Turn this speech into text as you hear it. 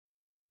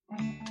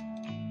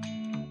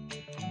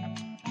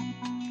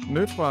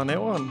Nyt fra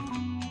næveren.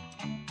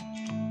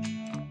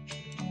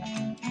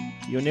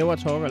 You never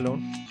talk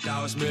alone.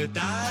 Dags med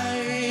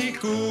dig,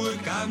 gode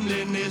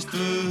gamle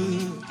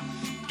Næstved.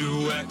 Du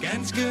er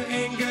ganske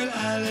enkel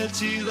alle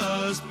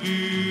tiders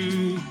by.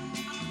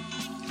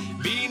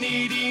 Vin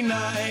i din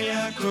ej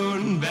er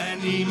kun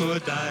vand imod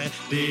dig.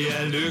 Det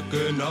er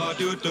lykke, når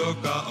du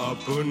dukker op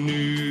på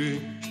ny.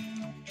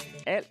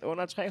 Alt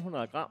under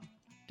 300 gram,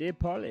 det er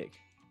pålæg.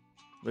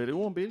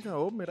 VDU om Bilka er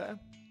åben i dag.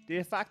 Det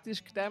er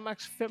faktisk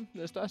Danmarks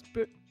 15. største by.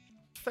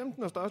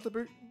 15. største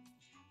by.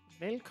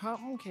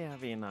 Velkommen,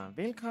 kære venner.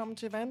 Velkommen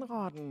til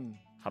Vandrotten.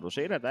 Har du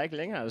set, at der ikke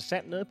længere er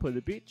sand nede på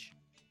The Beach?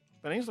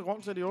 Den eneste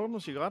grund til, at de åbner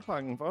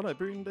cigaretpakken for dig i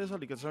byen, det er så,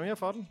 de kan tage mere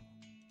for den.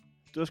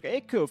 Du skal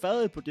ikke købe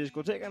fadøl på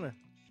diskotekerne.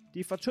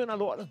 De fortynder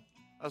lortet.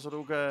 Altså,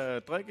 du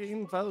kan drikke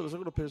en fadøl, så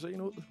kan du pisse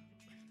en ud.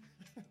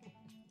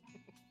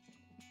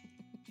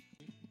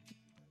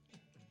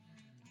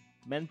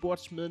 Man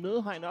burde smide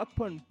nødhegn op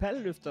på en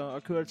palleløfter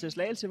og køre til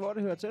Slagelse, hvor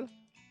det hører til.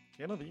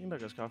 Kender vi en, der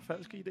kan skaffe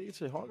falsk ID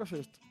til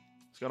Hokkerfest?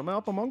 Skal du med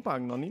op på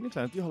Munkbakken, når 9.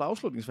 klasse de holder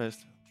afslutningsfest?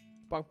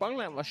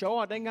 Bonbonland var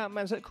sjovere dengang,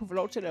 man selv kunne få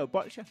lov til at lave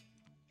bolsjer.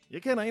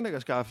 Jeg kender en, der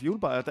kan skaffe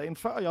julebajer dagen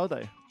før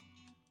J-dag.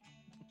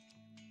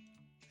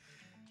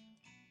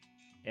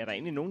 Er der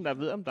egentlig nogen, der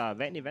ved, om der er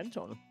vand i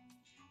vandtårnet?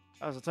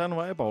 Altså, tag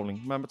nu af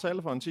bowling. Man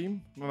betaler for en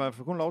time, men man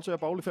får kun lov til at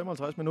bowle i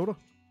 55 minutter.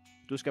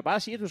 Du skal bare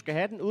sige, at du skal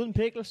have den uden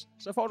pickles,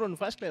 så får du den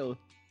frisklavet.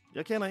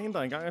 Jeg kender en,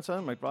 der engang har taget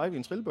en McDrive i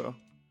en trillebør.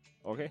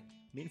 Okay,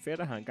 min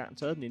fætter har engang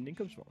taget den i en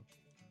indkøbsvogn.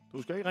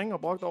 Du skal ikke ringe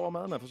og brokke over,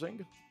 maden er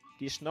forsinket.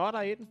 De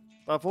snotter i den.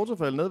 Der er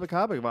fotofælde nede ved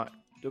Karbækvej.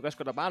 Du kan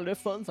sgu da bare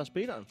løfte foden fra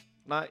speederen.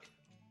 Nej.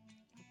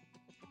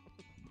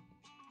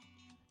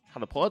 Har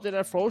du prøvet det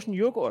der frozen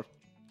yoghurt?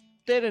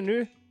 Det er det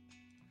nye.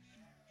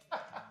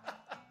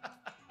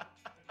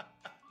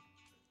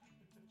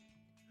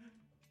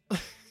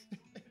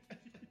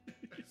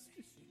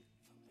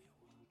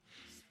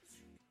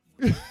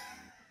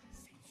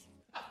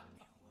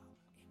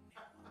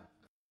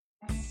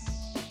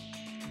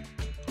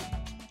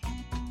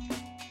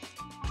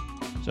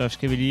 Så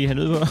skal vi lige have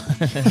nød på.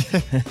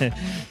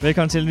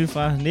 Velkommen til nyt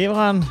fra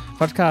Næveren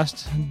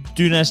podcast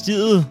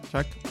Dynastiet.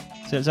 Tak.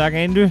 Selv tak,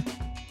 Andy.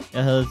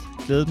 Jeg havde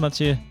glædet mig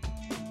til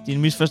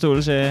din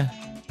misforståelse af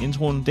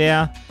introen. Det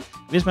er,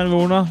 hvis man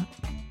vågner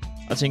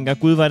og tænker,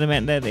 gud, var det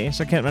mandag i dag,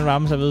 så kan man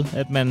varme sig ved,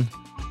 at man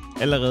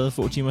allerede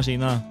få timer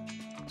senere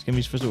skal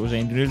misforstås af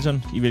Andy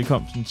Nielsen i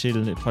velkomsten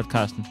til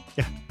podcasten.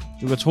 Ja.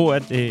 Du kan tro,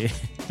 at... Det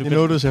er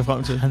noget, du ser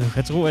frem til. Du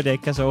kan tro, at jeg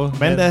ikke kan sove.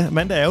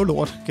 Mandag er jo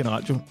lort,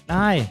 generelt jo.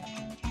 Nej,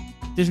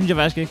 det synes jeg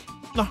faktisk ikke.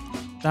 Nå.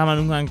 Der har man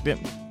nogle gange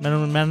glemt. Man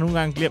har nogle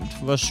gange glemt,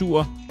 hvor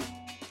sur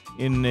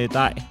en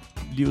dej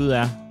livet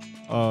er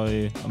og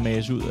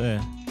mages ud af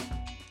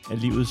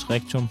livets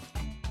rektum.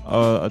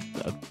 Og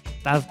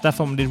der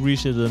får man lidt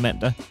resettet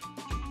mandag,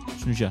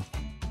 synes jeg.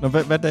 Nå,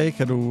 hvad dag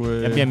kan du...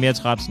 Jeg bliver mere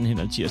træt sådan hen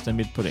ad tirsdag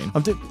midt på dagen.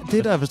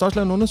 Det der er vist også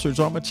lavet en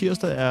undersøgelse om, at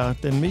tirsdag er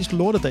den mest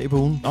lorte dag på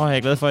ugen. Nå, jeg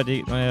er glad for, at det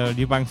ikke... Når jeg er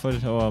lige bange for, at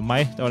det var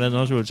mig, der var lavet en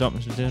undersøgelse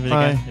om. Så det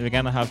jeg vil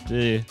gerne have haft...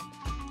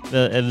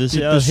 været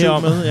adviseret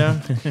herom. Med, ja.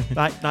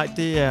 nej,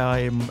 det er...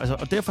 altså,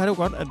 og derfor er det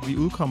jo godt, at vi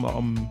udkommer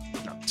om...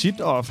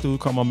 Tit og ofte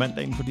udkommer om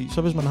mandagen, fordi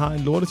så hvis man har en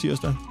lorte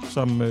tirsdag,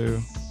 som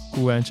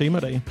kunne være en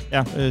temadag,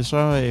 ja.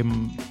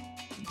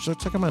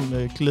 så kan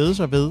man glæde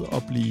sig ved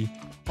at blive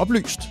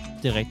oplyst.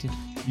 Det er rigtigt.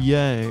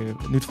 Via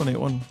Nyt fra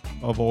Næveren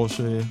og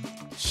vores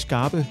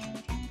skarpe...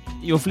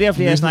 Jo flere og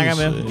flere jeg snakker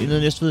med i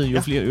Næstved,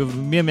 jo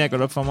mere og mere går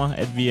det op for mig,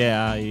 at vi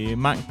er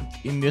mangt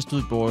i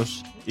Næstved på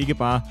vores ikke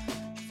bare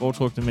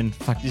foretrukne, men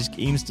faktisk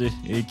eneste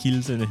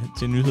kilde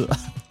til nyheder.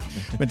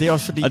 Men det er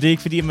også fordi... Og det er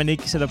ikke fordi, at man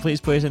ikke sætter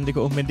pris på SN.dk,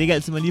 men det er ikke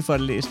altid, man lige får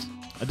det læst.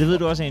 Og det ved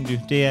du også, Andy.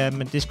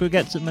 Men det er sgu ikke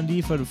altid, man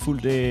lige får det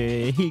fuldt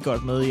helt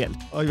godt med i alt.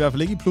 Og i hvert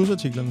fald ikke i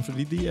plusartiklerne,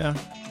 fordi de er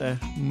da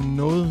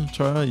noget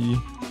tørre i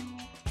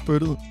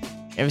spyttet.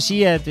 Jeg vil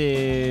sige, at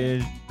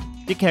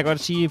det kan jeg godt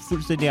sige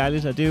fuldstændig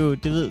ærligt, og det er jo,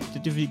 det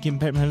er fordi Kim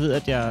Palm, han ved,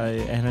 at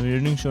han er min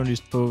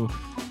yndlingsjournalist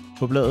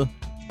på bladet.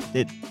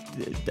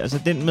 Altså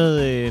den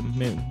med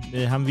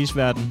ham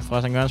visverden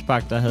fra Sankt Jørgens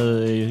Park, der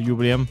havde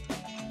jubilæum,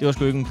 det var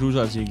sgu ikke en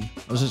plusartikel.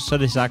 Og så er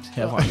det sagt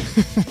herfra.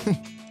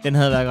 Den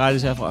havde været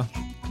gratis herfra.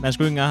 Man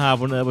skulle ikke engang have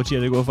abonneret på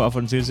Tier.dk for at få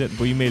den tilsendt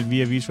på e-mail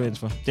via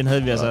WeTransfer. Den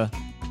havde vi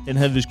den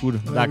havde vi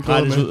skudt lagt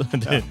gratis ud.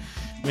 Ja.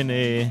 Men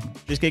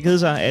det skal ikke hedde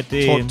sig, at...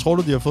 Tror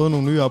du, de har fået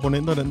nogle nye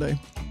abonnenter den dag?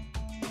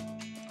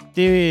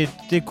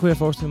 Det kunne jeg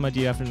forestille mig, at de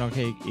i hvert fald nok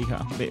ikke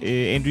har.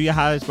 Andy, jeg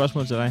har et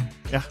spørgsmål til dig.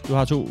 Ja. Du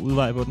har 2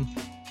 udveje på den.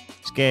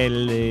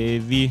 Skal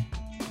vi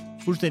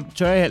fuldstændig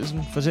tørre i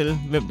halsen fortælle,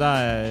 hvem der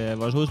er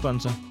vores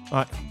hovedsponsor?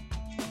 Nej.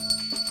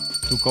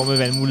 Du går med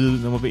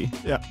valgmulighed nummer B.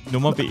 Ja.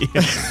 Nummer B.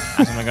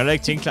 Altså, man kan da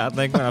ikke tænke klart,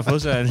 når ikke man har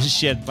fået sig en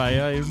shit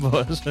bare inden på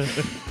os.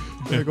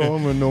 Jeg går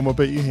med nummer B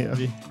her.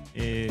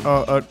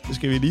 Og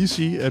skal vi lige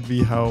sige, at vi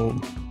har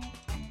jo...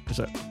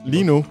 Altså,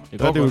 lige nu,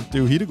 det er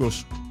jo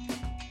hittegods.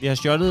 Vi har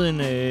stjålet en...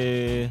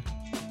 Det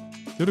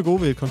er det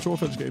gode ved et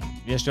kontorfællesskab.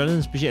 Vi har stjålet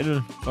en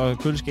specialøl fra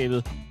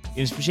køleskabet.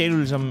 En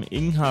specialøl, som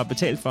ingen har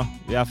betalt for.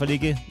 I hvert fald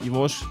ikke i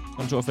vores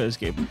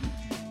kontorfællesskab.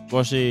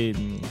 vores...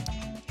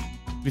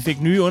 vi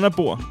fik nye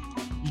underbord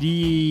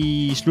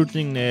lige i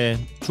slutningen af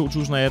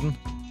 2018.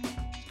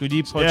 Skal vi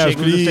lige prøve at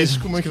tjekke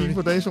skulle man kigge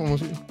på datoen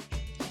måske?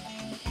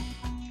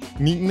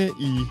 9.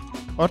 i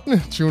 8.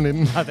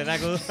 2019. Ah, den er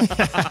gået.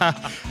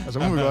 Så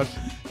må vi godt.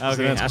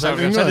 Okay, så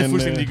er det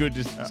fuldstændig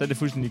ligegyldigt. Så er det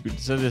fuldstændig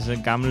ligegyldigt. Så er det sådan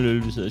en gammel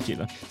øl, vi sidder og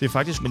stjæler. Det er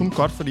faktisk kun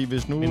godt, fordi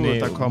hvis nu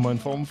der kommer en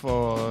form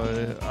for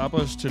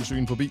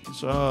arbejdstilsyn forbi,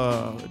 så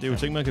det er jo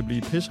ting, man kan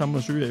blive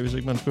pishammer syg af, hvis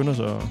ikke man skynder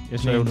sig at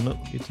save det ned.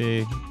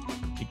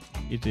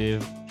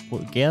 Et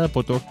gæret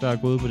produkt, der er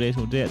gået på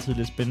dato, det er altid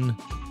lidt spændende.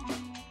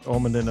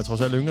 Men den er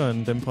trods alt yngre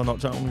end dem fra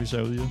Noltown, vi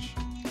ser ud i os.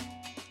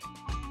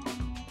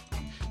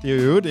 Det er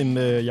jo øvrigt en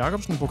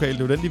Jacobsen-pokal.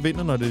 Det er jo den, de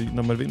vinder,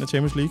 når man vinder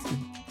Champions League.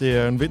 Det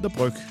er en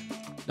vinterbryg.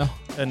 Nå.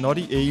 Af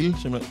Nutty Ale,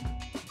 simpelthen.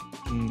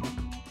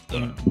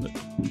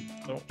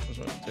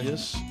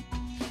 Yes.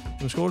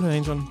 Nu skål her,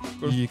 Henson.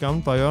 I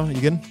gamle barriere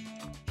igen.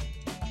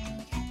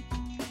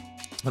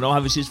 Hvornår har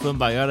vi sidst fået en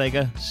barriere, der ikke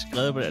er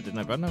skrevet på det? Den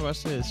er godt nok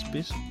også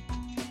spids.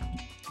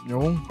 Jo.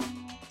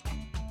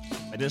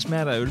 Men den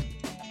smager der øl.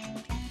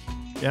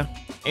 Ja.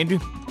 Andy.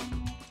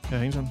 Ja,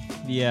 Henson.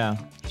 Vi er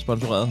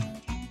sponsoreret.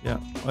 Ja,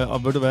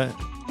 og ved du hvad?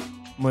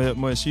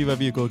 Må jeg sige, hvad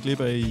vi er gået glip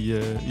af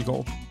i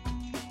går?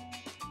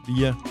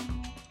 Via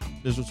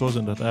Læsø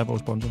Storcenter, der er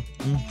vores sponsor.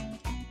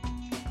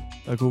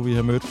 Der kunne vi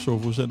have mødt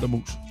Sofus Center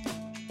Mus.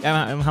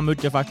 Ja, han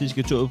mødte jeg faktisk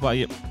i toget på vej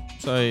hjem.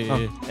 Så,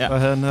 ja.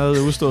 Og han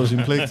havde udstået sin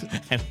pligt.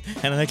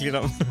 han havde klædt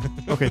om.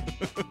 Okay.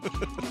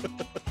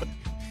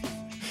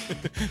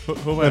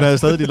 Men er der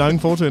stadig de lange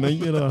fortænder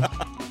i,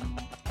 eller?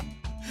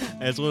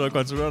 Jeg troede, det var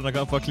kontrolløren, der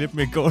kom for at klippe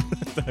mig i går.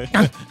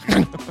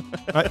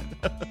 Nej.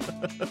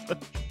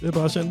 Det er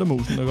bare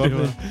Centermusen, der godt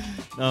ved.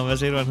 Nå, hvad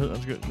sagde du, han hed?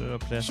 Det var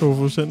plads.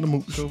 Sofus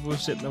Centermus. Sofus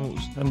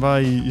Centermus. Han var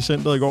i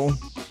centret i går.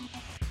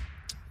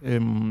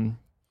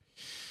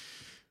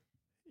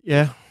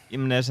 Ja.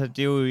 Jamen altså, det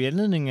er jo i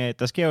anledning af,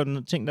 der sker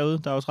jo ting derude.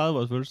 Der er jo 30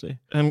 års fødselsdag.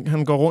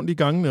 Han går rundt i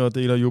gangene og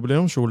deler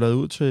jubilæumschokolade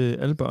ud til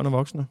alle børn og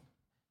voksne.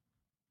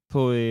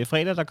 På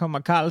fredag, der kommer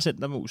Carl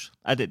Centermus.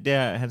 Ej, det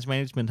er, hans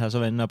management har så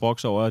været inde og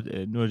brokse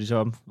over, nu er de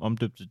så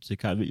omdøbt til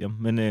Carl William.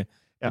 Men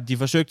de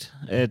forsøgte,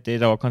 at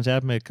der var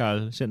koncert med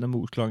Carl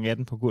Centermus kl.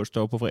 18 på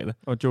Kurstorv på fredag.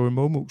 Og Joey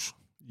Momus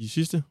i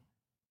sidste.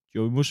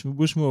 Joey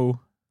Musmo.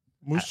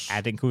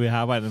 Ja, den kunne vi have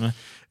arbejdet med.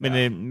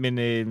 Men,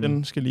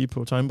 den skal lige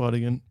på timebræt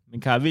igen.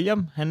 Men Carl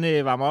William, han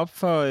varmer op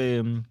for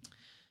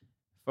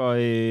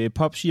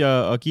Popsi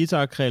og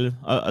guitarkrille.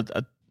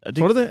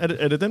 Tror du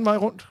det? Er det den vej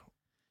rundt?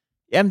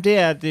 Jamen, det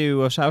er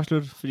jo også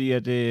absolut, fordi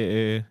at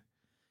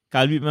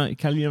Carl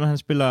William, han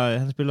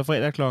spiller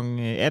fredag kl.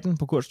 18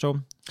 på Kurstorv.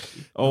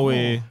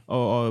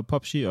 Og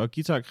Popsi og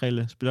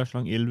guitarkrille spiller kl.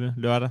 11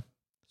 lørdag.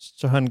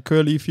 Så han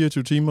kører lige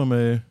 24 timer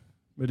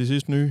med de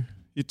sidste nye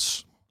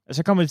hits. Og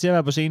så kommer de til at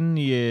være på scenen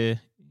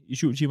i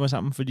 7 timer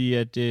sammen, fordi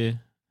at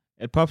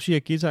Popsi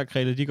og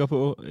guitarkrille, de går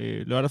på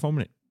lørdag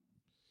formiddag.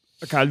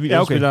 Og Carl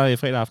William spiller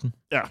fredag aften.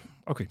 Ja,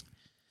 okay.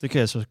 Det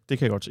kan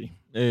jeg godt se.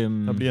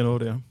 Der bliver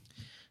noget der.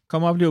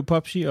 Kom og opleve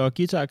Popsi og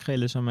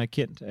guitarkrille, som er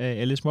kendt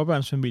af alle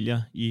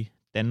småbørnsfamilier i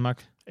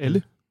Danmark.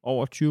 Alle?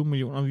 Over 20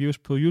 millioner views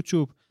på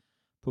YouTube.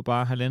 På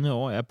bare 1,5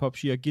 år er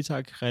Popsi og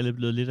guitarkrille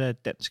blevet lidt af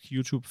et dansk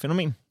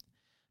YouTube-fænomen.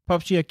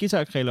 Popsi og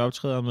guitarkrille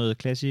optræder med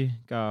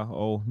klassikere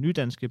og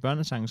nydanske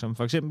børnesange, som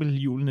for eksempel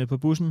Julene på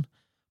bussen,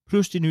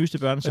 plus de nyeste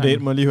børnesange.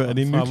 Er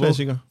det en ny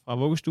klassiker? Fra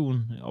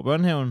vuggestuen og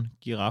børnehaven,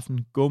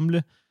 Giraffen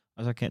Gumle,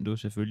 og så kan du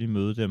selvfølgelig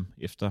møde dem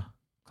efter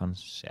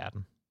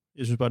koncerten.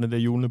 Jeg synes bare, den der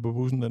Julene på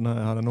bussen, den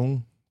har der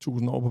nogen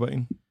 1000 år på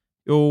banen.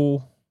 Jo.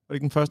 Var det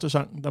ikke den første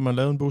sang, da man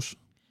lavede en bus?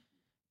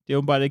 Det er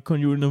åbenbart ikke kun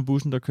Julene på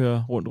bussen, der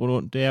kører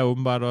rundt. Det er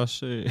åbenbart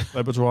også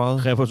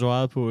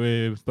repertoiret på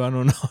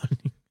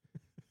børneunderholdning.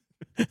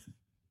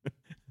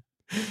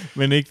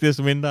 Men ikke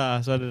desto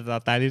mindre, så er det da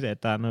dejligt,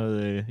 at der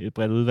er et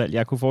bredt udvalg.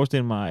 Jeg kunne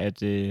forestille mig,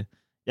 at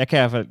jeg kan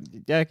i hvert fald,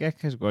 jeg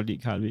kan så godt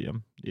lide Carl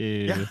William.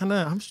 Ja, ham kan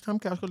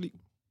jeg også godt lide.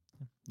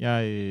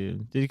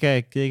 Det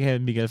kan have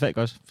Michael Falk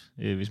også,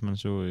 hvis man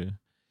så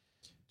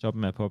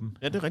toppen af poppen.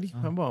 Ja, det er rigtigt.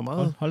 Han var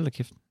meget... Hold da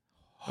kæft.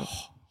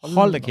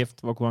 Hold da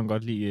kæft, hvor kunne han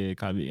godt lide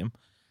Carl William.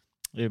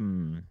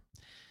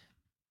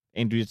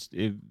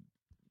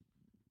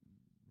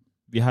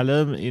 Vi har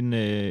lavet en...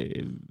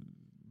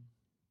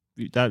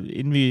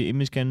 inden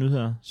vi skal have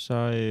nyheder, så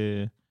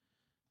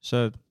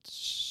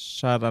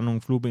er der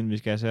nogle flueben, vi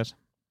skal have sat.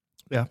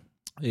 Ja.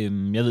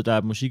 Jeg ved, der er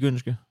et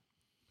musikønske.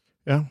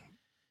 Ja.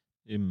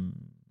 Jeg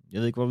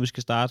ved ikke, hvor vi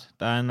skal starte.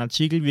 Der er en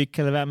artikel, vi ikke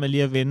kan lade være med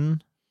lige at vende,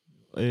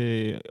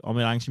 om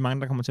et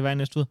arrangement, der kommer til at være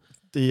næste uge.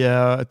 Det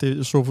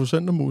er Sofus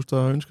Centermus,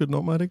 der har ønsket et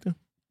nummer, er det ikke det?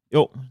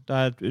 Jo, der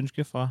er et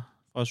ønske fra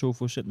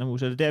Sofus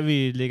Centermus. Er det der,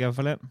 vi ligger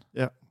for land?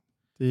 Ja,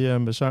 det er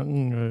med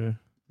sangen...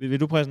 Vil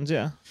du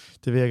præsentere?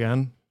 Det vil jeg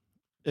gerne.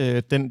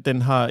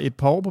 Den har et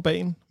par år på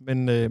banen,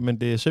 men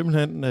det er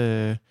simpelthen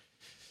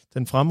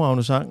den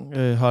fremragende sang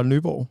Harald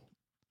Nyborg,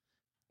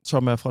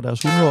 som er fra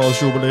deres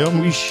 100-års jubilæum.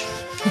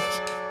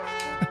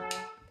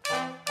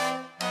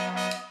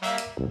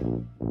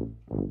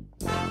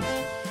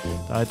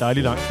 Der er et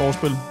dejligt langt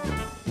forspil.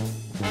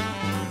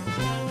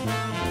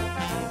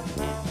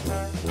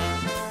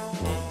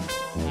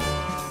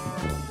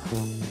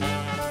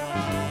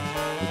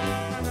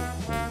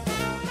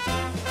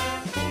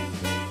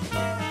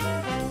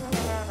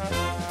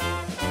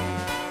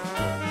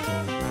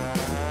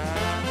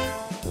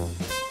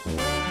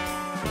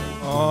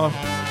 Og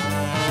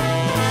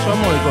så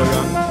må I gå i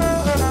gang.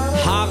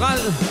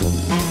 Harald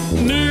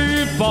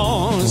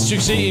Nyborg,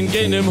 succesen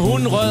gennem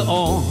 100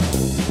 år.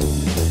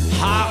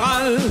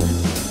 Harald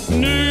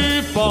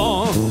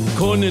Nyborg,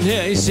 kunden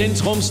her i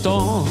centrum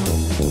står.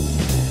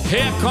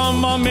 Her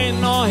kommer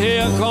mænd, og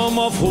her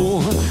kommer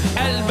fruer.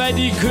 Alt hvad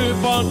de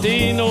køber,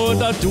 det er noget,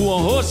 der dur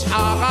hos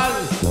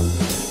Harald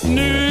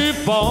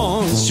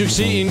Nyborg,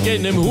 succesen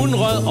gennem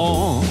 100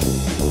 år.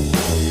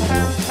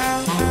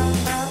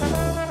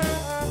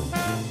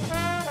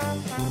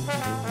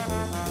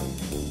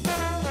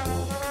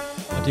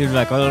 Og det ville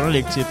være godt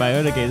underlæg til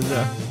Bayer-legatet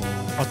der.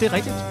 Og det er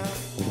rigtigt.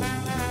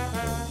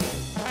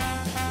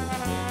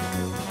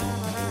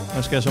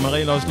 Man skal som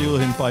regel også lige ud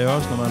og hente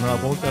Bayers, når man har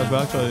brugt deres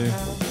værktøj.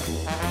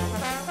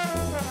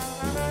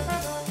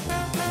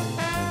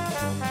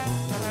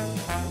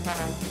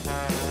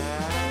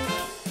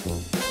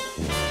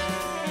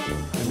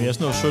 Det er mere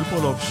sådan noget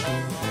sølvbryllups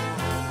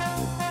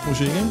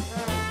musik, ikke?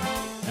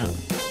 Ja.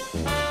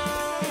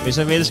 Hvis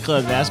så velskrevet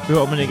et vers,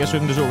 behøver man ikke at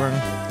synge det 2 gange.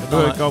 Der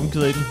behøver ikke gå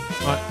omkædet i den.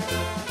 Nej.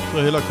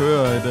 Så hellere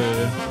køre et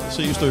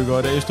C-stykke,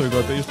 et A-stykke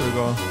og et B-stykke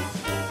og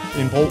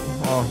en bro.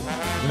 Og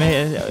Men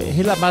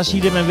hellere bare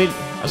sige det, man vil,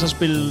 og så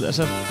spille,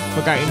 altså få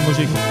gang i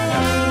musikken.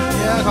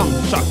 ja, kom.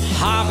 Så.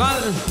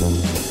 Harald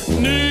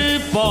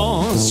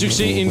Nyborg,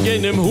 succesen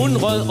gennem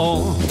 100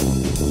 år.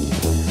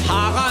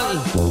 Harald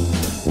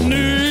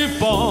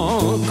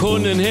Nyborg,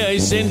 kunden her i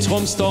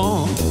centrum står.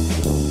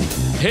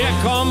 Her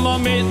kommer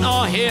mænd,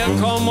 og her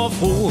kommer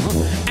fruer.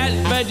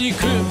 Alt hvad de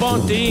køber,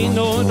 det er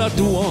noget, der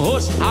dur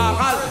hos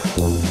Harald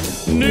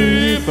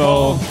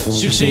Nyborg,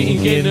 succesen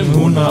gennem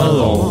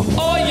 100 år.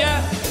 Ja,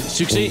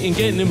 succesen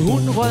gennem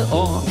 100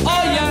 år.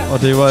 Ja, Og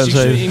det var altså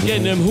succesen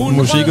gennem 100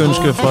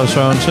 musikønske år. fra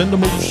Søren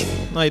Centermus.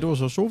 Nej, det var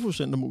så Sofus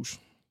Centermus.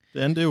 Det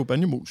andet, det er jo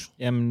Banjemus.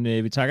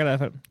 Jamen, vi takker i hvert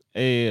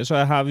fald. Så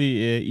har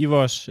vi i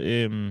vores...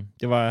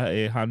 det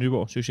var Harald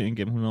Nyborg, succesen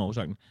gennem 100 år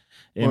sangen.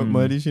 Må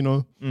jeg lige sige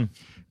noget? Mm.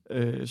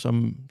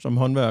 Som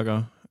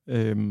håndværker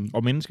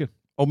Og menneske.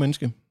 og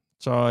menneske,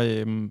 så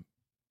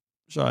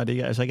er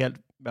det altså ikke alt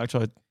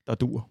værktøj, der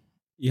dur.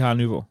 I Harald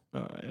Nyborg.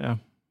 Ja.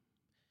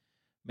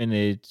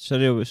 Men så er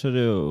det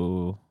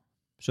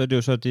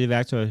jo så det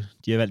værktøj,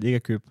 de har valgt ikke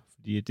at købe.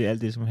 Fordi det er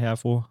alt det, som herre og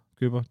fru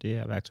køber, det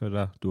er værktøj,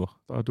 der dur.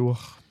 Der dur.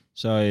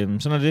 Så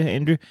sådan er det,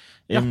 Andy.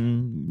 Ja.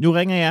 Nu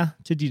ringer jeg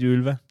til dit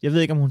Ylva. Jeg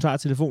ved ikke, om hun tager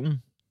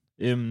telefonen.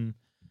 Men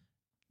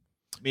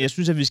jeg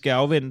synes, at vi skal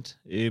afvente.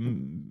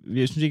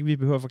 Jeg synes ikke, vi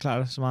behøver at forklare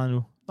det så meget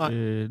nu. Nej.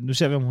 Nu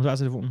ser vi, om hun tager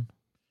telefonen.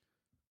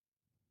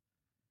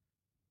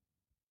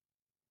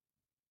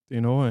 Det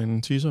er noget af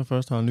en teaser.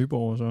 Først har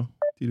Nyborg, og så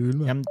dit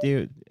Ylva. Jamen, det er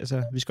jo,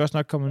 altså, vi skal også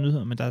nok komme med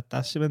nyheder, men der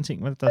er simpelthen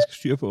ting, der skal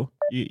styre på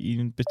i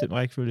en bestemt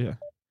rækkefølge her.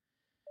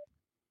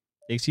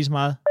 Jeg kan ikke sige så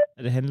meget,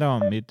 at det handler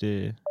om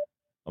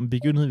om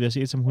begivenhed, vi har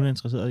set, som hun er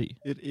interesseret i.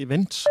 Et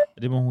event.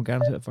 Og det må hun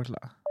gerne selv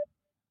forklare.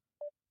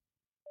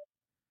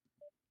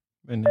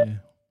 Men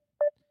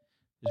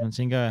Hvis man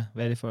tænker,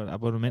 hvad er det for et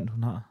abonnement,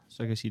 hun har, så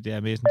kan jeg sige, at det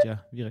er Messenger,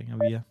 vi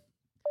ringer via.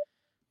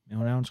 Men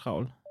hun er jo en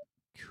travl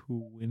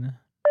kvinde.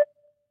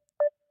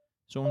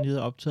 Så hun lige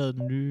havde optaget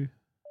den nye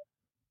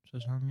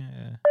sæson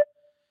af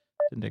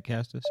den der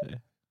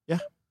kæreste-serie. Ja.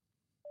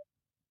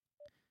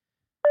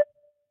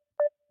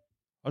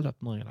 Hold op,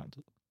 den ringer lang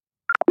tid.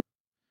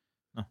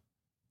 Nå.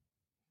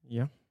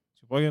 ja.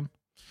 Skal vi prøve igen?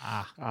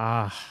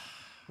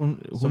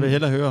 Så vil jeg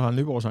hellere høre Harald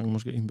Nyborg-sangen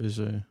måske, hvis...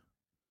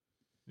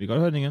 Vi kan godt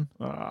høre den igen.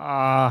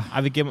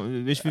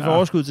 Hvis vi får Ja.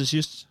 overskud til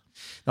sidst.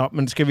 Nå,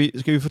 men skal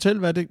vi fortælle,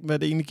 hvad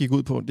det egentlig gik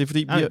ud på? Det er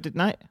fordi,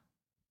 Nej.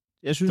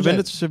 Jeg synes, du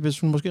venter til, hvis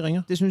hun måske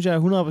ringer? det synes jeg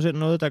er 100%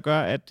 noget, der gør,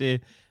 at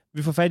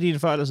vi får fat i den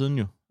før eller siden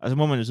jo. Altså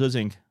må man jo sidde og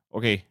tænke,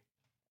 okay.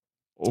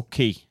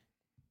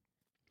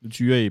 Nu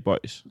tyrer I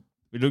boys.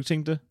 Vil du ikke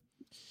tænke det?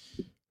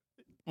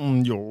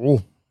 Jo.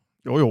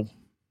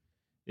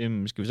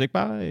 Skal vi så ikke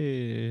bare...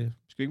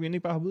 skal vi ikke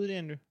bare hoppe ud i det,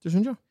 Andy? Det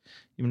synes jeg.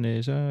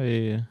 Jamen, så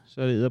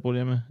er det edderbrug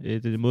med.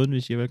 Det er måden,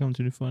 vi siger velkommen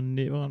til nyt for en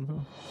næveren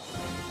på.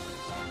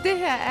 Det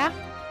her er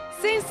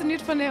seneste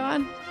nyt fra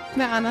Næveren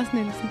med Anders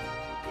Nielsen.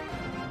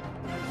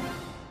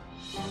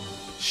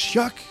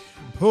 Chok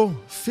på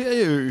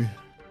ferieø.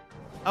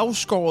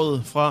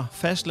 Afskåret fra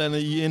fastlandet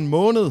i en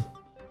måned.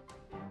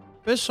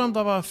 Bedst som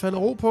der var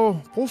faldet ro på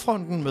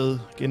brofronten med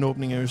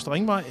genåbning af Østre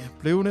Ringvej,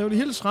 blev Nævlig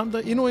Hils ramt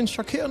af endnu en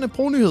chokerende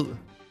bronyhed.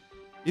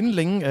 Inden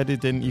længe er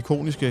det den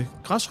ikoniske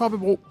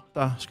græshoppebro,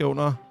 der skal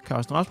under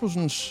Carsten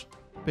Rasmussens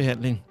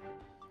behandling.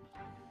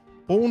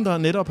 Broen, der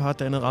netop har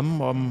dannet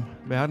rammen om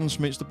verdens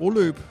mindste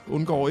broløb,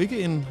 undgår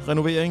ikke en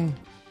renovering.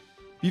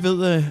 Vi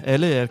ved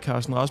alle, at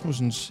Carsten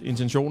Rasmussens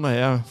intentioner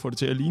er at få det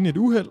til at ligne et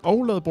uheld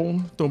og lade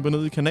broen dumpe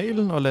ned i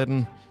kanalen og lade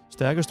den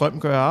stærke strøm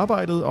gøre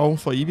arbejdet og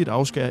for evigt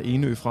afskære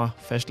Enø fra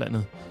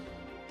fastlandet.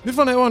 Nyt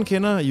fra Næveren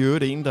kender i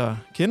øvrigt en,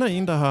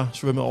 der har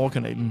svømmet over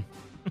kanalen.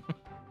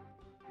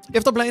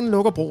 Efter planen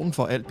lukker broen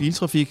for al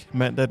biltrafik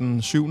mandag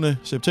den 7.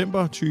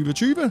 september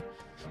 2020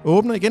 og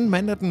åbner igen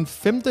mandag den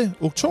 5.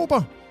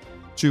 oktober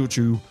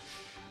 2020.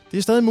 Det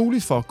er stadig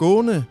muligt for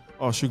gående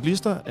og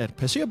cyklister at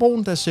passere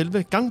broen, da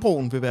selve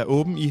gangbroen vil være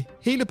åben i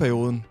hele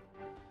perioden.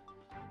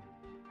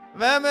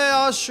 Hvad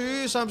med os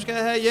syge, som skal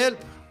have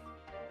hjælp?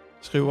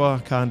 Skriver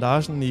Karen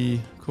Larsen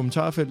i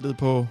kommentarfeltet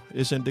på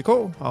SN.dk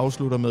og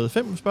afslutter med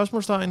 5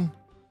 spørgsmålstegn.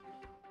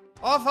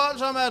 Og folk,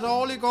 som er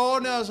dårligt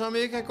gående og som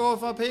ikke kan gå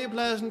fra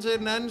P-pladsen til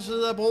den anden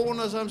side af broen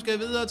og som skal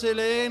videre til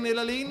lægen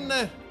eller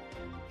lignende.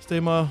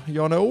 Stemmer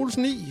Jonna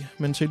Olsen i,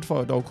 men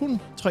tilføjer dog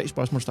kun 3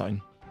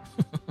 spørgsmålstegn.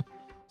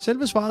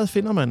 Selve svaret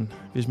finder man,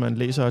 hvis man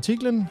læser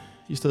artiklen,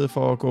 i stedet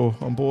for at gå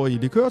ombord i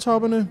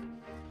likørtoppene.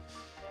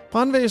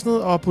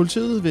 Brandvæsenet og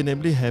politiet vil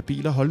nemlig have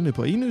biler holdende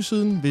på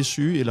Enø-siden, hvis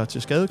syge eller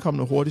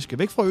tilskadekommende hurtigt skal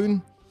væk fra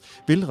øen.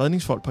 Vil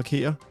redningsfolk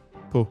parkere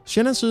på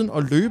Sjællandssiden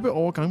og løbe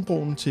over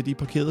gangbroen til de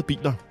parkerede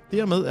biler.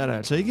 Dermed er der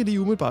altså ikke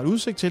lige umiddelbart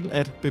udsigt til,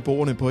 at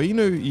beboerne på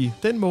Enø i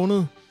den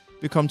måned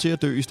vil komme til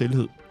at dø i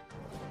stilhed.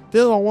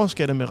 Derudover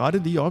skal det med rette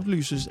lige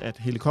oplyses, at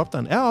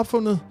helikopteren er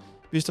opfundet,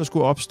 hvis der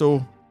skulle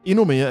opstå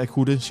endnu mere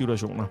akutte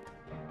situationer.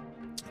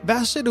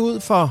 Hvad ser det ud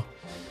for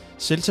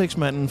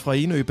selvtægtsmanden fra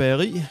Enø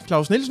Bageri,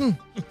 Claus Nielsen,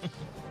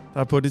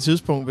 der på det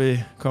tidspunkt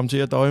vil komme til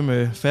at døje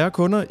med færre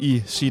kunder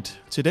i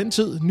sit til den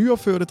tid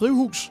nyopførte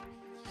drivhus?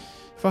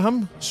 For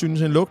ham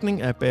synes en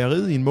lukning af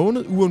bageriet i en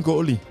måned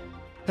uundgåelig.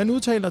 Han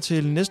udtaler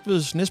til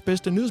Næstveds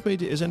næstbedste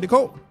nyhedsmedie SN.dk.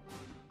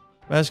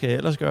 Hvad skal jeg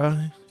ellers gøre?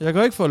 Jeg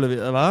kan ikke få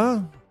leveret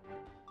varer.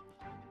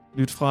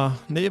 Lyt fra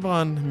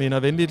Næberen minder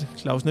venligt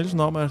Claus Nielsen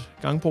om, at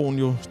gangbroen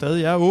jo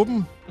stadig er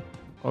åben.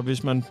 Og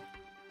hvis man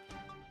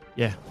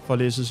får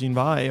læsset sine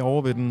varer af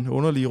over ved den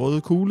underlige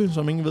røde kugle,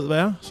 som ingen ved hvad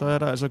er, så er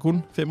der altså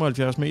kun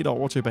 75 meter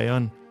over til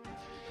bageren.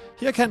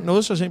 Her kan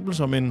noget så simpelt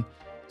som en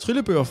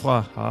trillebør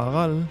fra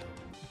Harald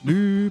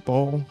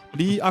Nyborg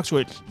blive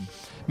aktuelt.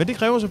 Men det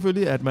kræver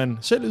selvfølgelig, at man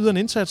selv yder en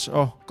indsats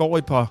og går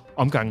et par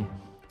omgange.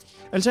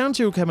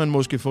 Alternativt kan man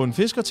måske få en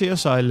fisker til at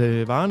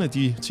sejle varerne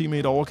de 10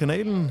 meter over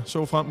kanalen,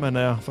 så frem man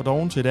er for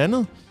doven til det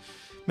andet.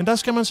 Men der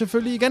skal man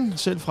selvfølgelig igen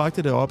selv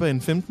fragte det op af en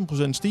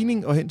 15%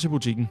 stigning og hen til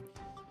butikken.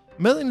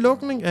 Med en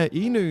lukning af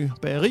Enø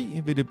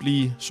Bageri vil det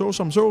blive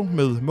så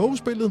med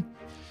mågespillet.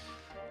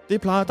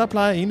 Der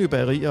plejer Enø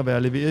Bageri at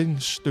være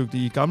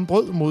leveringsdygtige gammel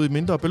brød mod et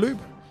mindre beløb,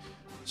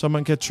 så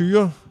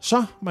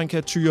man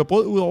kan tyre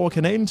brød ud over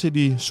kanalen til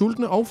de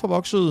sultne og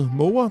forvoksede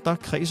måger, der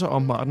kredser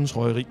om Martens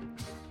Røgeri.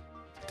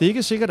 Det er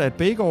ikke sikkert, at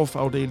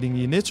bake-off-afdelingen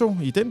i Netto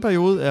i den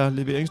periode er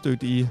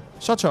leveringsdygtig i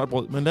så tørt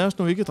brød, men lad os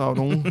nu ikke drage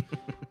nogen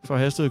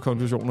forhastede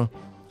konklusioner.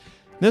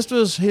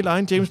 Næstveds helt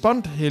egen James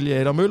Bond, Helge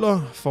Adam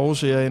Møller,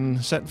 forudser en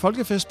sand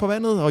folkefest på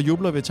vandet og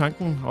jubler ved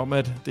tanken om,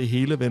 at det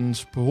hele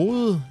vendes på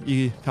hovedet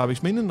i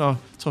Karrebæksminde, når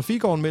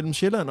trafikåren mellem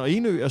Sjælland og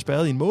Enø er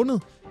spærret i en måned.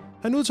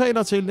 Han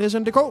udtaler til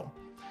SN.dk.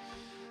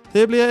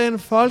 Det bliver en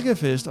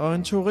folkefest og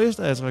en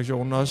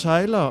turistattraktion, når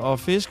sejlere og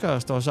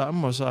fiskere står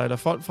sammen og sejler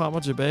folk frem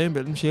og tilbage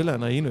mellem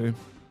Sjælland og Enø.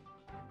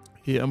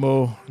 Her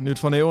må Nyt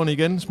fra Næverne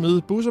igen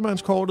smide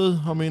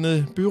bussermandskortet og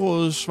minde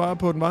byrådets svar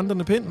på den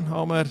vandrende pind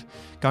om, at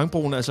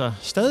gangbroen altså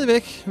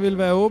stadigvæk vil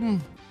være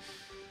åben.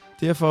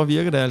 Derfor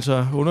virker det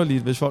altså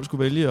underligt, hvis folk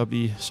skulle vælge at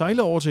blive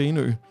sejlet over til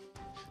Enø.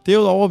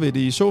 Derudover vil det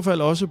i så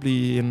fald også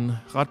blive en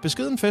ret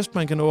beskeden fest,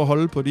 man kan nå at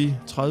holde på de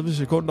 30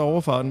 sekunder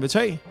overfarten ved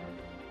tag.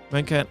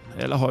 Man kan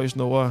allerhøjst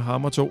nå at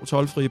hamre 2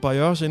 toldfrie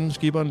barrières, inden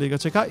skiberen ligger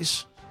til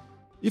kajs.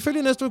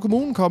 Ifølge Næstved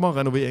Kommune kommer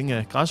renovering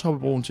af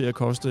Græshoppebroen til at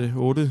koste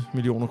 8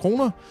 millioner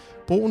kroner.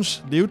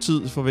 Broens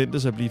levetid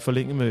forventes at blive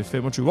forlænget med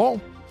 25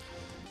 år.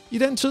 I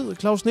den tid,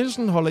 Claus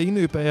Nielsen holder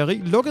Enø Bageri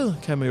lukket,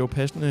 kan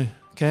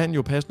han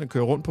jo passende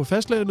køre rundt på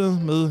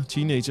fastlandet med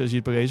teenager i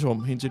sit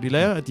bagagerum, indtil de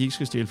lærer, at de ikke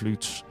skal stjæle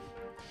flyt.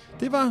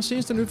 Det var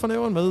seneste nyt fra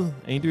Nævren med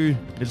Andy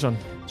Nielsen.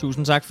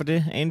 Tusind tak for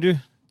det, Andy.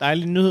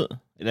 Dejlig nyhed.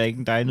 Eller ikke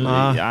en dejlig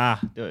nyhed. Ja,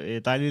 det var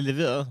dejligt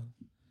leveret.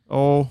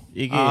 Og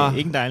ikke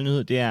en dejlig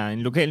nyhed. Det er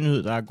en lokal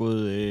nyhed, der er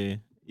gået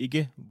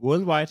ikke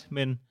worldwide,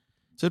 men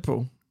tæt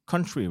på.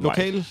 Countrywide.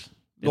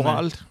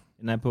 Lokalt.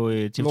 Den er på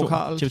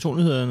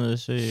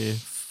TV2-nyhedernes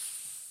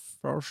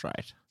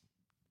Foresight.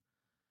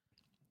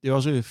 Det er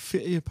også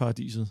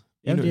ferieparadiset.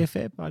 Ja, det er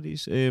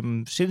ferieparadis.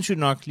 Sindssygt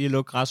nok lige at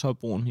lukke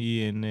Græshoppebroen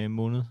i en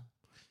måned.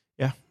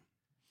 Ja.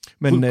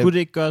 Men kunne det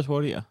ikke gøres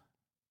hurtigere?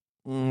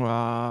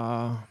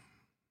 Nej.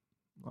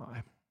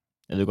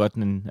 Jeg ved godt,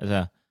 men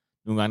altså,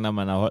 nogle gange, når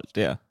man har holdt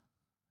der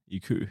i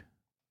kø,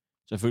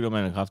 så føler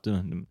man at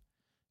kraften.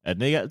 Er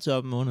den ikke altid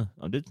op en måned?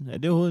 Er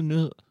det overhovedet en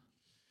nyhed?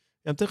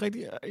 Jamen, det er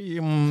rigtigt.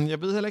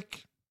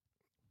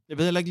 Jeg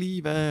ved heller ikke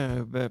lige,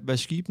 hvad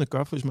skibene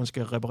gør, for hvis man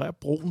skal reparere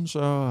broen,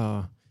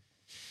 så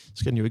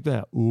skal den jo ikke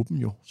være åben,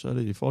 jo. Så er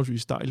det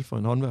forholdsvis stejlt for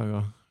en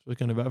håndværker. Så kan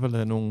han i hvert fald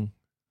have nogle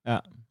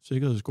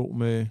sikkerhedssko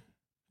med,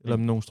 eller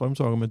nogle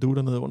strømsokker med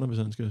dutter nede under, hvis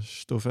han skal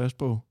stå fast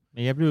på.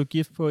 Men jeg blev jo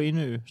gift på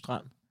Enø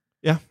Strand.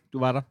 Ja. Du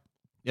var der.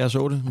 Jeg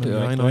så det.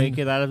 Det var ikke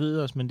dig, der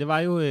videde os, men det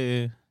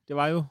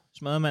var jo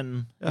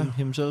smaddermanden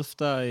himself,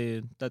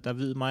 der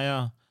videde mig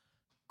og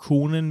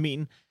konen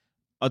min.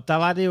 Og der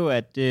var det jo,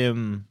 at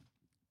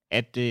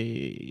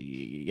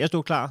jeg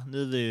stod klar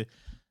nede ved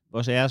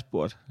vores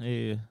æresport.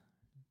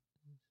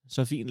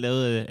 Så fint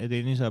lavet af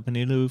Dennis og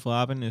Pernille ude fra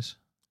Arbenæs.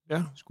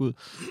 Ja. Skud.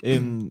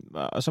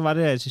 Og så var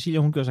det, at Cecilia,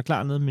 hun gjorde sig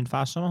klar nede med min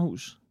fars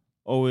sommerhus.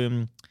 Og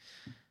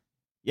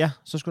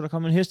så skulle der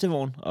komme en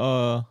hestevogn,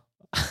 og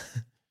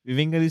Vi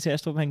vinker lige til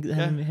Astrup. Han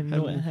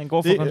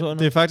går fra kontoret nu.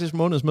 Det er faktisk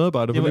månedens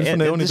medarbejder.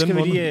 Det skal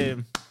vi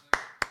lige...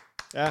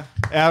 Ja,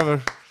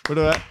 ved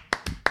du hvad?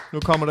 Nu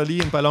kommer der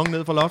lige en ballon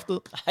ned fra loftet.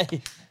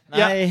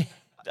 Nej.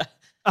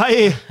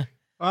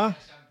 Hvad?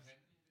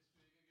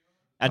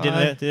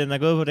 Ja, den er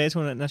gået på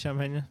datoen, den der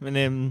champagne.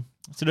 Men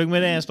tillykke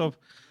med det, Astrup.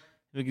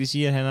 Jeg vil lige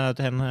sige, at han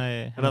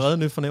har reddet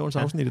nyt fornævnens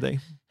afsnit i dag.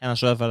 Han har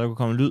sørget for, at der kunne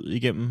komme lyd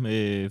igennem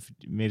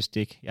med et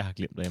stik, jeg har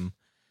glemt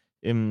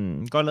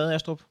derhjemme. Godt lavet,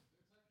 Astrup.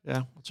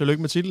 Ja,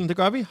 tillykke med titlen. Det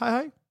gør vi.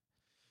 Hej.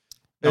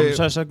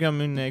 Så gør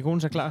min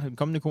kone sig klar. Den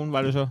kommende kone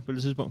var det så på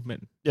det tidspunkt.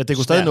 Men ja, det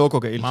kunne stadig nå at gå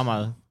galt.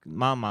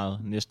 Meget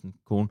næsten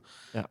kone.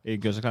 Ja.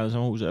 Gjorde sig klar i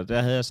sommerhuset. Og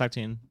der havde jeg sagt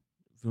til hende,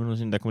 for hun var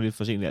sådan, der kom lidt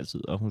for sent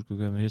altid, og hun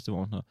skulle køre med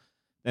hestevogn. Det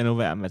er nu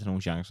værd med at tage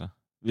nogle chancer.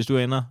 Hvis du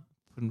ender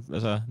på den,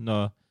 altså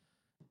når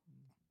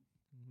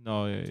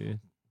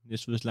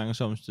næstudets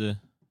langsomste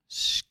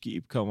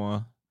skib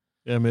kommer...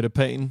 Ja, Mette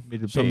Pan,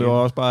 som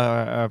jo også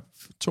bare er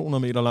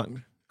 200 meter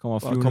langt.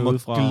 Kommer ud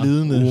fra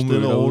glidende,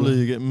 stille og roligt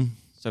igennem.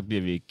 Så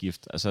bliver vi ikke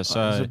gift. Altså,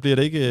 så bliver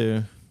det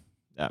ikke...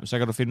 Ja, så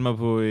kan du finde mig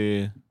på...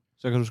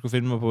 så kan du sgu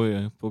finde mig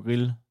på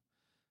grill.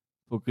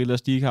 På Grill og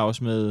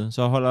Steakhouse med...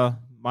 Så holder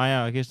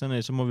mig og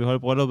gæsterne, så må vi holde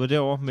brylluppet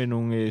derovre med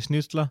nogle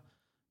snitsler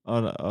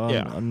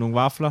og nogle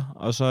vafler,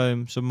 og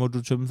så må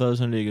du tømme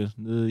fadelsanlægget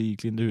nede i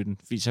Klintehytten.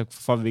 Fordi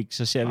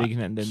så ser vi ikke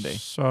hinanden den dag.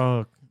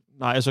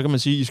 Så kan man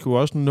sige, I skal jo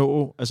også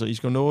nå... Altså, I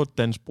skal nå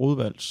Dans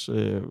Brodvalds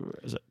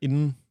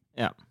inden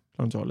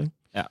kl. 12, ikke?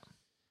 Ja.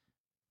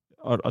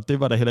 Og det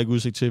var der heller ikke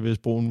udsigt til, hvis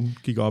broen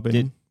gik op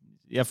inden.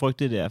 Jeg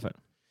frygtede det i hvert fald.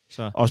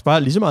 Så. Også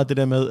bare lige så meget det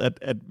der med,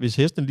 at hvis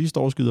hesten lige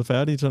står og skyder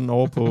færdig, sådan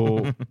over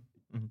på,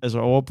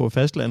 over på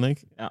fastlandet,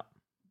 ikke? Ja.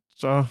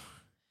 Så...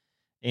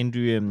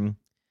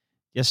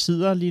 Jeg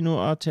sidder lige nu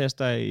og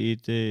taster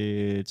et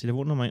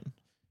telefonnummer ind.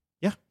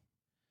 Ja.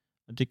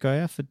 Og det gør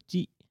jeg,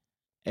 fordi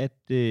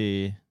at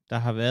der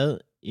har været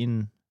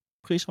en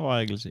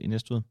prisoverrækkelse i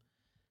næste uge,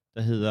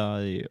 der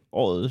hedder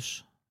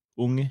Årets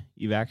Unge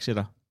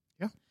Iværksætter.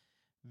 Ja.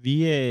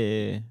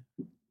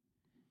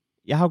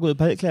 Jeg har gået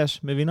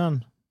parallelklasse med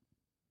vinderen.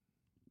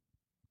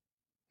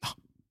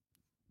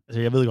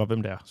 Altså, jeg ved godt,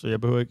 hvem det er, så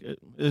jeg behøver ikke...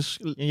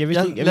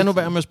 Lad nu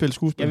være med at spille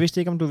skuespil. Jeg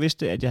vidste ikke, om du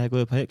vidste, at jeg havde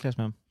gået parallelklasse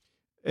med ham.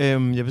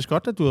 Jeg vidste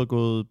godt, at du havde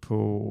gået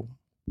på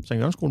Sankt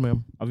Jørgens skole med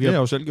ham. Og det har jeg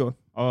jo selv gjort.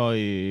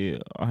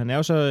 Og han er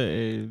jo så...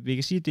 vi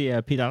kan sige, at det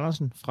er Peter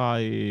Andersen fra...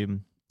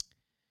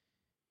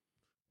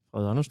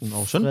 Frede Andersen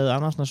og søn. Frede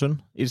Andersen og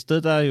søn. Et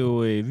sted, der jo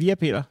via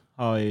Peter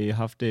har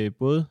haft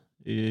både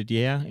de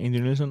her, Andy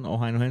Nielsen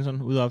og Heino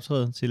Hansen, ude og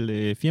optræde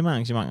til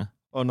firmaarrangementer.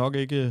 Og nok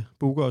ikke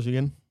booker os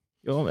igen.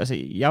 Jo, altså,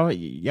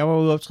 jeg var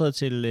ude og optræde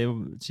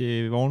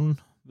til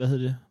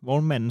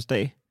vognmandens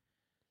dag.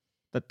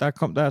 Der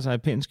kom der altså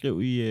et pænt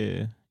skriv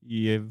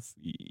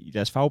i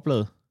deres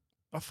fagblad.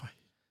 Hvorfor?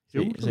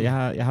 Så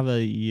jeg har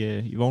været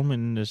i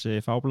vognmændenes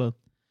fagblad.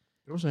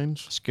 Det var sandt.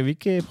 Skal vi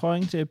ikke prøve at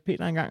ringe til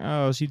Peter en gang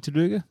og sige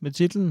tillykke med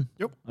titlen?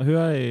 Jo. Og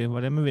høre,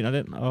 hvordan man vinder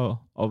den,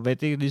 og hvad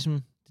det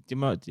ligesom...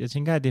 jeg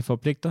tænker, at det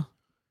forpligter.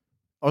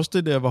 Også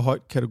det der, hvor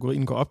højt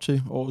kategorien går op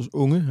til. Årets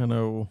unge, han er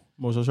jo...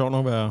 Må så sjovt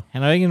nok være...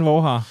 Han er jo ikke en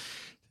vorhar.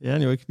 Det er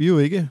han jo ikke. Vi er jo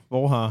ikke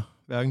vorhar,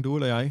 hverken du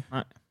eller jeg.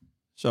 Nej.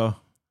 Så...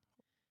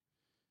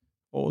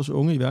 Årets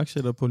unge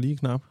iværksætter på lige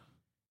knap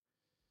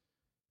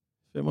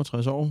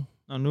 65 år.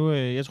 Nå, nu...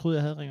 jeg troede,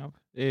 jeg havde ringet op.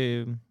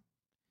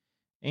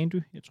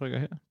 Andy, jeg trykker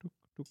her.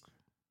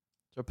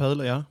 Så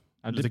padler jeg.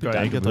 Nej, det gør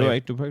jeg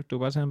ikke. Du kan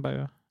bare tage ham bare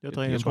øre. Jeg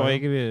tror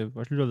ikke, at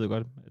vores lytter ved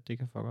godt, at det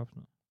kan fuck op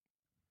sådan noget.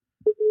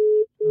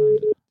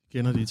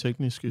 Kender de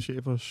tekniske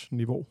chefers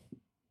niveau?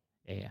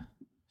 Ja.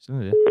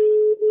 Sådan er det.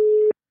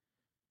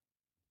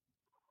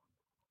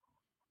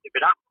 Det er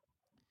Peter.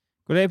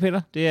 Goddag,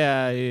 Peter. Det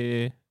er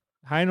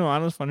Heino og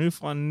Anders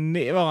fra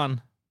Næveren.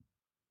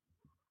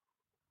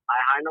 Hej,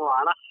 Heino og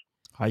Anders.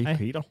 Hej,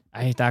 Peter.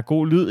 Ej, der er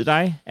god lyd i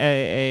dig.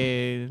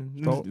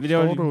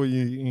 Står du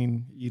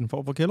i en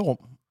form for kælderrum?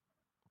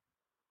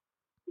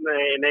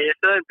 Nej, jeg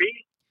sidder i en bil.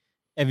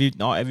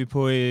 Er vi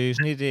på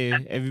sådan et...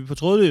 er vi på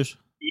trådløs?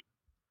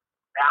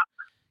 Ja.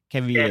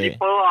 Kan vi... Ja, lige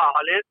prøve at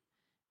holde ind.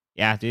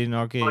 Ja, det er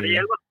nok... Og det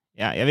hjælper.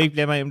 Ja, jeg vil ikke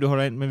blande mig, om du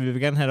holder ind, men vi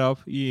vil gerne have det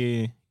op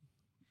i...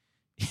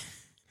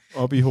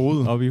 op i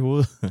hovedet. Op i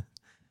hovedet.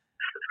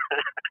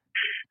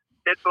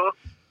 Tæt på.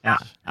 Ja.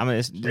 Men,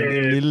 det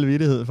er en lille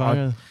vittighed,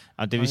 fanget.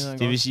 Og det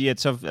vil sige, at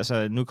så,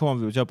 altså, nu kommer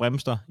vi jo til at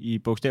bremse dig i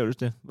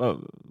bogstaveligste.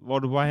 Hvor er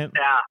du på vej hen?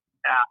 Ja,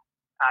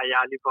 jeg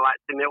er lige på vej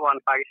til Nævren,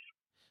 faktisk.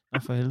 Nå,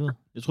 for helvede.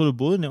 Jeg troede, du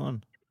boede i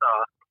Nævren. Så...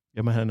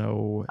 Jamen, han er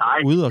jo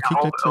ude og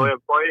kigge lidt til. Jeg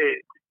bor i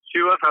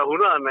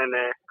 4700, men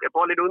jeg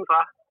bor lidt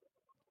udenfor.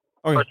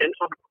 Okay. På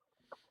centrum.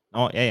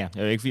 Nå, ja.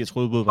 Jeg er ikke, fordi jeg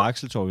troede, du boede på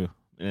Akseltorv, jo.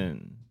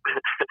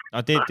 Nå,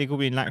 det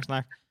kunne blive en lang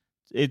snak.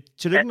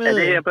 Tillykke med... Er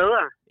det her bedre?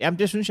 Jamen,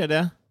 det synes jeg, det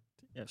er.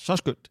 Ja, så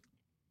skønt.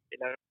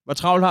 Hvor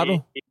travlt har du?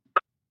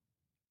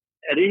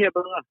 Er det her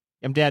bedre?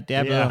 Jamen, det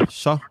er bedre.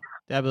 Så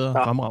det er bedre.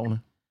 Fremragende.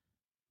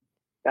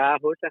 Ja,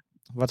 hos jer.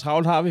 Hvor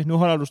travlt har vi? Nu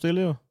holder du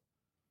stille, jo.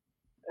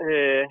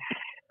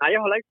 Nej, jeg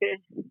holder ikke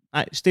det.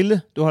 Nej,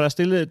 stille. Du holder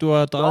stille. Du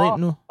har drejet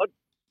ind nu.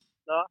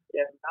 Nå,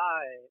 ja,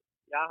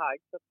 jeg har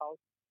ikke så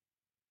travlt.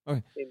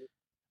 Okay.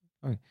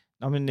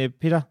 Nå, men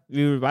Peter,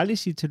 vi vil bare lige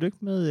sige tillykke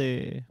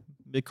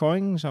med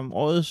kåringen som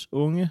årets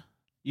unge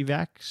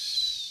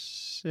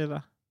iværksætter.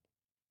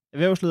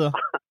 Erhvervsleder.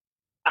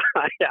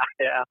 ja.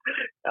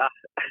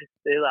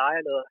 Det hedder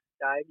ejerleder.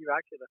 Jeg er ikke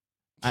iværksætter.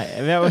 Nej,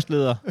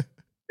 erhvervsleder.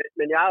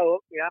 Men jeg er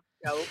ung, ja.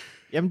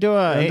 Jamen, det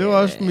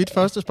var også mit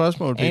første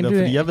spørgsmål, Peter,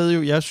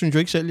 fordi jeg synes jo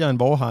ikke selv, jeg er en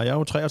vorhar. Jeg er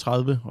jo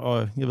 33, og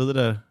jeg ved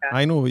da,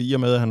 Heino, i og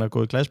med, at han har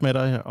gået i klasse med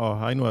dig,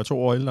 og Heino er 2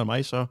 år ældre end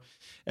mig, så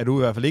er du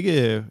i hvert fald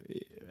ikke,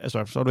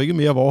 så er du ikke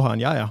mere vorhar,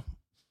 end jeg er.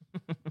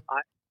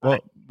 Nej.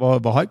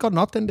 Hvor højt går den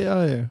op, den der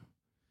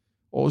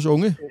årets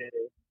unge?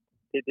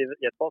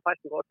 Jeg tror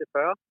faktisk, den går til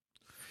 40.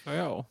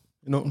 40 år.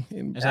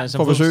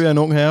 For besøg af en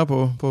ung herre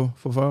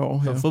på 40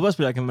 år. Som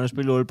fodboldspiller kan man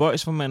spille Old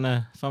Boys, for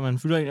man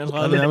fylder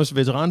 31. Det er nærmest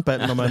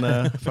veteranband, når man er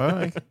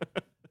 40, ikke?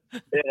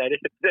 Det er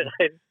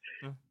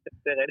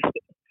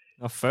rigtigt.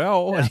 Og 40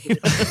 år?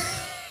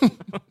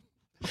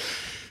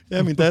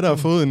 Ja, min datter har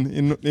fået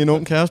en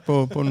ung kæreste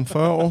på en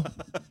 40 år.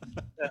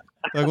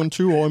 Der er kun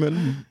 20 år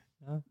imellem.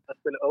 Og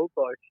spille Old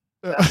Boys.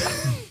 Ja.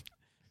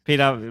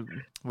 Peter,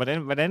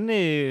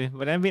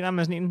 hvordan vinder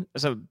man sådan en?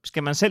 Altså,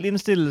 skal man selv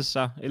indstille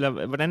sig? Eller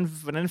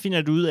hvordan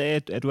finder du ud af,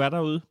 at du er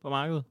derude på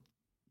markedet?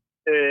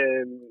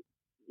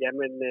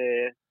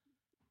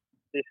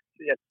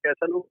 Jeg skal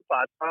sådan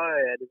udfart, så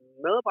er det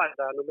medarbejdere,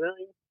 der er nomineret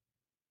i.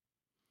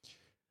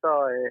 Så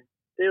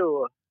det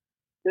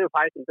er jo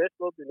faktisk den bedste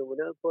måde at blive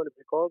nomineret på, eller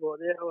blive kåret på.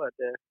 Det er jo,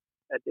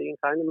 at det er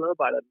ens egne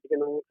medarbejdere, der ikke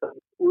er nogen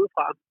sådan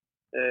udefra.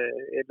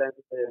 Et eller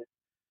andet...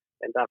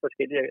 der er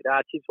forskellige. Der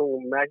er tit nogle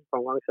mærkelige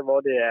konkurrencer, hvor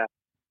det er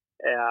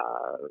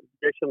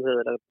virksomheder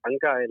eller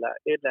banker eller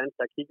et eller andet,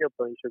 der kigger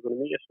på ens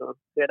økonomi og sådan noget.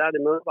 Ja, der er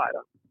det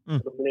medarbejdere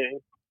nominering.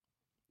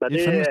 Så det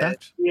er fandme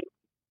stærkt.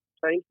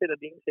 Så indstiller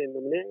de til en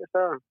nominering, og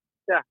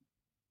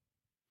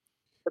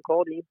så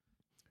går de.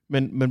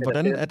 Men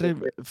hvordan er det,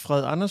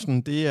 Fred Andersen,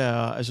 det er,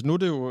 altså nu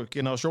er det jo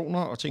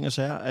generationer og ting og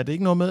sager. Er det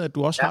ikke noget med, at du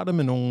også har det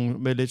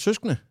med lidt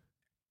søskende?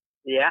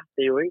 Ja,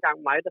 det er jo ikke engang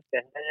mig, der skal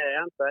have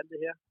æren for alt det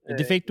her. Ja,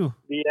 det fik du.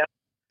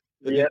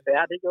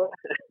 Det gjorde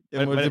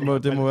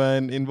jeg. Det må være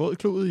en våd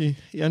klud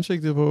i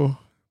ansigtet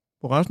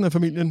på resten af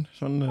familien.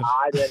 Sådan,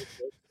 Nej, det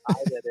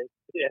er det ikke.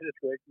 Det er det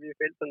sgu ikke. Vi er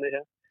fælles sådan det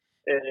her.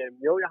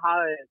 Jo, jeg har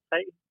 3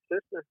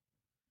 søstre.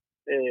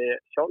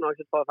 Sjovt nok,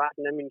 så tror jeg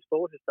faktisk, at min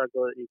storesøster er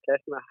gået i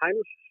klasse med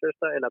Heinos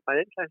søster, eller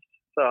parallelklasse.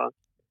 Så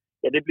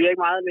ja, det bliver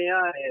ikke meget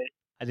mere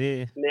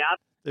nært.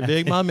 Det bliver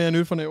ikke meget mere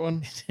nyt for nævren.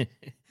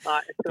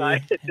 Nej.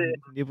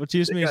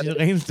 Nepotismæssigt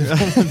reneste.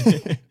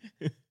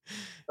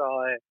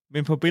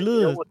 Men på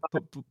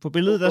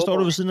billedet, der står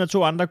du ved siden af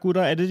 2 andre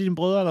gutter. Er det dine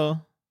brødre, eller hvad?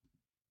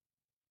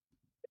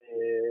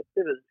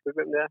 Det ved jeg ikke,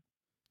 hvem det er.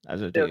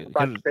 Altså,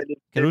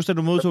 kan du huske, at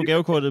du modtog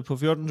gavekortet på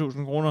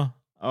 14.000 kroner?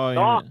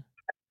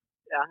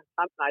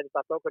 Nej, det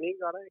står kun én,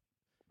 gør der ikke?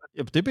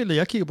 Ja, på det billede,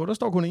 jeg kigger på, der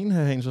står kun én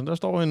her, Hansen. Der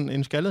står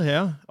en skaldet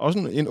herre. Også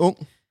en ung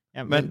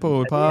mand på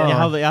et par... Jeg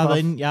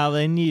har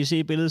været inde i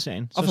se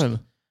billedserien.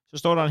 Så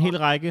står der en hel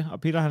række, og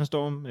Peter han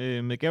står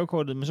med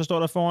gavekortet, men så står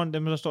der foran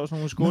dem, der står sådan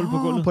nogle skåle på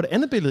gulvet. På det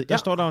andet billede, der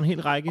står der en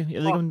hel række. Jeg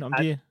ved ikke, om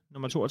det er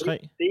nummer 2 og 3.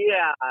 Det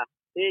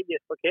er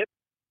Jesper Kæp,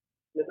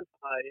 nede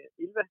fra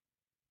Ilva.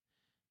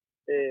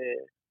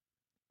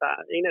 Der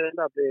er en af dem,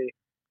 der blev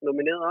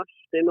nomineret også.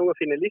 Det er nogle af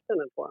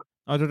finalisterne, tror jeg.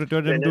 Og det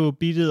var dem, du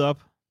beatede op?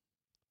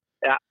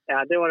 Ja,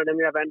 det var dem,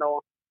 jeg vandt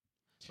over.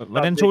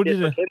 Hvordan tog de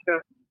det?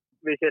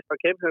 Hvis Jesper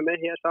Kæp hører med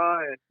her, så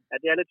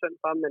det er lidt synd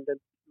for ham, men den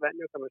vandt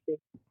jo, kan man sige.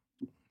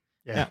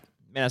 Ja,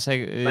 men altså...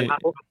 Man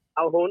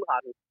har jo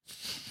håndretten.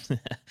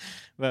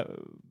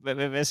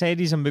 Hvad sagde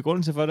de som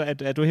begrundelse for dig,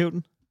 at du hævde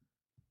den?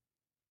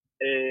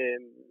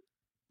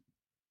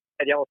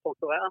 At jeg var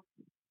struktureret.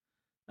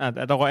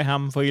 At der røg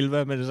ham for Ilva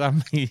med det samme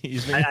i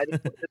sving? Nej,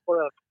 det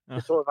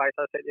troede jeg faktisk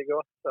også selv, jeg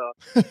gjorde. Så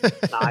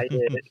nej,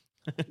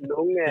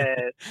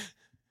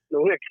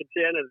 nogle af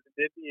kriterierne,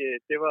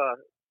 det var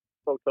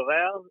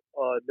struktureret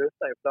og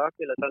løfter i flok,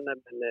 eller sådan,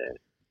 at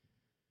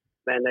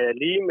man er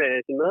lige med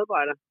sine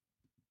medarbejdere.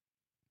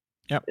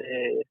 Ja.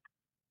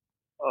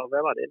 Og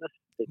hvad var det ellers?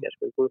 Det kan jeg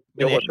sgu ikke ud.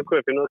 Jo, og så kunne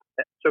jeg finde ud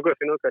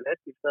af at køre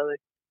lastbil stadig.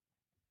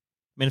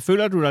 Men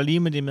føler du dig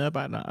lige med dine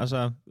medarbejdere? Altså,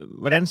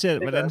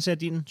 hvordan ser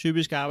din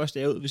typiske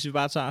arbejdsdag ud, hvis vi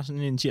bare tager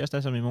sådan en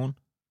tirsdag som i morgen?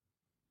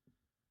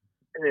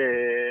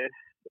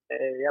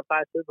 Jeg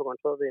plejer at sidde på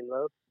kontoret ved en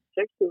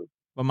 6-tid.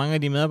 Hvor mange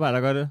af de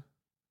medarbejdere gør det?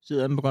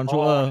 Sidder dem på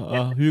kontoret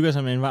og hygger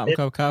sig med en varm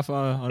kop kaffe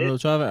og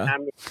noget tørvejr?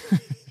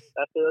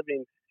 Der sidder vi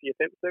en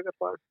 4-5 stykker,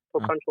 tror jeg, på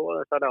kontoret,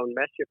 og så er der jo en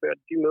masse chauffører.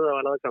 De møder jo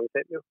allerede kl.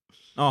 5, jo.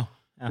 Ja.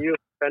 De er jo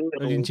fandme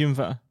det er en time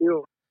før.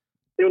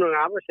 Det er jo nogle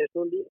arbejdshæst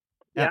nu lige.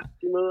 Ja,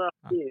 de møder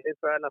lidt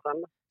før eller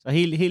andre. Så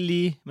helt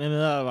lige med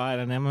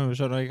medarbejdere nærmere jo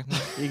så er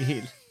ikke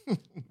helt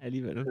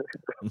alligevel.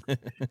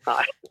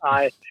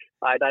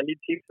 Nej, der er lige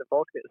 10 til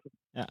forskel.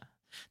 Ja.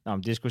 Nå,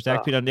 men det er sgu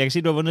stærkt, Peter. Jeg kan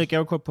se, at du har vundet et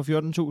gavekort på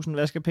 14.000.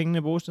 Hvad skal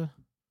pengene bruges til?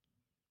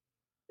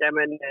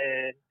 Jamen,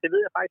 det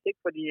ved jeg faktisk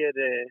ikke, fordi at,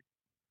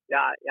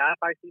 jeg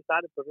er faktisk lige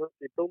startet på sådan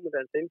en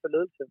diplomuddannelse inden for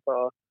ledelse for,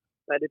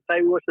 hvad er det, 3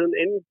 uger siden,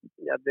 inden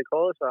jeg blev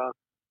kåret, så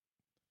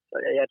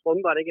jeg tror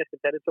bare ikke, jeg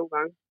skal tage det 2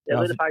 gange. Jeg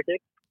ved det faktisk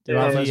ikke. Det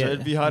var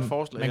Altså, vi har et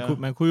forslag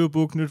man kunne jo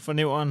booke nyt for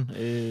nævren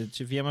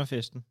til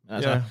firmafesten.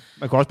 Altså, Ja,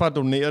 man kan også bare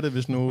donere det,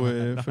 hvis nu...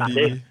 fordi...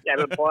 Jeg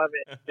vil prøve at...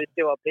 Hvis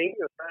det var penge,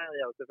 så havde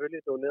jeg jo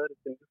selvfølgelig doneret det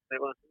til nyt for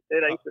nævren. Det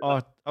er der ikke.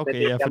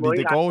 Okay, ja, fordi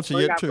det går til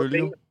hjælp til øl,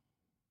 jo.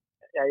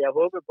 Ja, jeg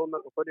håber på, at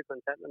man kan få de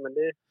kontanter, men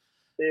det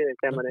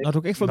kan man ikke. Nå, du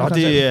kan ikke få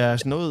det er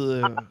sådan noget...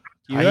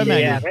 Det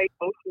er rigtig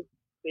coaching.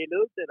 Det er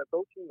ledelse eller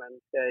coaching, man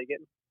skal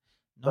igennem.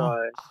 Nå.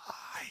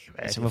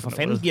 Altså, hvorfor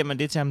fanden giver man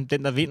det til ham,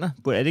 den der vinder?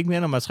 Er det ikke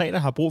mere nummer 3,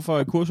 der har brug for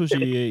et kursus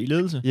i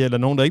ledelse? Ja, eller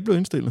nogen, der ikke blev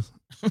indstillet.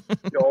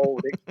 Jo,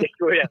 det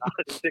kunne jeg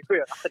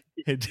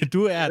ret.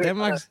 Du er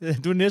Danmarks,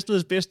 du er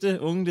Næstveds bedste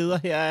unge leder.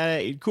 Her er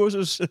et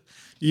kursus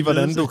i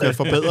hvordan du kan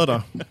forbedre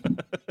dig.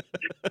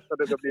 Så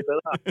du kan blive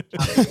bedre.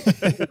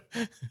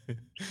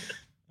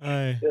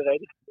 Det er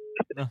rigtigt.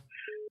 Nå.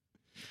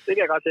 Det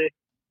kan jeg godt se.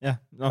 Ja.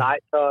 Nej,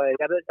 så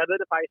jeg ved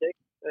det faktisk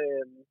ikke.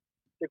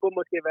 Det kunne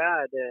måske være,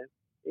 at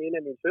en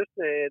af mine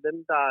søstre, dem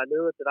der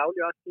leder til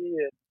daglig også,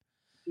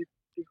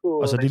 de kunne...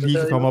 Og så det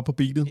lige kan komme op på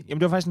beatet. Jamen,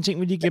 det var faktisk en ting,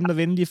 vi lige glemte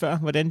at vende lige før.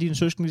 Hvordan dine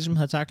søskende ligesom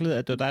havde taklet,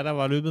 at det var dig, der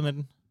var løbet med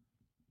den.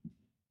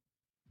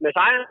 Med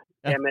sejren?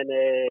 Ja. Jamen,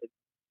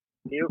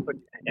 det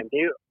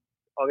er jo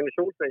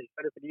organisationsmæssigt, så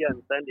er det fordi, jeg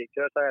er en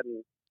direktør, så er jeg den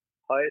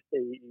højeste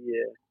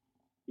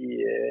i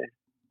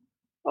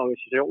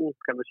organisationen,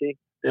 kan man sige.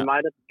 Det er mig,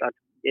 der tager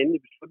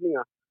endelige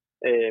beslutninger.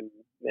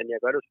 Men jeg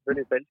gør det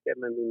selvfølgelig i fællesskab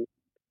med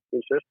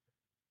min søster.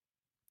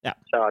 Ja.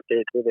 Så det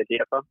er vel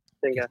derfor,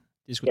 tænker jeg.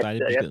 Det er sgu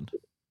dejligt beskedent.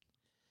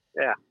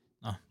 Ja.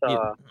 Nå, så...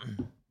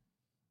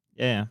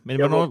 Ja. Men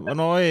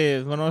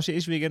hvornår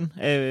ses vi igen?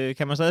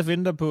 Kan man stadig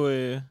finde dig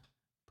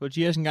på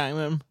Tiers en gang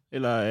imellem?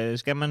 Eller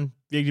skal man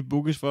virkelig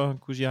bookes for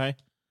at kunne sige hej?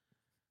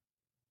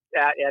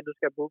 Ja, du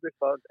skal bookes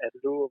for, at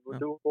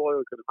du bor jo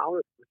i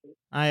København.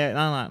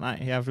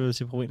 Nej. Jeg er flyttet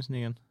til provinsen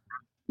igen.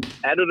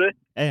 Er du det?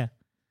 Ja.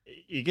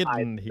 Ikke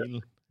den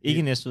hele.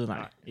 Ikke Næstved,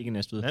 nej. Ikke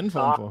Næstved. Anden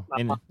form for.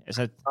 Men,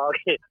 altså,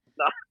 okay.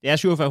 det er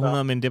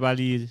 4700, men det er bare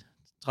lige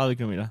 30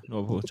 km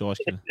nordpå til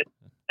Roskilde.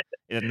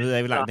 Eller nu ved jeg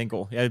ikke, hvor langt den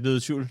går. Jeg er blevet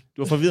i tvivl. Du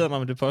har forvirret mig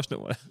med det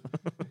postnummer.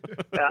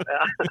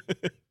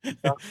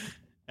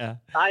 Ja.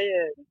 Nej,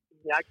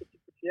 jeg er ikke til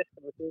Tiers,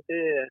 kan man sige.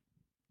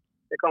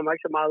 Det kommer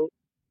ikke så meget ud.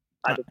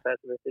 Nej, det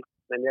passer vist ikke.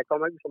 Men jeg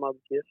kommer ikke så meget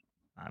på Tiers.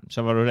 Nej, så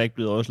var du da ikke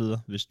blevet årsleder,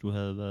 hvis du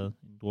havde været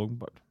en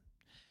drukkenbold.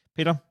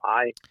 Peter?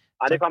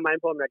 Nej, det kommer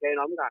an på, om jeg gav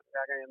en omgang,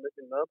 hver gang jeg mødte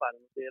en medarbejder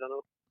måske eller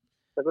noget.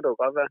 Så kunne det jo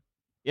godt være.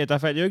 Ja, der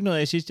faldt jo ikke noget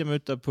af sidst, jeg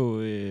mødte dig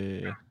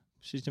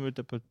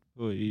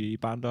på, i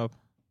Barndorp.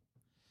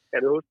 Kan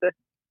du huske det?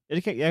 Ja,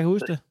 jeg kan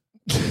huske det.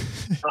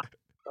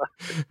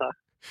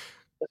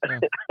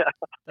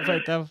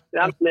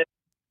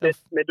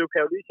 Men du kan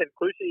jo lige sætte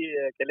kryds i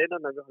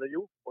kalenderen, når vi holder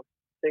jul,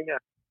 tænker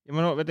jeg.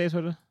 Jamen, hvad dato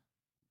er det?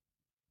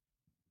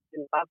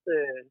 Den 30.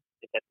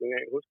 Det kan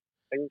jeg ikke huske.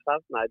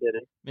 Nej, det er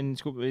det. Men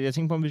jeg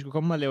tænkte på, om vi skulle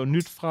komme og lave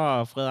nyt fra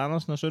Fred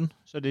Andersen og Søn,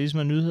 så det er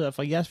ligesom nyheder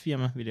fra jeres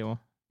firma, vi laver.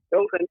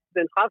 Jo,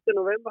 den 30.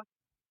 november.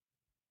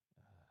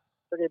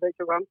 Så kan I begge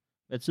to komme.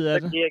 Hvad tid er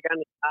det? Så giver jeg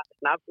gerne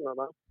snaps eller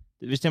noget.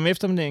 Hvis det er om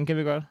eftermiddagen, kan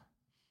vi godt.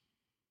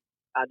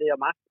 Ja, det er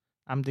om aftenen.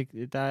 Jamen,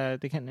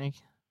 det kan jeg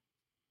ikke.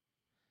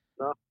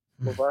 Nå,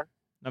 hvorfor?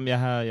 Jamen,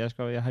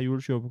 jeg har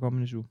juleshow på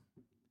Comedy Zoo.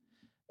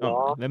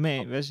 Nå.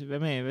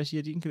 Hvad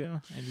siger din kalender,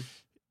 Andy?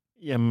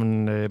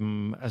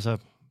 Jamen, altså...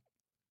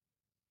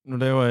 Nu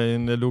laver jeg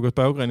en Lukas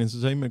Berggren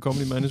Entertainment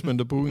Comedy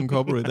Management og Booking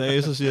Corporate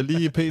dag, så siger jeg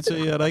lige PT,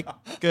 er der ikke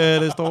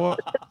det store?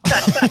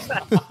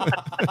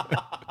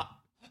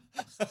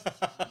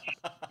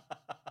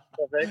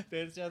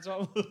 Det ser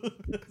tom ud.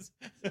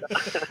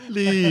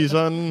 Lige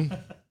sådan,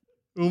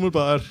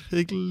 umiddelbart.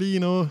 Ikke lige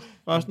noget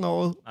resten af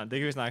året. Nej, det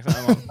kan vi snakke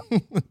sammen om.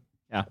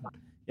 Ja,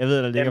 jeg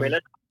ved,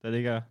 der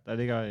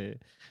ligger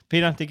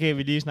Peter, det kan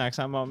vi lige snakke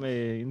sammen om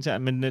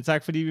internt, men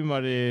tak fordi vi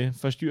måtte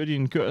forstyrre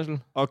din kørsel.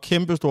 Og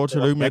kæmpe stort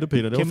tillykke med det,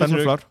 Peter. Det var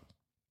fandme flot.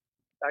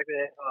 Tak for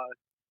det, og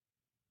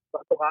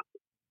godt program.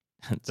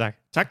 Tak.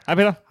 Hej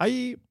Peter.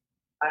 Hej.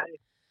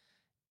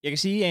 Jeg kan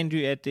sige,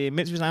 Andy, at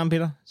mens vi snakker om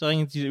Peter, så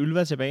ringer de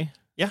Ylva tilbage.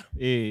 Ja.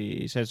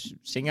 Så jeg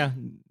tænker,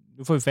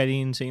 nu får vi fat i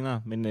en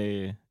senere, men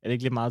er det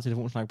ikke lidt meget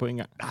telefonsnak på en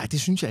gang? Nej,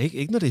 det synes jeg ikke.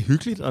 Ikke når det er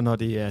hyggeligt, og når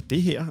det er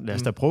det her. Lad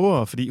os da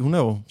prøve, fordi hun er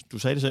jo, du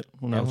sagde det selv,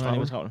 hun er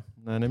jo travl.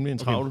 Hun er nemlig en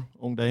travl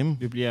ung dame.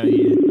 Vi bliver i...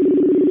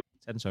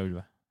 Tag den så,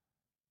 Ylva.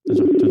 Den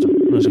så.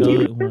 Hun har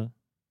skrevet...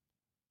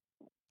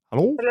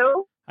 Hallo?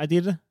 Hej,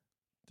 Ditte.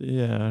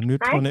 Det er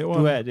nyt for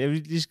nævren. Jeg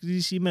vil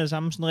lige sige med det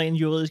samme, sådan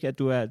rent juridisk, at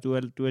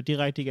du er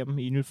direkte igennem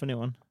i nyt for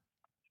nævren.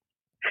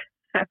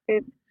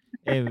 Fedt.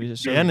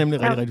 Det er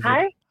nemlig rigtig fedt.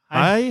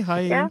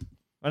 Hej. Ja.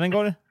 Hvordan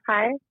går det?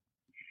 Hej.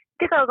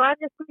 Det går godt.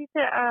 Jeg skulle lige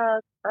til at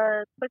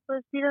trykke på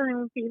speederen i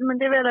min bil, men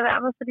det vil jeg lade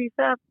være med, fordi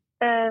så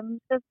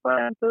får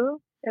jeg en bøde.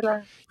 Eller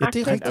ja, det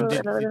er rigtigt.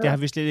 Det har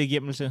vi slet ikke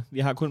hjemmel til. Vi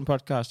har kun en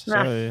podcast. Så,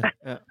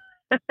 ja.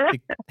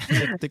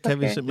 det kan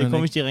vi simpelthen ikke. Det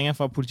kommer, hvis de ringer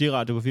fra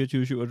politiradio på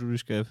 24/7, og du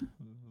skal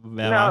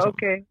være varsom.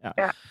 Okay.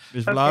 Ja.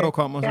 Hvis Vlado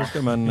kommer, så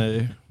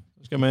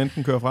skal man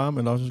enten køre fra ham,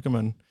 eller også skal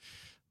man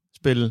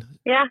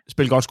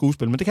spille godt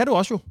skuespil. Men det kan du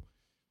også jo.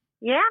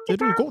 Ja, det er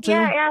du god til.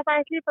 Ja, jeg har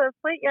faktisk lige fået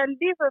fri. Jeg har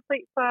lige fået fri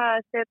fra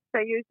at sætte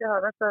seriøse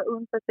holder sig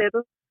uden for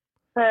sættet.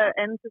 så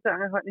anden sæson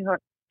er hånd i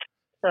hånd.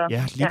 Så,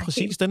 Ja, lige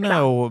præcis. Den er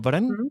jo...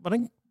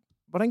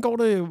 Hvordan går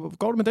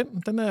det med den?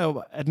 Den er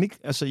jo... Er den ikke...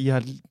 Altså,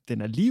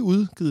 den er lige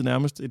udgivet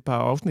nærmest et par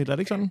afsnit. Er det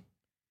ikke sådan?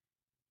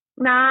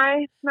 Nej,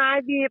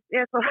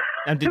 jeg tror...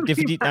 Jamen, det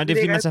er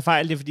fordi, man tager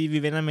fejl. Det er fordi,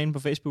 vi vender med inde på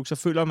Facebook, så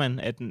føler man,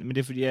 at den... Men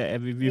det er fordi,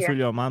 at vi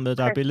følger jo meget med.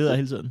 Der er billeder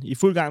hele tiden. I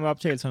fuld gang med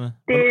optagelserne.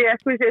 Jeg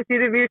skulle sige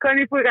det. Vi er kun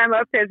i fuld gang med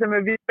optagelser,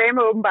 men vi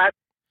spammer åbenbart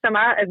så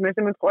meget, at man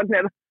simpelthen tror, den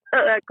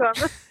er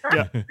kommet.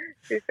 Ja.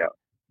 Det er sjovt.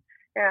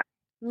 Ja.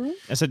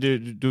 Altså,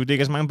 du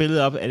lægger så mange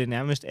billeder op, at det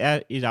nærmest er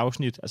et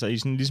afsnit. Altså, i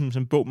sådan, ligesom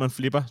sådan en bog, man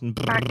flipper. Sådan,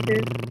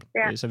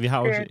 ja, så vi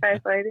har det er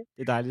faktisk rigtigt.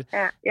 Det er dejligt.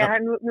 Ja,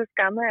 nu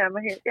skammer jeg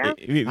mig helt. Ja.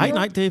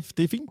 Nej, det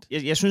er fint.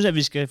 Jeg synes, at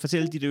vi skal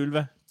fortælle dit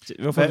Ølva,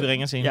 hvorfor vi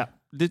ringer til hende. Ja,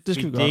 det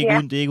skal vi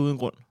gøre. Det er ikke uden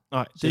grund.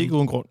 Nej, det er ikke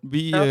uden grund.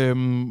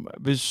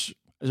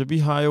 Vi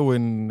har jo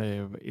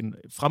en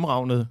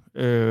fremragende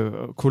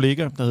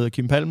kollega, der hedder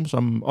Kim Palm,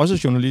 som også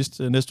er journalist,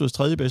 Næstøds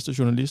tredje bedste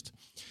journalist.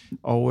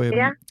 Og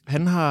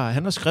han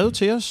har skrevet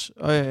til os,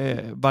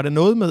 var det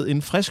noget med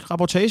en frisk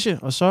rapportage,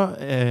 og så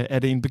er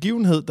det en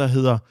begivenhed, der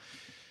hedder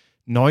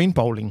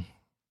Nøgenbowling.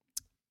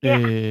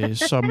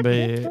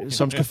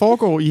 Som skal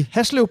foregå i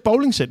Haslev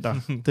Bowling Center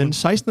den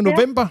 16.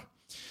 november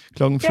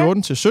kl.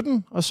 14 til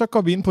 17, og så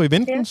går vi ind på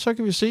eventen, så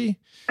kan vi se,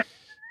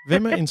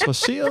 hvem er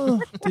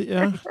interesseret. Det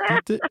er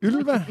Ditte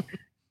Ylva.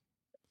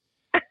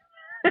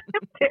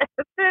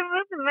 Det er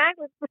virkelig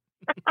mærkeligt.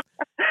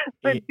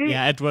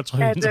 Ja, at du har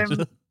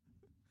trykket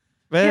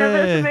Hvad?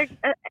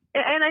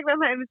 Jeg aner ikke,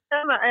 hvem har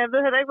inviteret mig, og jeg ved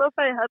heller ikke,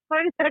 hvorfor jeg har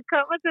trykket, at jeg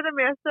kommer til det,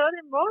 men jeg så det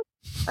i morgen.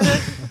 Og så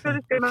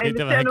selvfølgelig skal jeg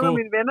invitere nogle af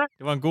mine venner.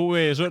 Det var en god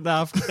søndag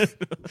aften.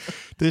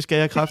 Det skal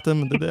jeg kraftedeme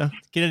med det der.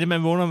 Kender det,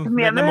 man vågner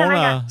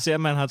og ser,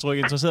 at man har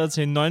trykket interesseret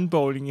til en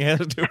nøgenbowling i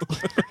Haslev?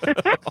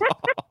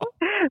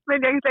 Men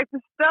jeg kan slet ikke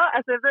forstå,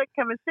 altså jeg ved,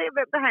 kan man se,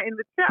 hvem der har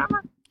inviteret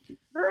mig?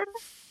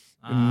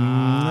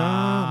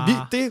 Ved I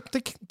det?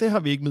 Det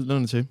har vi ikke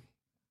midlerne til.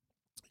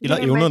 Eller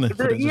evnerne.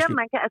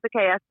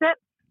 Kan jeg selv?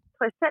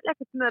 Jeg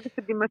kan finde ud af det,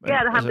 fordi måske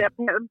er det ham der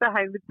Palm, der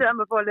har inviteret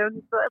mig for at lave en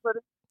historie på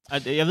det.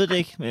 Jeg ved det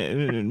ikke,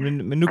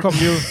 men nu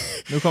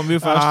kommer vi jo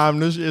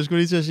først. Jeg skulle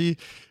lige til at sige,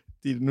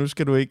 nu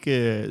skal du ikke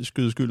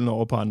skyde skylden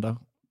over på andre.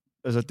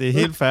 Altså, det er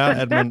helt fair,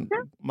 at man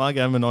meget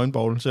gerne vil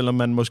nøgenbowl, selvom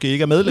man måske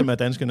ikke er medlem af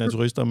Danske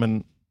Naturister,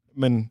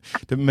 men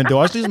det er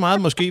også lige så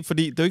meget måske,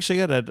 fordi det er jo ikke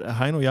sikkert, at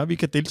Heino og jeg, vi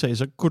kan deltage,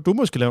 så kunne du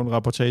måske lave en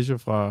rapportage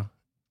fra...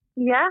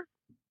 Ja.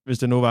 Hvis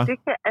det nu var. Det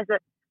kan,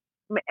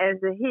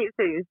 altså helt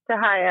seriøst, så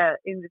har jeg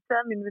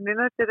inviteret mine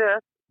veninder til det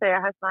også, så jeg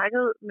har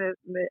snakket med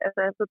altså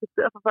jeg har fået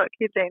beskeder fra folk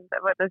hele dagen,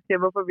 der siger,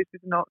 hvorfor vi skal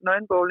til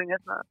nøgenbowling og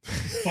sådan noget.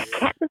 Jeg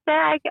kan det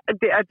der ikke. Og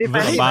det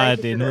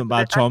er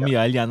bare Tommy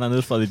og alle de andre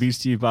nede fra The Beach,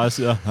 de bare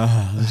sidder,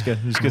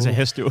 vi skal til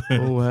Haslev.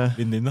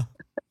 Veninder.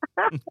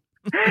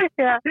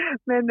 Ja,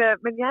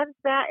 men jeg er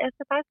desværre, jeg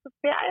skal faktisk på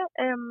ferie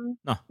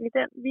i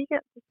den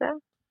weekend, desværre.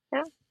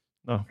 Ja.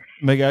 Nå,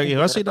 men jeg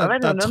kan også se, der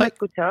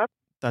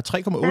er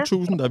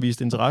 3,8.000, der har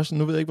vist interesse.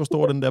 Nu ved jeg ikke, hvor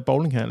stor den der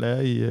bowlinghal er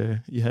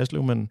i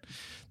Haslev, men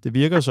det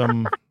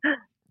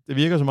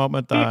virker som om,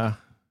 at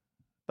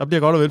der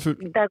bliver godt og velfyldt.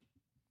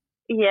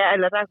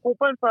 Eller der er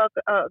grobund for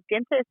at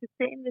gentage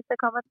systemet, hvis der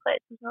kommer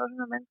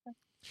 3.800 mennesker.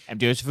 Jamen,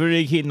 det er jo selvfølgelig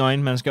ikke helt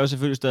nøgen. Man skal jo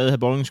selvfølgelig stadig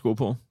have bowlingsko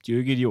på. De er jo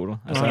ikke idioter.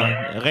 Altså,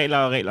 regler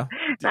og regler.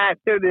 Nej,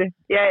 det er jo det.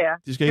 Ja.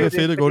 De skal ikke have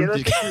fedtet gulv.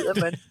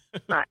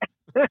 Nej.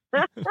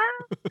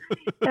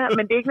 Ja,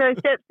 men det er ikke noget, I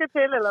selv skal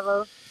til, eller hvad?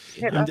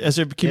 Jamen,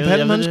 altså, Kim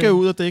Palm, han skal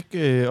ud og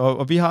dække,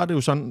 og vi har det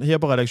jo sådan, her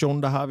på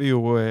redaktionen, der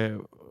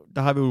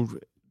har vi jo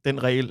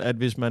den regel, at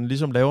hvis man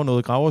ligesom laver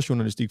noget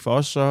graverjournalistik for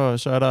os,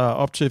 så er der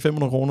op til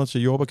 500 kroner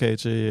til jordbærkage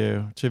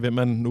til hvem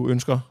man nu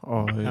ønsker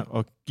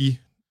at give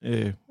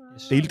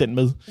dele den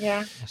med. Ja.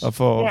 Og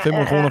for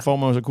 500 kroner får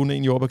man så kun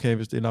en jordbærkage,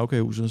 hvis det er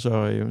lavkagehuset.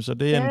 Så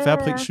det er en fair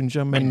pris, synes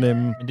jeg. Men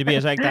det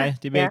bliver så ikke dig.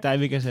 Det bliver ikke dig,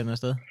 vi kan sende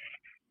afsted.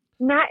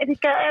 Nej, det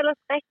gad jeg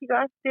ellers rigtig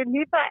godt. Det er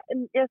lige før,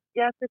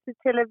 jeg skal til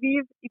Tel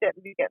Aviv i den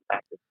weekend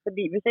faktisk.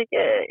 Fordi hvis ikke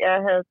jeg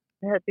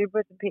havde det på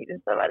tapetet,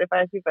 så var det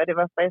faktisk lige før, det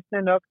var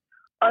fristende nok.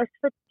 Også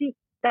fordi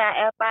der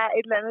er bare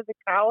et eller andet ved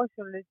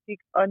graverjournalistik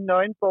og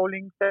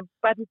nøgenbowling, så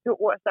bare de to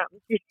ord sammen,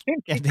 de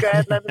gør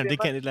et eller andet. Det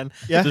kan et eller andet.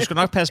 Ja. Du skal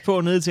nok passe på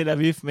ned til Tel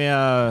Aviv med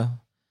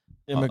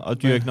at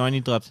dyrke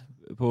nøgenidræt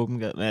på åben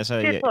gade. Altså,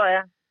 det tror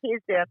jeg.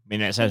 Helt sikkert. Men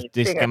altså,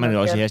 det skal man jo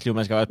også i Haslev.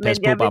 Man skal også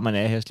passe på, bare man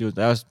er i Haslev.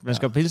 Man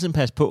skal hele tiden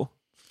passe på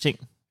ting.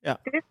 Ja.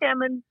 Det skal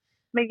man.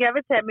 Men jeg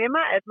vil tage med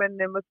mig, at man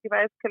måske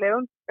faktisk kan lave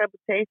en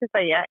reportage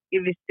for jer,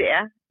 hvis det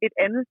er et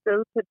andet sted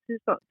på et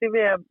tidspunkt.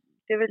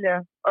 Det vil jeg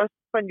også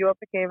på en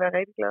jordbærkage være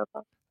rigtig glad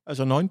for.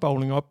 Altså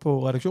nøgenbowling op på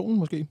redaktionen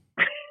måske?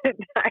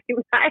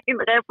 nej, en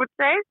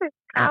reportage.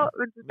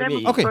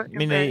 Okay,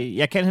 men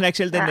jeg kan heller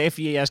ikke selv den dag,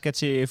 fordi jeg skal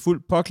til fuld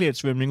påklædt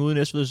svømning ude i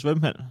Næstved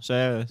svømmehal. Så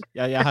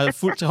jeg har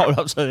fuldt travlt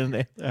optaget den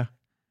dag.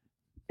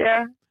 Ja,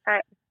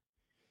 nej.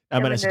 Ja,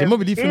 men altså, det må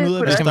vi lige finde ud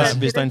af.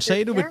 Hvis der er en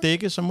sag, du vil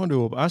dække, så må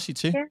du jo bare sige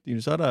til.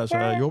 Så er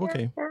der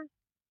jordbærkage.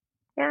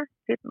 Ja,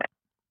 fedt mand.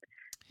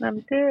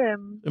 Jamen, det...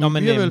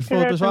 Vi har vel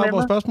fået besvaret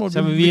vores spørgsmål.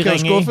 Så vil vi kan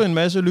ringe skuffe en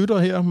masse lytter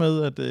her med,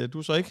 at du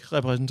så ikke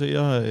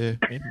repræsenterer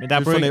men der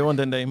er fornævren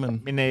den dag.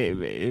 Men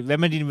hvad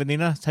med dine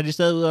veninder? Tager de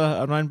stadig ud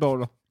og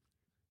nøgenboller?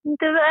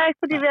 Det ved jeg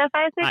ikke, fordi vi har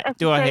faktisk ikke... Nej,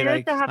 det var heller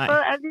ikke. Jeg har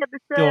fået alle de her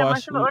beskeder, jeg må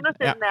simpelthen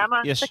undersøge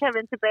nærmere, yes. så kan jeg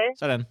vende tilbage.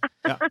 Sådan.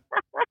 Ja.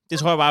 Det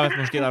tror jeg bare, at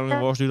måske der er nogle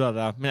af vores lyttere,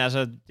 der er. Men altså,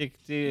 det...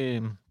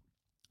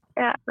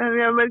 Ja, men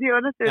jeg må lige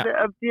undersøge det,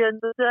 om de er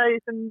interesseret i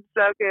sådan en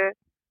flok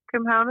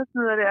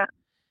københavnersnyder der.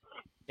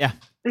 Ja.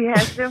 Ja,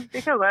 det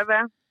kan jo godt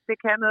være. Det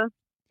kan noget.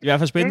 Det er i hvert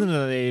fald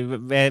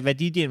spændende, hvad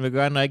DJ'en vil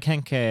gøre, når ikke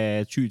han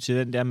kan ty til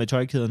den der med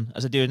tøjkæden.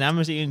 Altså, det er jo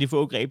nærmest en af de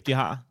få greb, de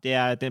har. Det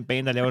er, den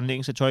bane, der laver den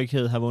længste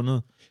tøjkæde, har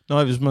vundet.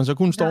 Nå, hvis man så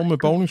kun står med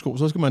bowlingsko,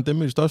 så skal man dem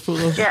med de største fødder.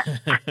 Ja.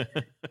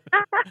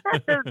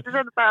 Det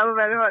er bare at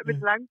være højt med de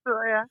lange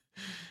fødder, ja.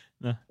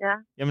 Nå. Ja.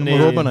 Jamen,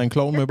 jeg håber, der er en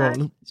klog med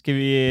bolden. Skal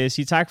vi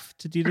sige tak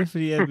til Ditte,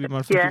 fordi at vi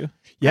måtte forstyrre?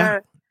 Ja,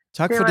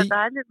 tak det fordi... Det var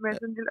dejligt med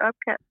sådan en lille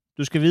opkald.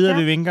 Du skal videre,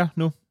 vi vinker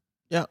nu.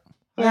 Ja.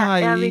 Hej.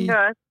 Jeg vinker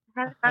også.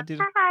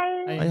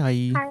 Hej.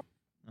 Hej.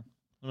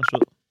 Hun er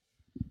sød.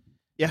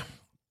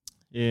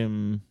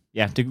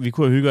 Ja. Vi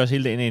kunne have hygget os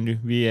hele dagen egentlig.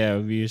 Vi er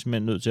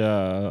simpelthen nødt til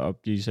at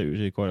blive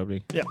seriøse i et kort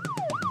øjeblik. Ja.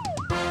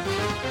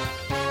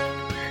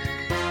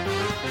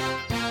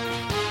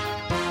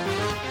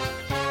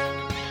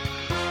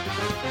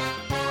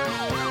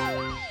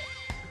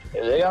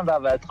 Jeg ved ikke, om der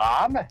har været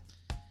drama.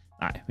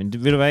 Nej, men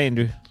det vil du være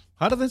egentlig.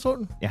 Har der det, tror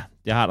du? Ja,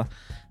 det har der.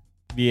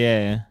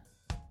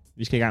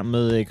 Vi skal i gang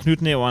med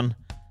Knytnæveren.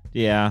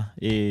 Det er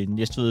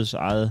Næstveds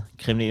eget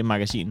kriminelle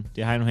magasin.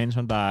 Det er Heino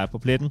Hansson, der er på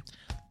pletten.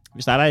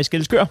 Vi starter i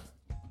Skælskør.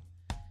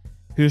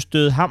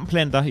 Høstede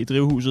hamplanter i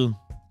drivhuset.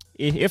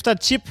 Efter et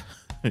tip.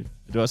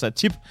 Det var også et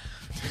tip.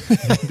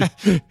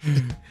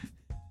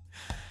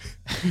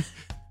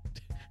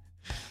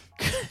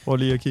 Prøv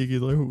lige at kigge i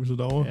drivhuset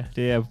derovre.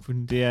 Ja,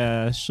 det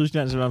er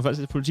Sydsjællands eller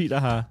faktisk politi, der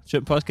har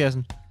tømt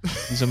postkassen.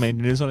 Ligesom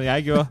Andy Nielsen og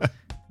jeg gjorde.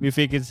 Vi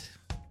fik et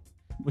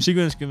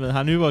musikønske med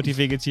Harald Nyborg. De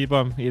fik et tip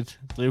om et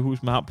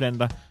drivhus med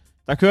hamplanter.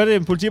 Der kørte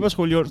en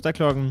politipatrulje onsdag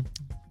kl. 14.25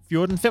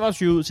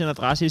 ud til en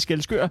adresse i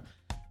Skælskør.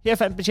 Her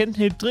fandt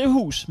betjenten et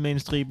drivhus med en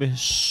stribe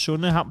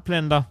sunde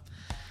hamplanter.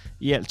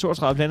 I alt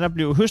 32 planter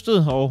blev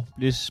høstet og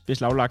blev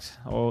beslaglagt,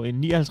 og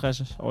en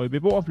 59-årig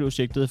beboer blev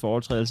sigtet for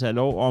overtrædelse af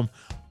lov om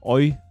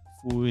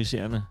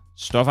euforiserende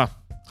stoffer.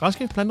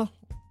 Raske planter?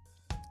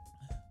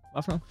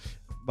 Hvad for noget?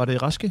 Var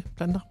det raske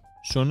planter?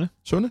 Sunde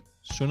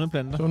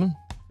planter. Sunde.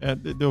 Ja,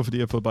 det var fordi,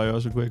 jeg har fået bare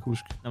også, kunne jeg ikke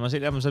huske. Når man ser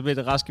dem, så bliver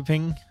det raske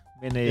penge.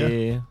 Men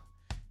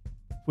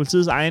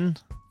politiets egen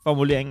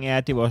formulering er,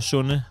 at det var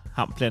sunde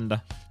hamplanter.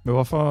 Men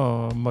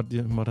hvorfor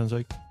måtte han så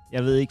ikke?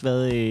 Jeg ved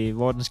ikke,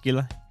 hvor den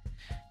skiller.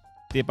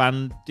 Det er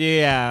bare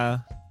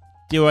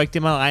det var ikke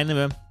det, man regnede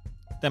med,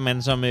 da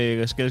man som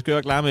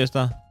Skælskør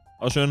klarmester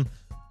og søn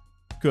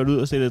kørte ud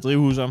og stillede et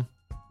drivhus om.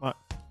 Nej.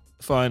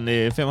 For en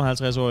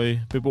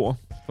 55-årig beboer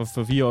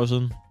for 4 år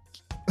siden.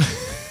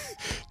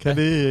 Kan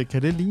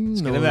det ligne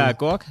Skal noget? det være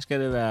agurk?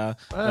 Skal det være...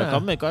 Der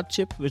kommer med et godt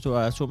tip, hvis du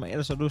har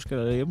tomater, så du skal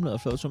der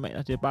hjemmelavet flåede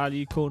tomater. Det er bare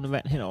lige kogende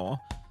vand henover.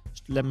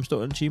 Lad dem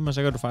stå en time, og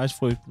så kan du faktisk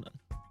fryse den.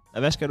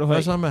 Hvad skal du have?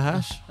 Hvad så med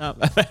hash? Ja,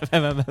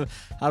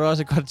 har du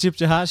også et godt tip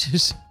til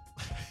hashes?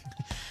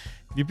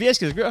 Vi bliver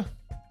Skælskør.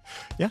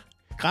 Ja.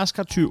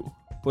 Græskartyv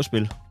på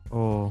spil.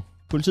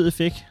 Politiet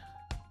fik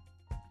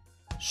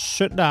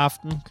søndag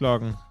aften kl.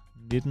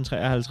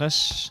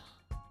 19.53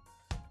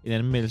 en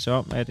anmeldelse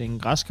om, at en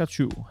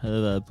græskartyv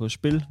havde været på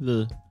spil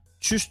ved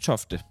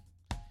Tystofte.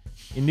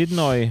 En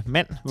 19-årig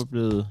mand var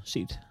blevet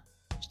set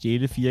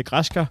stjæle 4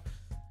 græskar,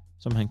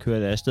 som han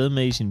kørte afsted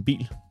med i sin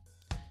bil.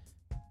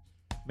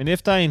 Men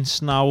efter en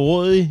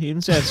snarrådig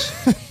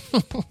indsats...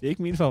 det er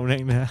ikke min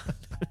formulering, det her.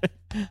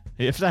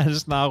 Efter en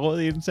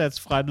snarrådig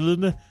indsats fra et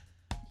vidne...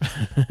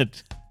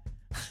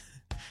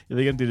 Jeg ved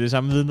ikke, om det er det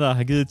samme vidne, der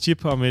har givet et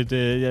tip om et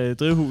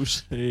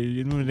drivhus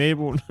inde med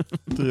naboen.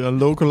 Det er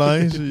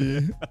localize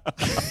i...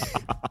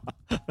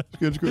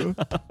 Skælskør.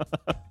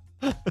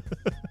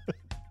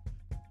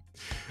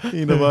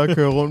 En, der bare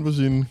kører rundt på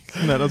sin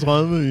knald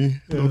 30 i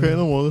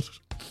lokalområdet.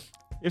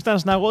 Efter en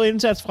snarråd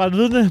indsats fra et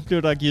vidne,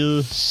 blev der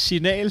givet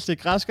signal til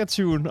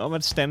græskartyven om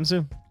at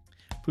standse.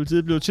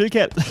 Politiet blev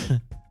tilkaldt,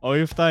 og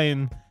efter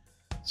en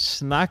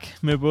snak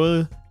med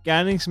både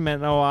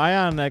gerningsmand og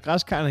ejeren af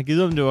græskarren har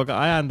givet, om det var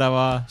ejeren, der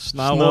var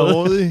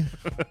snarrådig.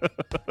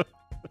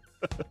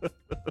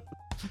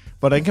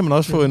 Hvordan kan man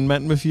også få en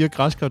mand med 4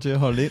 græskar til at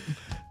holde ind?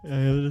 Ja,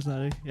 jeg ved det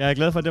snart ikke. Jeg er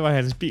glad for, at det var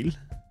hans bil.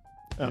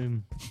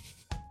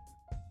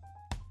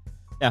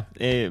 Ja.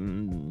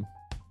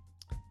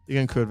 Det kan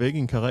han køre væk i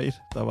en karet,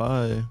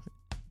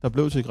 der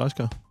blev til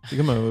græskar. Det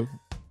kan man jo...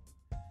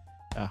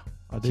 Ja.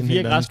 Og de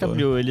 4 græskar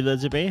blev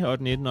leveret tilbage, og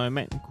den 19-årige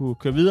mand kunne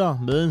køre videre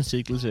med en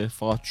sigtelse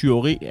for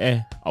tyveri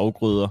af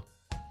afgrøder.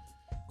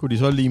 Kunne de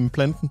så lime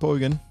planten på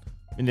igen?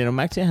 Men det er jo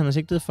mærke til, at han er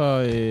sigtet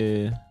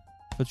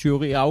for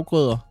tyveri af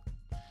afgrøder.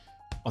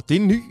 Og det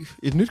er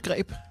et nyt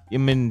greb.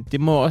 Jamen,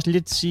 det må også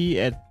lidt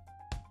sige, at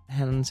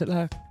han selv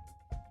har...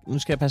 Nu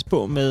skal jeg passe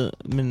på med,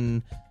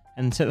 men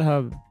han selv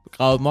har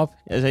gravet dem op.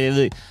 Altså, jeg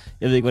ved ikke.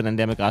 Jeg ved ikke, hvordan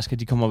det er med græskar.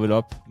 De kommer vel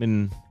op,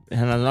 men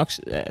han har nok...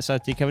 Altså,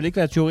 det kan vel ikke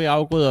være tyveri af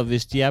afgrøder,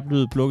 hvis de er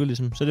blevet plukket,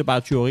 ligesom. Så er det bare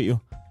tyveri, jo.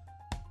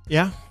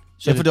 Ja.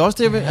 Så for det er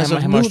også det... Altså,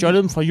 han må have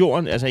stjålet dem fra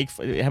jorden. Altså,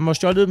 ikke, han må have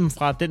stjålet dem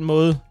fra den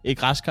måde i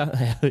græskar.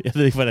 Jeg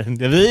ved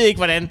ikke,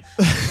 hvordan.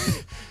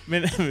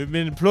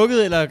 men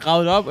plukket eller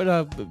gravet op,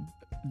 eller...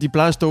 De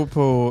plejer at stå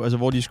på... Altså,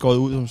 hvor de er skåret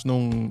ud som sådan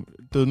nogle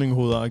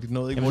dødninghoveder-agtigt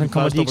noget. Ikke?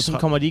 Jamen, sådan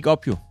kommer de ikke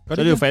op, jo. Så er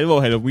det jo for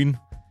alvor Halloween,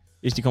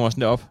 hvis de kommer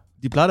sådan derop.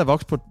 De plejer at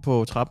vokse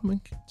på trappen,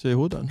 ikke? Til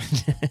hoveddøren.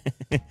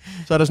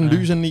 Så er der sådan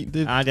lys ind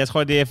i. Nej, jeg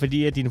tror, det er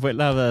fordi, at dine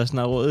forældre har været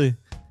sådan rådige.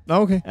 Nå,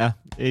 okay. Ja,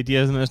 de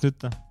har sådan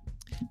snydt dig.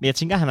 Men jeg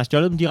tænker, at han har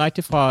stjålet dem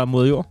direkte fra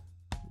moder jord.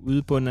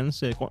 Ude på en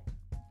andens grund.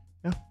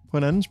 Ja, på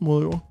en andens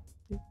moder jord.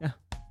 Ja.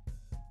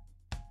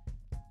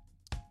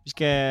 Vi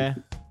skal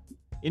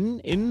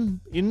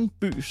inden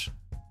bys.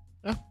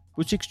 Ja.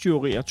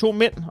 Butikstyverier. 2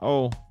 mænd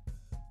og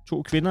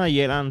 2 kvinder i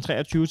alderen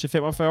 23 til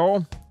 45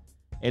 år.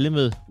 Alle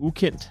med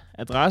ukendt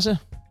adresse.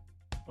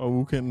 Og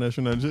ukendt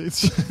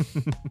nationalitet.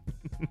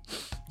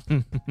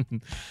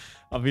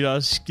 Og vi er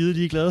også skide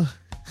ligeglade.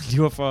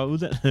 De var for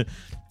uddannet.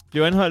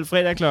 Blev anholdt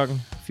fredag kl.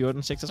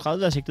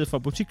 14.36 og sigtet for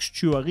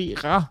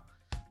butikstyverier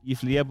i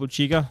flere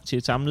butikker til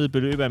et samlet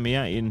beløb af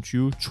mere end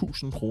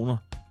 20.000 kroner.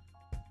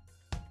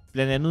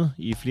 Blandt andet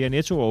i flere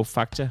Netto- og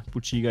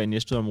Fakta-butikker i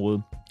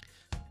Næstved-området.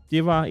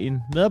 Det var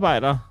en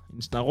medarbejder,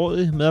 en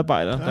snarrådig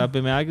medarbejder, der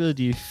bemærkede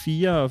de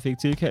 4 og fik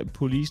tilkaldt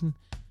polisen.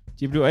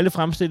 De blev alle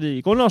fremstillet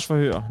i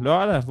grundlovsforhør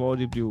lørdag, hvor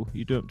de blev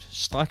idømt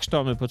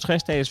straksdomme på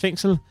 60 dages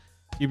fængsel.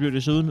 De blev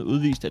desuden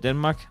udvist af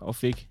Danmark og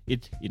fik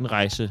et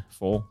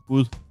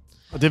indrejseforbud.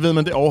 Og det ved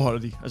man, det overholder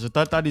de. Altså,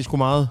 der er de sgu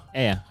meget...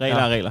 Ja, regler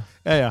er regler.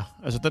 Ja.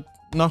 Altså,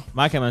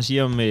 Meget kan man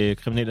sige om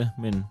kriminelle,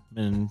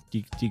 men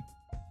de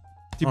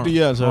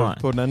bliver altså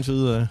på den anden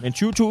side af... Men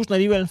 20.000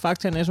 alligevel,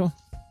 Fakta Netto.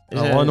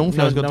 Der var nogle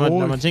flasker droge.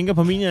 Når man tænker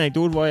på min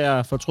anekdote, hvor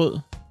jeg fortrød,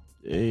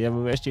 jeg var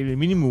ved at stjæle en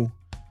minimu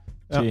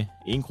til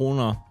 1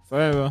 kroner og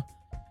 40 øre.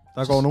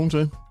 Der går nogen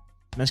til.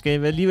 Man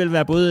skal alligevel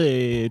være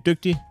både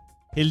dygtig,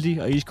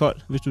 heldig og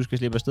iskold, hvis du skal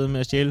slippe afsted med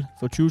at stjæle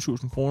for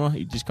 20.000 kroner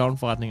i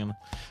discountforretningerne.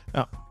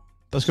 Ja,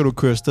 der skal du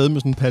køre afsted med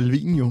sådan en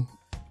palvin, jo.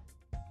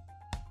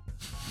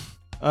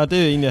 Og det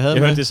er egentlig, jeg havde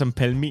Jeg hørte det som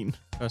palmin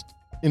først.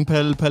 En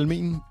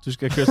palmin. Du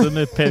skal køre afsted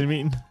med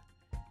palmin.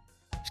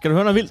 Skal du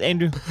høre noget vildt,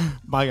 Andy?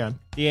 Meget gerne.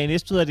 Det er i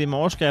Næstved, og det er med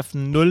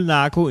overskriften 0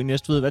 narko i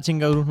Næstved. Hvad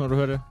tænker du, når du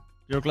hører det?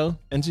 Er du glad?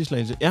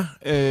 Anti-Slagelse. Ja,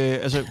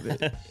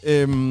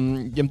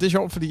 jamen det er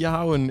sjovt, fordi jeg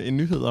har jo en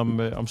nyhed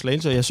om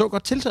Slagelse. Jeg så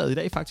godt tiltaget i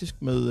dag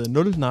faktisk med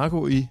 0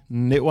 narko i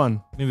næveren.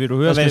 Men vil du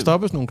høre, der skal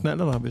stoppes nogle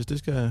knaller der, hvis det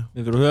skal...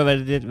 Men vil du høre,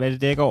 hvad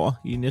det dækker over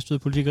i Næstved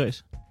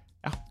politikræs?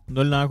 Ja.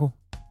 0 narko.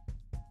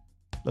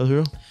 Lad os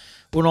høre.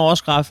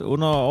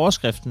 Under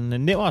overskriften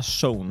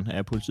Næverzonen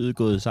er politiet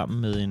gået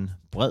sammen med en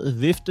bred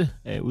vifte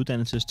af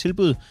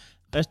uddannelsestilbud,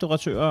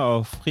 restauratører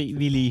og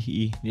frivillige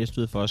i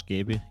Næstved for at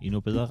skabe endnu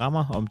bedre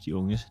rammer om de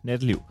unges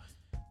natteliv.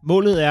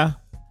 Målet er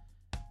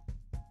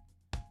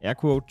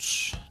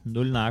airquotes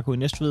 0 narko i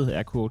Næstved,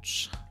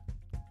 airquotes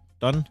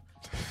done,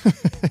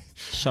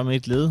 som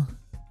et led.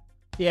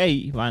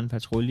 Heri var en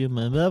patrulje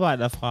med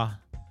medarbejdere fra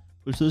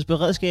politiets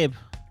beredskab,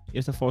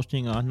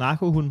 efterforskning og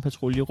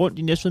narkohundpatrulje rundt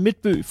i Næstved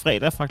Midtby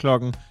fredag fra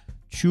klokken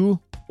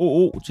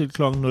 20.00 til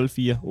klokken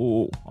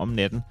 04.00 om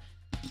natten.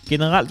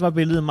 Generelt var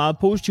billedet meget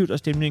positivt og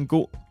stemningen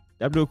god.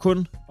 Der blev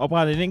kun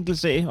oprettet en enkelt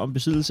sag om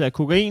besiddelse af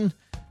kokain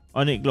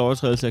og en enkelt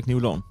overtrædelse af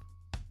knivloven.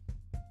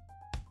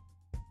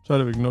 Så er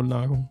det ikke 0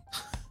 narko.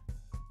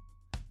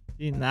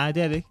 Nej,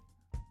 det er det ikke.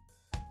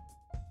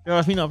 Det var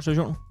også min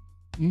observation.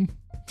 Mm.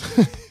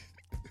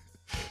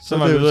 så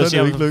var vi ude at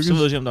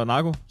se, om der var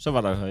narko. Så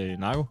var der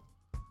narko.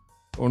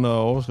 Under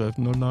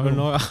overskriften 0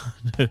 narko.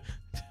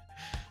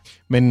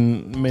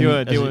 Men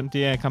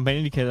det er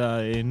kampagnen, de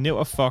kalder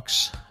Never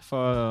Fox,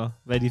 for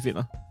hvad de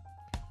finder.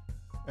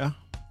 Ja.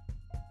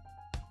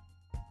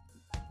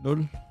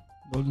 0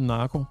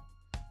 narko.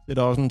 Det er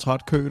da også en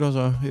træt køter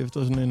så,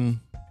 efter sådan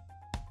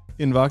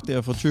en vagt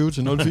der fra 20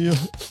 til 04.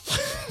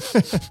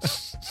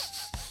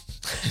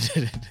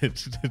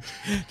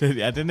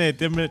 Ja, den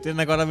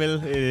er godt og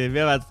vel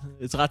ved at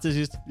være træt til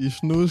sidst. I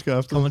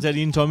snudskaftet. Kommer til at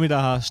ligne en Tommy, der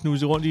har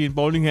snuset rundt i en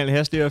bowlinghal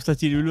her sted efter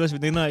de ølvers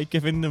veninder og ikke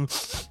kan finde dem.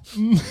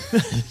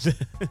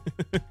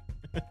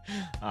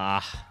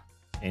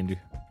 Andy.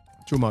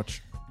 Too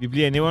much. Vi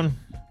bliver i nævren.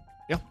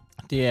 Ja.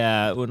 Det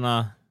er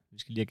under... Vi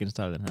skal lige have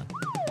genstartet den her.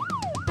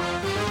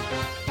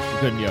 Vi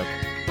kører den lige op.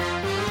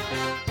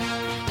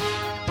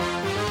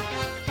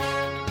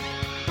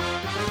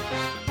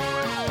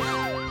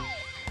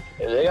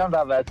 Jeg ved ikke, om der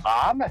har været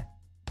drama.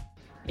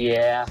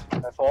 Ja,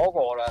 hvad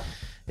foregår der?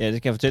 Ja,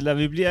 det kan jeg fortælle dig.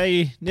 Vi bliver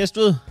i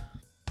Næstved.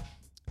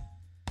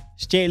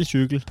 Stjæl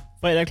cykel.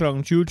 Fredag kl.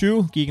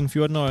 20.20 gik en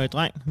 14-årig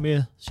dreng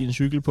med sin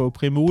cykel på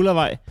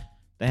Primulavej,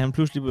 da han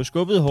pludselig blev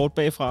skubbet hårdt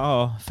bagfra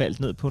og faldt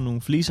ned på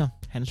nogle fliser.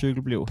 Hans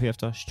cykel blev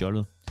herefter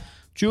stjålet.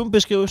 Tyven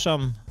beskrives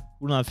som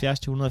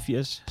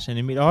 170-180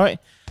 cm høj,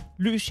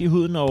 lys i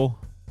huden og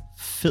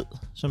fed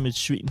som et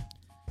svin.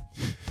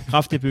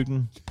 Kraftig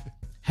bygning.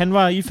 Han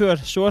var iført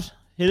sort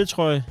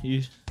hættetrøje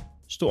i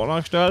stor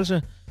nok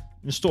størrelse,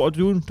 en stor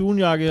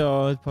dunjakke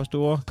og et par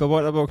store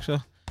cowboyderbukser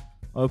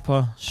og et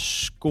par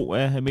sko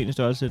af almindelig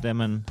størrelse, da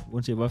man,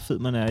 uanset hvor fed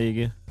man er,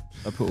 ikke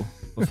er på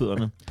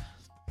fødderne.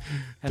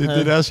 Det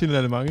er deres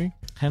signalement, ikke?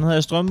 Han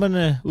havde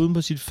strømperne uden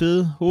på sit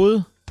fede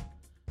hoved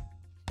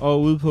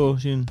og ude på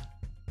sin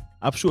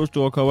absurd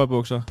store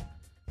cowboybukser.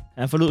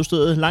 Han forlod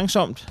stedet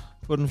langsomt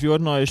på den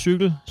 14-årige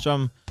cykel,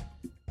 som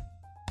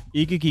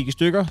ikke gik i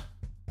stykker.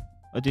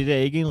 Og det er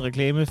ikke en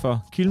reklame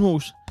for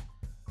Kilmos.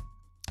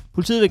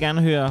 Politiet vil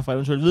gerne høre fra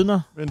eventuelle vidner.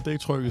 Men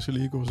dæktrykket skal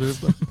lige gå så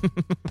efter.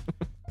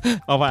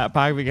 Og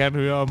Vejrpark vil gerne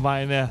høre, om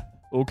vejen er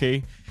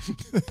okay.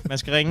 Man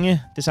skal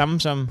ringe det samme,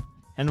 som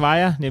han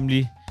vejer,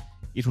 nemlig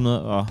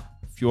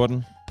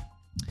 114.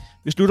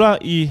 Vi slutter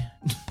i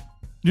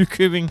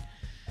Nykøbing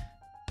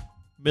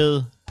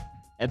med,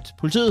 at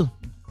politiet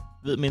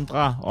ved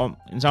mindre om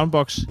en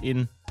soundbox end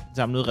en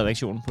samlet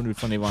redaktion på Nyt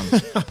fra Næveren.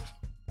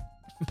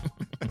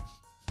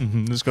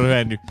 Nu skal du høre,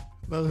 Andy.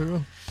 Lad os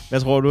høre. Hvad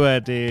tror du,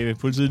 at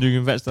politiet i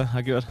Nykøbing Falster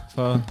har gjort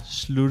for at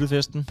slutte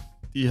festen?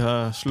 De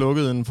har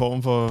slukket en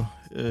form for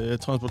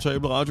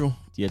transportabel radio.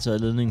 De har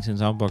taget ledningen til en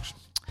soundbox.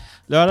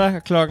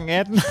 Lørdag kl.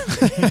 18.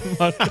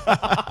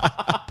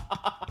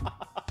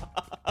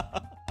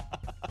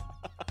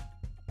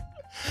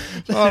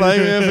 Så er der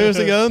ikke mere fest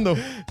i gaden, du.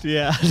 Det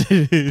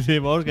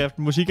er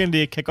morgenskriften.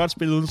 Musikanlæg kan godt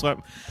spille uden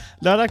strøm.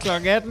 Lørdag kl.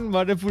 18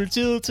 var det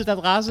politiet til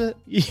adresse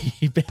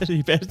i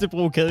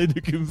Bastebrogade i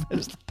Nykøbing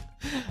Falster,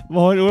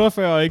 hvor en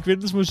 48-årig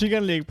kvindens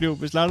musikanlæg blev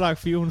beslaglagt,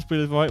 fordi hun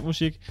spillede for høj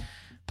musik.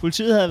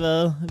 Politiet havde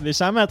været ved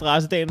samme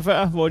adresse dagen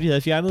før, hvor de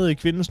havde fjernet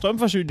kvindens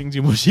strømforsyning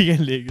til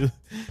musikanlægget.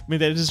 Men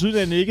da det til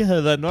sydlandet ikke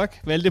havde været nok,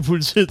 valgte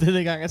politiet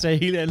denne gang at tage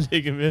hele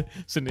anlægget med,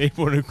 så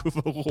naboerne kunne få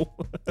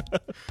ro.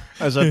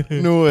 Altså,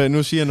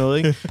 nu siger jeg noget,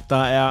 ikke?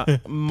 Der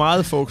er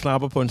meget få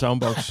knapper på en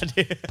soundbox.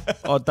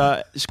 Og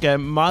der skal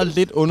meget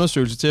lidt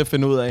undersøgelse til at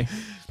finde ud af,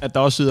 at der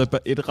også sidder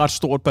et ret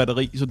stort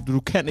batteri, så du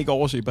kan ikke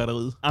overse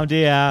batteriet. Jamen,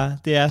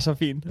 det er så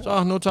fint.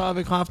 Så nu tager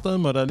vi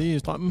kraften, og der lige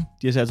strømmen.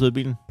 De har sat ud i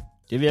bilen.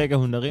 Det virker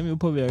hun er rimelig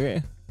upåvirket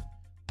af.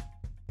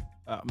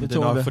 Ja, men det er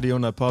nok, fordi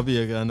hun er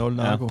påvirket af 0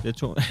 narko. Ja, det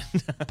tog.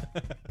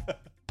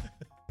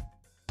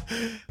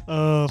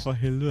 For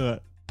helvede.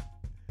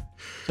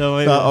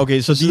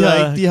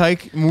 Så de har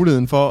ikke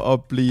muligheden for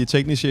at blive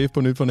teknisk chef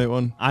på Nyt for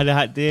Næveren.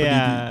 Nej,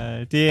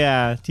 de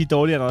er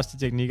dårligere end os til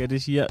teknik, og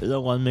det siger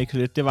Edderrøden med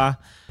lidt. Det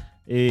var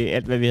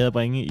alt, hvad vi havde at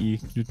bringe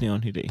i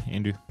Knytnæveren i dag,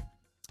 Andy.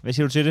 Hvad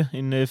siger du til det?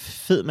 En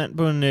fed mand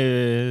på en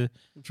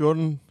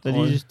 14,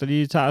 der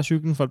lige tager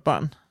cyklen for et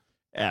barn.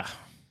 Ja,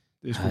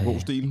 det er sgu god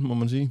stil, må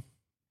man sige.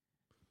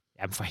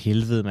 Jamen for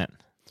helvede, mand.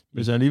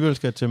 Hvis han alligevel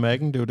skal til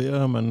Mac'en, det er jo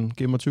der, man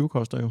gemmer 20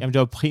 koster jo. Jamen det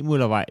var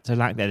Primullervej, så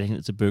langt er det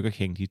hen til Burger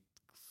King. De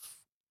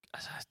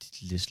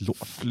lidt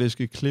lort.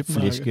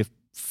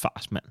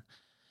 Flæskefars, mand.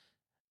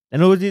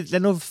 Lad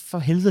nu for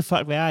helvede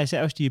folk være,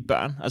 især hvis de er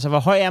børn. Altså hvor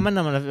høj er man,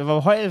 hvor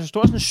høj er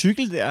stor sådan en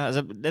cykel der?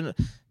 Altså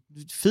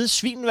fede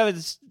svin,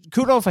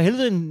 køb dog for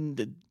helvede en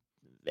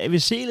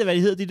AVC, eller hvad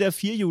de hedder, de der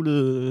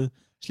firehjulede,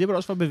 slipper du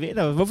også for at bevæge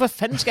dig. Hvorfor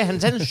fanden skal han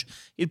tage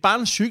et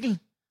barns cykel?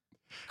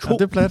 Ja,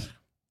 det er plat.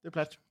 Det er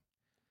plat.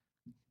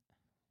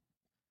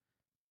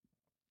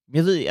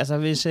 Jeg ved, altså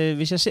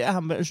hvis jeg ser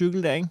ham med en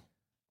cykel der, ikke?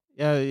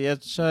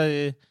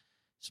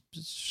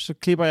 Så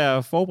klipper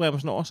jeg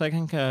forbremsen over, så ikke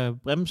han kan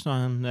bremse, når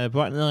han er på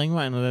vej ned ad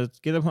ringvejen, og der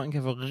gætter på, at han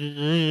kan få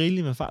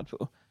rigeligt med fart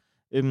på.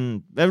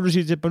 Hvad vil du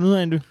sige til på nu,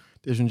 Andy?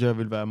 Det synes jeg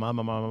vil være meget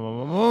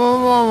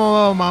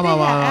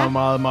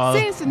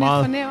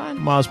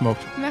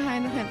smukt. Med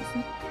Heino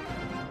Hansen.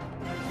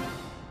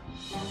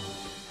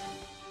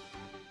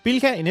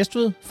 Bilka i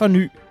Næstved for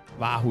ny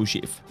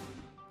varehuschef.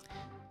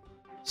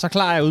 Så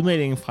klar er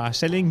udmeldingen fra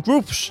Selling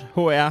Groups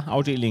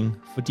HR-afdeling,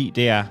 fordi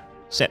det er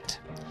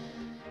sandt.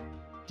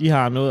 De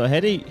har noget at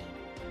have det i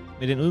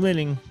med den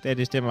udmelding, da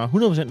det stemmer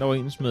 100%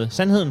 overens med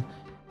sandheden,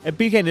 at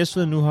Bilka i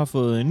Næstved nu har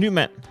fået en ny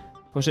mand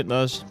på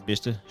centerets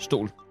bedste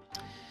stol.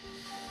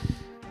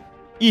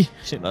 I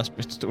centerets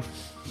bedste stol.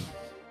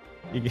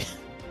 Ikke.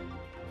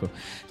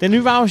 Den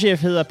nye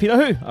varehuschef hedder Peter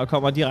Høgh og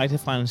kommer direkte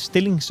fra en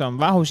stilling som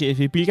varehuschef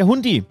i Bilka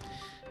Hundi.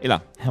 Eller,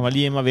 han var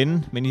lige hjemme og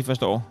vende, men I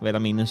forstår, hvad der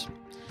menes.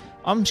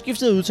 Om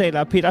skiftet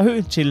udtaler Peter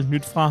Høgh til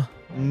Nyt fra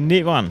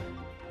Næveren.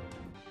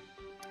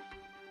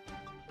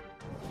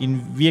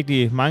 En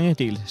virkelig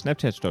mangedel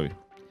Snapchat-story.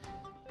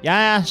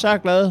 Jeg er så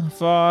glad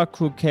for at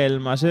kunne kalde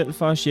mig selv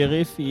for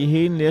sheriff i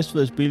hele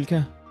Næstveds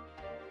Bilka.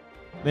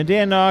 Men det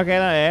er nok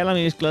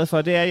allermest glad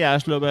for, det er, at jeg er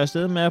sluppet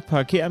afsted med at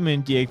parkere med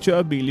en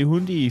direktørbil i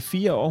Hundi i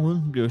 4 år,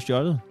 uden den blev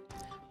stjålet.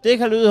 Det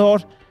kan lyde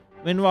hårdt,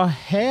 men hvor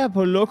hager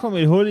på lokum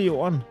et hul i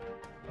jorden.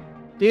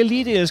 Det er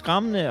lige det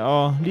skræmmende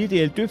og lige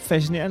det dybt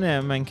fascinerende,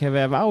 at man kan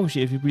være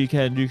varehuschef i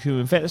Bilka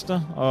Nykøbing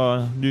Falster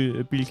og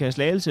Bilka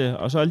Slagelse,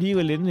 og så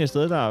alligevel inde et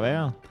sted, der er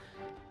værre.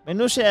 Men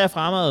nu ser jeg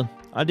fremad,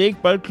 og det er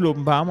ikke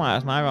boldklubben på Amager,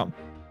 jeg snakker om.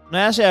 Når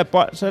jeg ser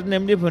bold, så er det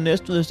nemlig på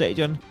Næstved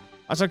Stadion,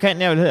 og så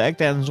kan jeg vel heller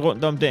ikke danse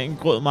rundt om den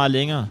grød meget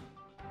længere.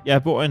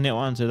 Jeg bor i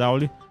Næveren til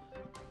daglig.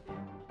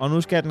 Og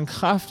nu skal den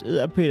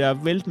Peter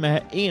vælte med at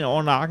have en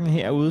over nakken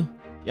herude.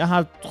 Jeg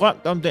har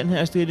drømt om den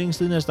her stilling,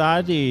 siden jeg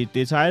startede i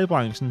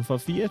detailbranchen for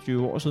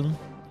 24 år siden.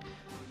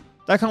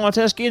 Der kommer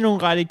til at ske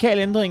nogle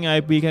radikale ændringer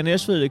i Bilka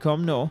Næstved det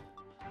kommende år.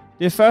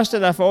 Det første,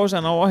 der får sig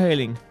en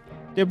overhaling,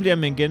 det bliver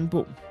min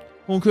genbo.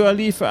 Hun kører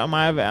lige før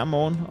mig hver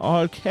morgen, og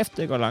hold kæft,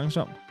 det går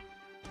langsomt.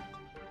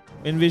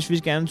 Men hvis vi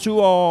skal have en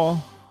tur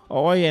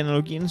over i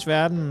analogiens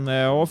verden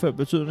af overført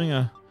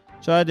betydninger,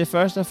 så er det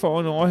første, der får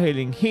en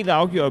overhaling helt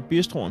afgjort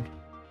bistroen.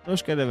 Nu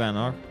skal det være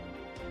nok.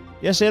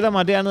 Jeg sætter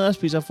mig dernede og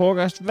spiser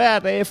frokost hver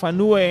dag fra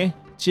nu af,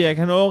 til jeg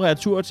kan nå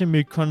retur til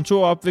mit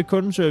kontor op ved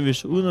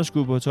kundeservice, uden at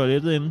skulle på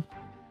toilettet inde.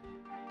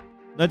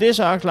 Når det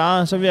så er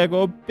klaret, så vil jeg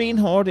gå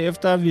benhårdt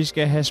efter, at vi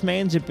skal have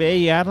smagen tilbage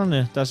i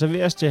ærterne, der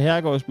serveres til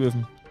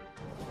herregårdsbøffen.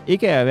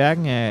 Ikke er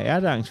hverken af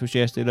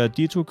ærteentusiast eller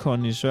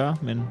dito-kondisør,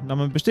 men når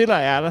man bestiller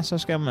ærter, så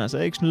skal man altså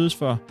ikke snydes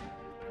for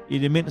i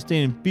det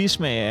mindste en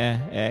bismag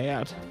af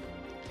ært.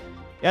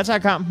 Jeg tager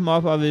kampen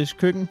op, og hvis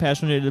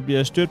køkkenpersonellet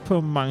bliver stødt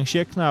på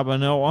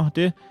manchetknapperne over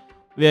det,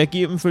 vil jeg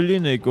give dem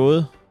følgende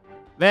gåde.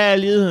 Hvad er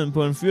ligheden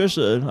på en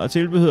fyreseddel og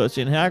tilbehør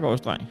til en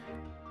herregårdsdreng?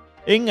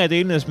 Ingen af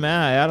delene smager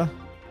af ærter.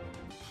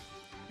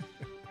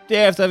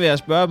 Derefter vil jeg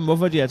spørge dem,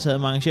 hvorfor de har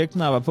taget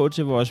manchetknapper på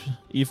til vores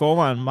i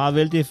forvejen meget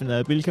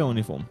veldefinerede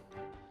Bilka-uniform.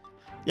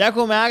 Jeg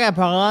kunne mærke, at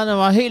paraderne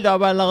var helt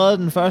op allerede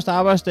den første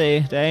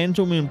arbejdsdag, da jeg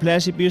indtog min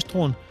plads i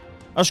bistroen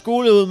og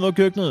skulede ud mod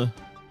køkkenet.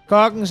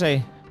 Kokken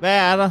sagde, hvad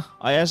er der?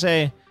 Og jeg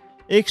sagde,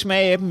 ikke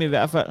smag af dem i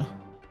hvert fald.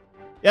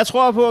 Jeg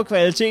tror på, at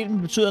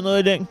kvaliteten betyder noget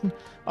i længden,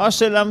 også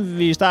selvom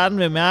vi i starten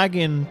vil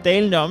mærke en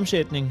dalende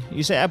omsætning,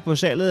 især på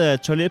salget af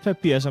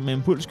toiletpapir som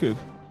impulskøb.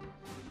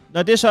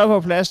 Når det så er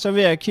på plads, så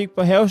vil jeg kigge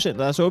på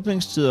havecenterets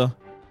åbningstider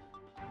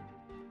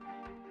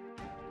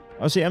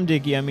og se, om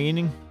det giver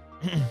mening.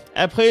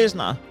 April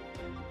snart.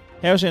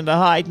 Havecenter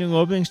har ikke nogen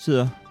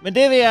åbningstider, men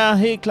det vil jeg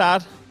helt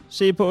klart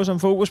se på som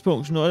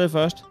fokuspunkt, så noget af det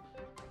først.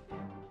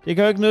 Det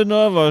kan jo ikke nytte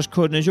noget, at vores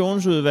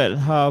koordinationsudvalg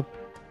har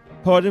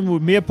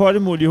mere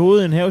pottemul i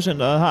hovedet, end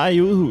havecenteret har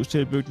i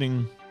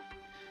udhustilbygningen.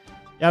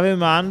 Jeg vil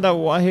med andre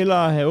ord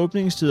hellere have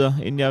åbningstider,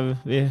 end jeg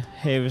vil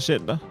have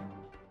center,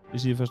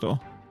 hvis I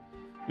forstår.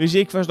 Hvis I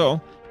ikke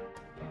forstår.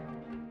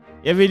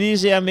 Jeg vil lige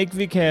se, om ikke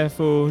vi kan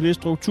få lidt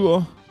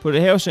struktur på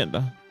det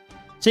havecenter.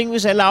 Tænk,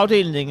 hvis alle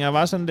afdelinger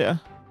var sådan der.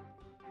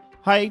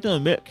 Har I ikke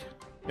noget mælk?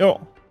 Jo,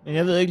 men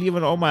jeg ved ikke lige,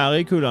 hvornår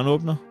mejerikøleren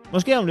åbner.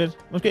 Måske om lidt.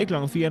 Måske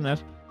klokken 4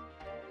 nat.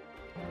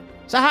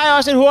 Så har jeg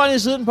også et horn i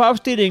siden på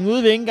opstillingen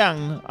ude ved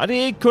indgangen. Og det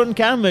er ikke kun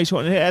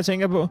kernemælkshornet her, jeg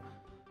tænker på.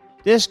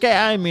 Det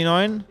skærer i mine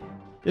øjne.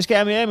 Det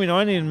skærer mere i mine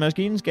øjne, end en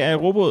maskine skærer i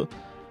robot.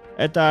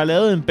 At der er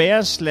lavet en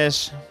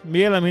bærerslas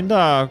mere eller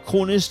mindre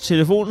kronisk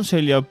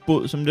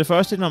telefonsælgerbod som det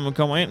første, når man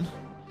kommer ind.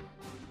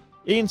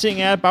 En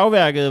ting er, at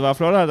bagværket var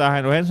flottere, da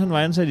Heino Hansen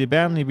var ansat i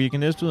Bæren i Bilka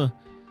Næstved.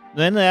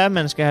 Noget andet er, at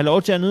man skal have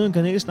lov til at nyde en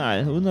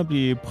kanelsnegl, uden at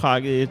blive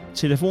prakket et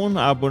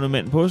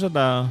telefonabonnement på sig,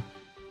 der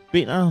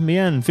binder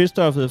mere end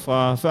fedtstoffet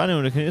fra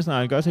førnævnte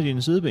kanelsnegl gør til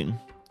dine sideben.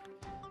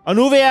 Og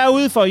nu vil jeg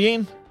ude for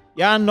igen.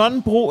 Jeg er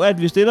non-brug,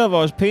 at vi stiller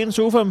vores pæne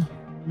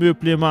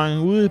sofa-møblement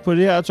ude på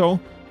det her torv.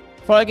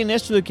 Folk i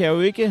Næstved kan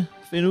jo ikke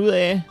finde ud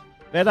af,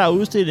 hvad der er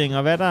udstilling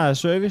og hvad der er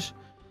service.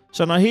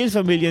 Så når hele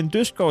familien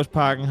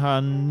Dødskovsparken har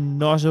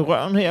nosset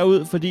røven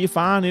herud, fordi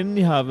faren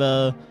endelig har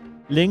været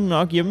længe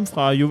nok hjemme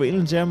fra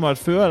juvelen til at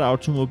måtte føre et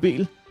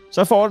automobil,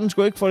 så får den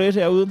sgu ikke for lidt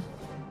herude.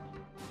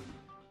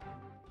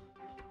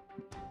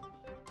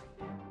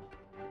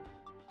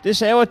 Det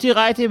saver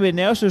direkte med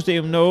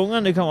nervesystemet, når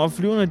ungerne kommer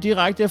flyvende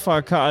direkte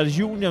fra Carl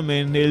Jr.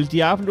 med en El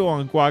Diablo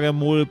og en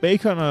guacamole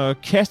bacon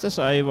og kaster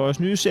sig i vores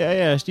nye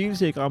serie af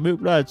stilsikre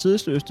møbler af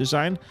tidsløst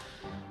design.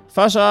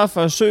 For så at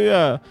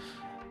forsøge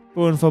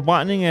på en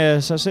forbrænding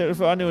af sig selv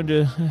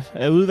førnævnte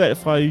af udvalg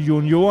fra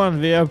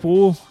junioren ved at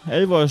bruge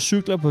alle vores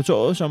cykler på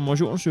toget som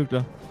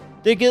motionscykler.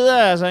 Det gider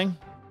jeg altså ikke.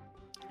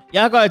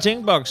 Jeg går i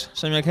tænkeboks,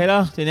 som jeg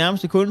kalder det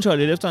nærmeste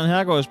kundetoilet efter en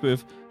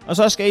herregårdsbøf, og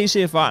så skal I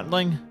se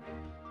forandring.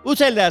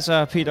 Udtalte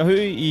altså Peter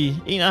Høgh i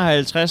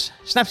 51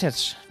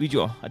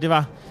 Snapchats-videoer, og det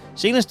var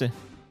seneste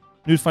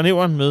nyt fra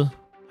Nævren med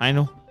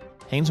Heino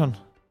Hansen.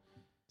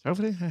 Tak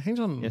for det,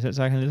 Hansen. Ja, selv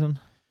tak, Hansen.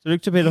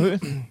 Tillykke til Peter Høgh.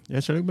 Ja,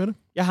 tillykke med det.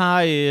 Jeg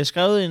har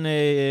skrevet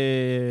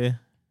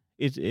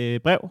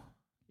et brev,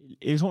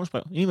 elektronisk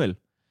brev, e-mail.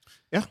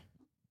 Ja.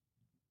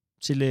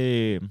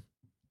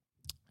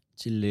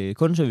 Til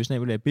kundeservice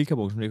af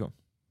bilka.dk.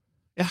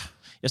 Ja.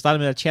 Jeg startede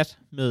med at chat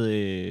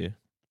med,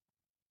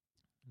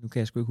 nu kan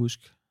jeg sgu ikke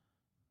huske,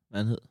 hvad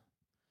han hed.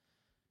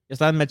 Jeg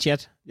startede med at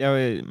chat.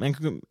 Man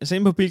kan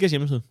ind på Bilkas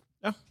hjemmeside.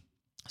 Ja.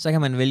 Så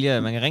kan man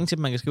vælge, man kan ringe til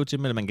dem, man kan skrive til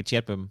dem, eller man kan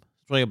chatte med dem.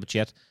 Så trykker jeg på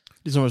chat.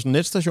 Ligesom sådan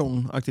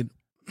netstationen-agtigt.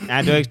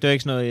 Nej, det var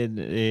ikke sådan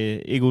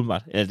noget, ikke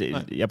udenbart.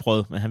 Jeg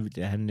prøvede, men han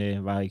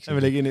var ikke... Han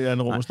ville ikke ind i et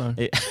andet rum og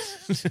snakke.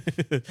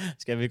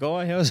 Skal vi gå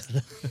over her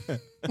også?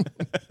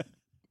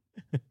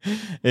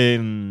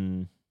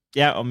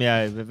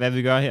 Hvad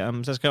vi gør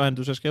her. Så skrev han,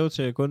 du skal skrive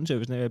til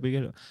kundeservice af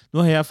Bilka. Nu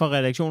har jeg fra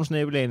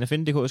redaktionsnabelagen af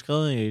Finde.dk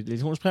skrevet et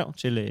elektronisk brev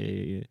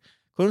til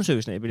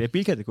kundeservice af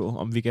Bilka.dk,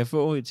 om vi kan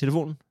få et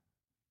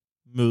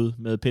telefonmøde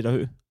med Peter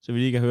Høgh, så vi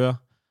lige kan høre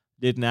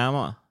lidt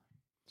nærmere,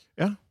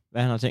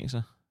 hvad han har tænkt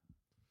sig.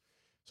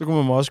 Så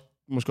kunne man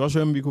måske også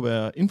høre, om vi kunne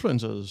være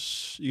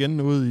influencers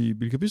igen ude i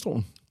Bilka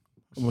Bistroen.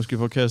 Og måske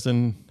få kastet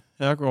en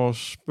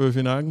herregårdsbøf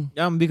i nakken.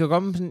 Ja, men vi kan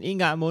komme sådan en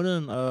gang om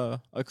måneden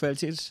og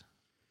kvalitets...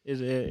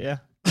 Et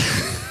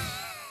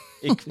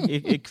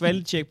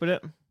kvalitetstjek på den.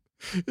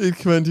 Et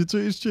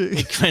kvantitetstjek.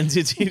 Et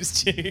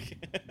kvantitetstjek.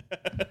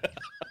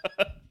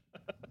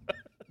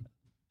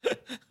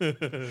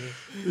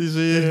 Vi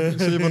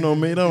se på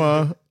nogle meter,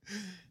 var.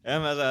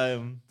 Jamen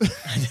altså...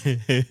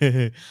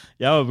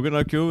 jeg var begyndt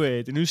at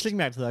købe det nye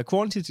slikmærke, der hedder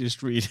Quantity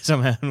Street,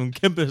 som er nogle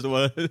kæmpe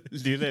store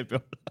lille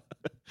bjørner.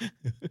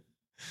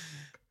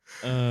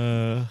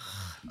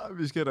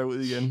 Vi skal derud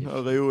igen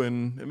og rive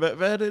en...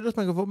 Hvad er det ellers,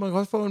 man kan få? Man kan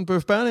også få en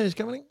bøf bernæs,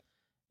 kan man ikke?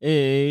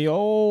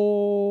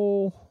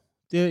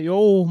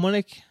 Jo, må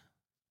ikke.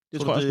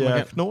 Det tror jeg det også,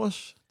 er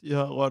knors, de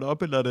har rørt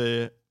op, eller er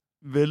det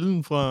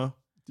vælden fra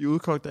de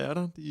udkogte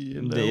ærter?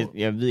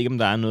 Jeg ved ikke, om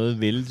der er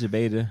noget vælde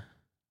tilbage i det.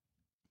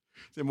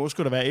 Det må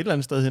sgu da være et eller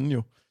andet sted henne,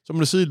 jo. Så må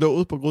det sidde i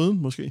låget på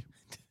gryden, måske.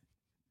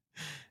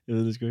 Jeg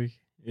ved det sgu ikke.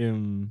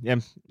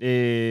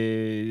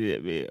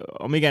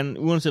 Om ikke andet,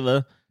 uanset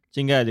hvad,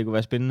 tænker jeg, at det kunne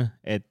være spændende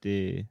at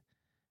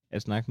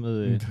snakke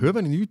med... Hør,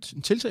 hvad de nye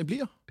tiltag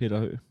bliver. Peter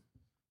Høgh.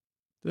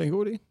 Det er en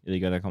god idé. Jeg ved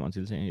ikke, hvad der kommer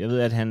til tiltag. Jeg ved,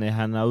 at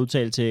han har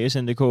udtalt til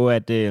SNDK,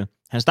 at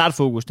hans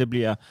startfokus, det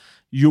bliver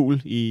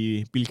jul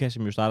i Bilka,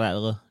 som jo starter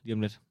allerede lige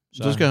om lidt.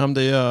 Så skal ham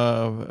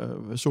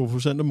der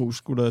Sofus Centermus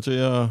skulle der til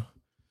at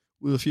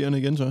ud af fjerne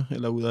igen så,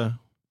 eller ud af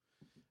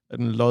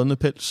den lodne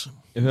pels.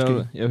 Jeg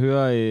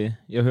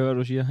hører, hvad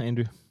du siger,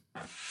 Andy.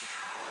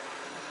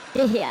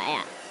 Det her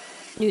er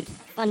nyt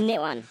fra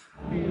Nævren.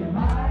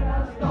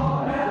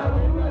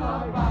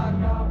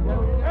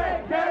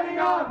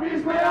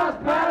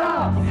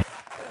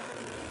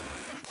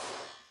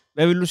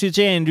 Hvad vil du sige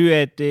til, Andy,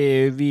 at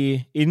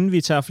vi, inden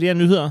vi tager flere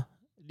nyheder,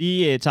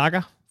 lige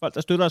takker folk,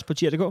 der støtter os på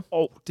tier.dk?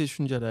 Det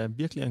synes jeg, der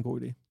virkelig er en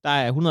god idé. Der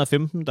er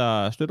 115,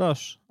 der støtter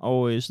os,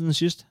 og siden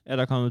sidst er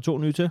der kommet 2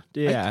 nye til.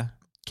 Det er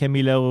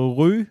Camilla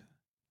Røge,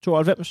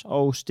 92,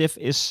 og Steff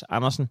S.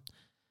 Andersen.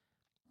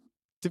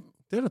 Det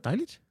er da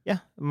dejligt. Ja,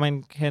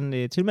 man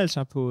kan tilmelde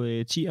sig på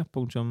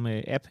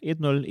tier.app,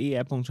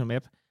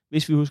 10ea.app.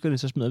 Hvis vi husker det,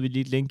 så smider vi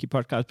lige et link i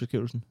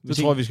podcastbeskrivelsen. Det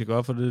tror jeg, vi skal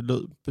gøre, for det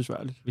lød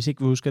besværligt. Hvis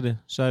ikke vi husker det,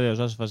 så er det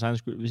jo også for sin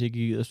skyld, hvis ikke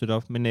I gider støtte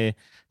op. Men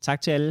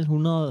tak til alle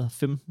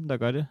 115, der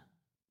gør det.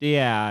 Det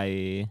er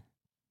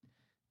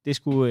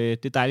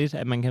det er dejligt,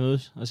 at man kan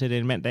mødes og sætte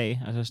en mandag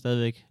af, og så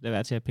stadigvæk lade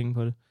være til at have penge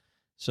på det.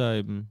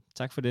 Så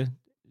tak for det.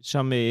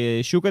 Som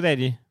Sugar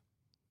Daddy,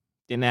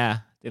 den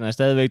er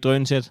stadigvæk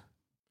drøntæt.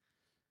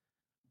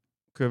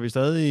 Kører vi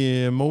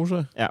stadig i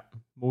Mosa? Ja,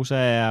 Mosa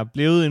er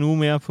blevet en uge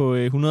mere på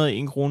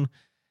 101 kroner.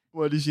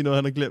 Må jeg lige sige noget,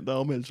 han har glemt at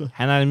afmelde sig?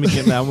 Han har nemlig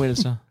glemt at afmelde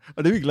sig.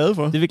 Og det er vi glade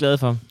for. Det er vi glade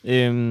for.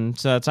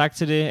 Så tak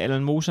til det,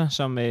 Allan Moser,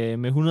 som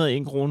med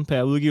 101 kroner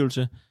per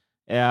udgivelse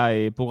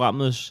er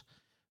programmets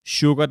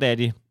Sugar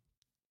Daddy.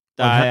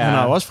 Han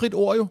har jo også frit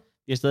ord, jo.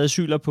 Vi har stadig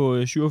Syler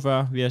på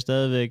 47. Vi har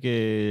stadigvæk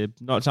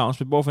Noldshavns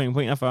Beboerforening på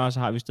 41, og så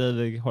har vi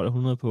stadigvæk holdt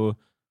 100 på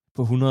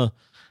 100.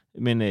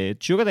 Men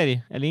Sugar Daddy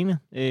alene,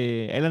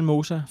 Allan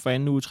Moser for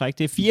anden uge træk,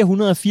 det er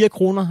 404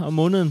 kroner om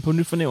måneden på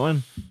Nyt for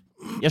Nævren.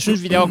 Jeg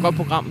synes, vi laver et godt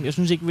program. Jeg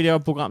synes ikke, vi laver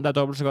et program, der er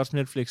dobbelt så godt som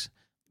Netflix.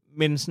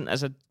 Men sådan,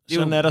 altså...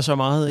 Sådan er der så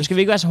meget, ikke? Skal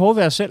vi ikke være så hårde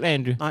ved os selv,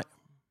 Andy? Nej.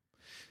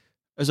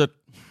 Altså...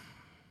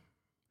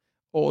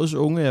 Årets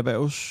unge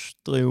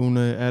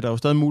erhvervsdrivende er der jo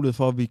stadig mulighed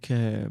for, at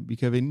vi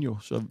kan vinde jo.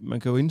 Så man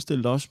kan jo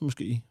indstille det også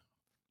måske.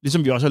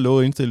 Ligesom vi også har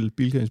lovet at indstille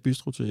Bilkas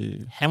Bistro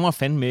til... Han var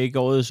fandme ikke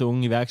årets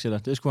unge iværksætter.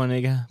 Det skulle han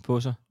ikke have på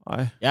sig.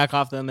 Nej. Jeg er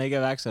kraftedeme ikke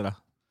iværksætter.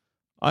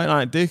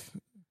 Nej, det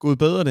gud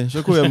bedre det.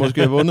 Så kunne jeg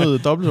måske have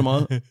vundet dobbelt så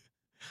meget.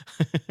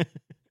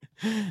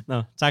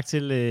 Nå, tak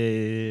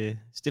til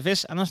Steff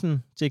S.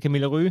 Andersen, til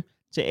Camilla Røge,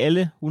 til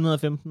alle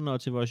 115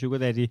 og til vores Sugar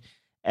Daddy,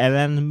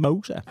 Allan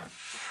Moser.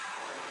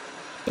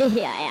 Det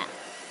her er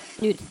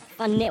nyt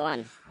fra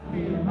Nævren.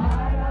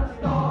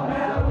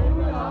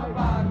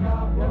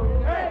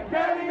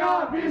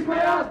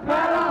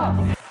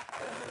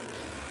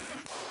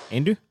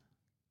 Andy?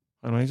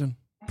 Henriksen.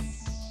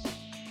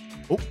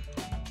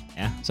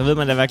 Ja, så ved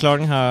man da, hvad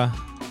klokken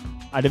har...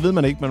 Nej, det ved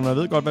man ikke, men man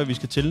ved godt, hvad vi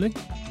skal til, ikke?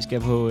 Vi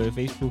skal på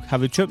Facebook. Har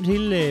vi tømt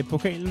hele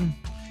pokalen?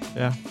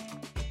 Ja.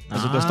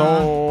 Altså, der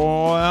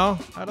står... Ja,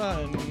 er der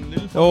en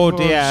lille...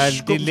 det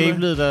er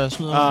labelet, der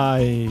snyder.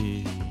 Ej.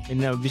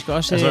 Men vi skal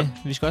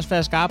også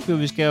være skarpe, jo.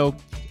 Vi skal jo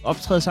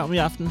optræde sammen i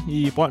aften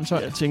i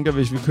Brøndshøj. Jeg tænker,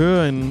 hvis vi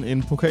kører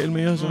en pokal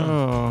mere, så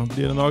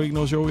bliver der nok ikke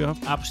noget show i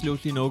aften.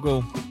 Absolut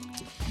no-go.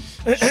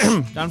 Der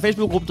er en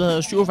Facebook-gruppe, der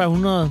hedder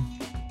 4700.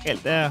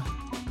 Alt er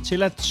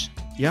tilladt.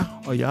 Ja,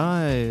 og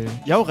jeg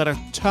er jo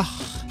redaktør.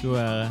 Du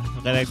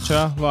er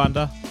redaktør, hvor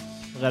andre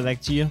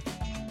redaktier.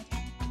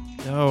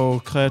 Jeg er jo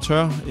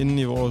kreatør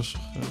inde i vores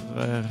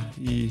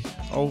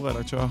og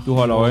redaktør. Du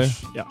holder øje.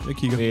 Ja, jeg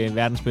kigger. Det er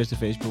verdens bedste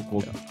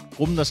Facebook-gruppe. Ja.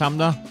 Gruppen, der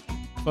samler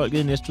folket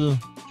i Næstved.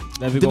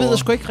 Det ved jeg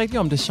sgu ikke rigtigt,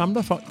 om det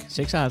samler folk.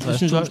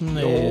 56.000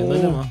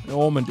 medlemmer.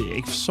 Jo, men det er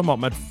ikke som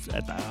om, at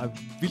der er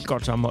vildt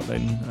godt sammenhold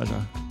derinde. Altså.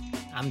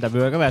 Jamen, der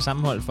bør ikke være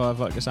sammenhold for, at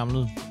folk er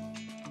samlet.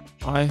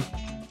 Nej.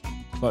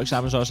 Folk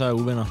samles også af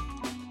uvenner.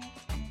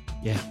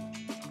 Ja.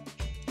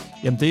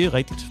 Jamen, det er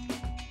rigtigt.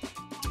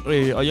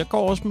 Og jeg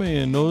går også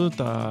med noget,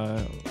 der...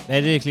 Hvad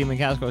er det, Clemen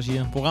Kjærsgaard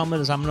siger? Programmet,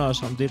 der samler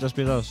os om det, der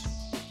spiller os.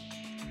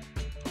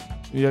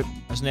 Ja.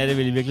 Og sådan er det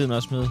vel i virkeligheden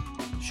også med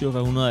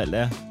 4700 alt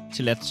er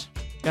tilladt.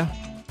 Ja.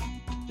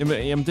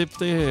 Jamen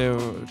det er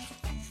jo...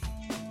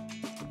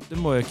 Det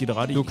må jeg give dig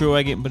ret i. Du køber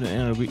ikke ind på den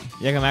analogi.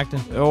 Jeg kan mærke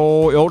det.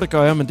 Jo, det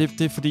gør jeg, men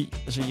det er fordi...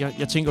 Altså,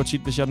 jeg tænker jo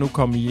tit, hvis jeg nu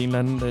kom i en eller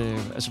anden...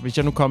 hvis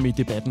jeg nu kom i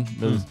debatten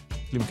med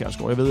Clemen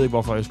Kjærsgaard. Jeg ved ikke,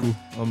 hvorfor jeg skulle.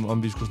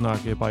 Om vi skulle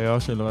snakke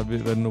barriers, eller hvad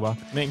det nu var.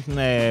 Mængden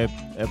af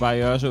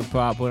barriers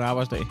på en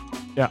arbejdsdag.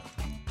 Ja.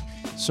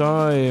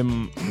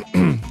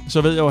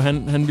 Så ved jeg jo, at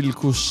han ville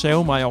kunne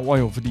save mig over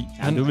jo, fordi...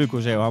 Du ville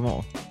kunne save ham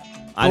over.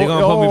 Nej, det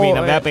kommer på, om vi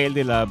mener verbalt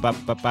eller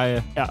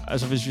bare... Ja,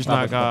 altså hvis vi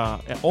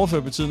snakker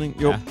overført betydning,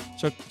 jo,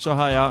 så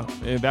har jeg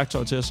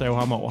værktøj til at save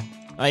ham over.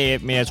 Nej,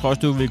 men jeg tror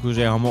også, du ville kunne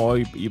save ham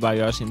over i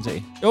barriers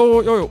indtag.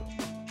 Jo.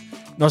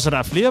 Nå, så der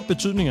er flere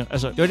betydninger.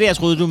 Altså, det var det, jeg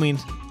troede, du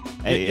mente.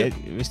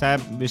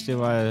 Hvis det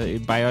var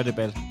en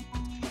barrier-debat.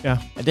 Ja.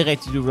 Er det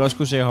rigtigt, du vil også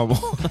kunne save ham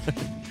over?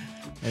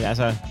 Men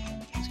altså,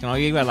 det skal nok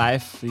ikke være live,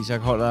 fordi så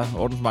holder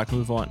ordensmagten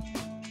ude foran.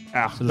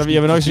 Ja, så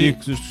jeg vil nok sige...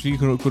 Du skal sige,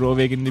 kunne du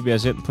væk, inden det bliver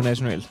sendt på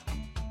nationalt.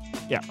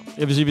 Ja,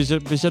 jeg vil sige,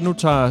 hvis jeg nu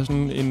tager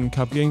sådan en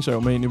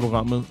karperingsøv med ind i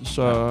programmet,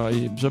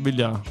 så vil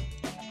jeg...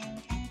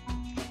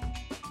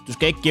 Du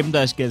skal ikke gemme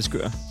dig af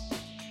skældskør.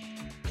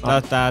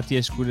 Der er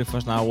de sgu det for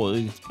snart råd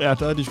i. Ja,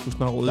 der er de sgu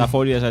snart råd i. Der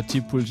får de altså et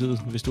tip politiet,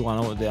 hvis du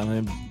render ud der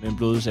med en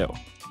blodig sav.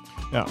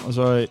 Ja,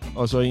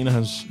 og så en af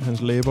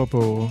hans læber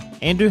på...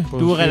 Andy,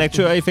 du er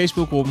redaktør i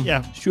Facebook-gruppen.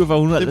 Ja.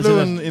 4700. Det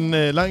blev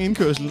en lang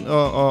indkørsel,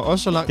 og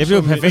også så langt... Det blev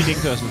en perfekt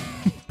indkørsel.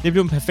 Det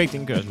blev en perfekt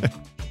indkørsel.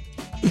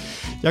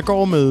 Jeg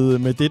går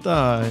med det,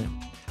 der...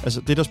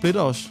 Altså, det, der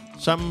splitter os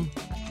sammen.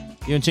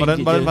 Det er jo en ting,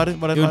 hvordan var det?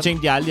 Det er jo en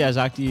ting, de aldrig har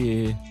sagt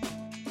i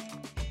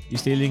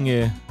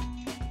stilling...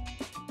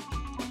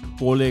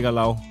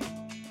 Brolæggerlav.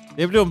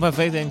 Det blev en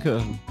perfekt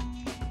indkørsel.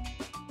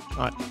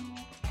 Nej.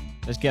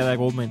 Hvad sker der i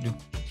gruppen, Andy?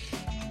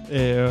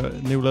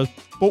 Nicolas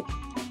Bo,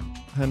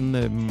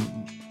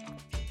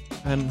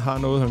 han har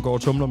noget, han går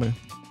og tumler med.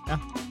 Ja.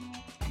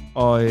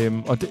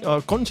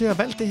 Og grunden til, at jeg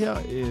har valgt det her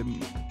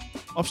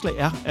opslag,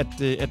 er,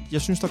 at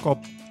jeg synes,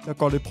 der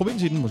går lidt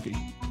provins i den, måske.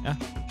 Ja.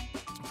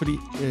 Fordi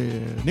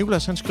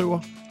Nicolas, han skriver,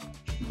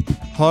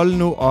 hold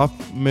nu op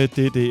med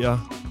det der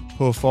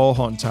på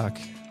forhånd, tak.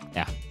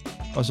 Ja.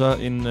 Og så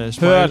en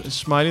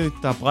smiley,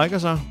 der brækker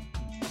sig.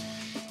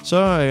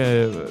 Så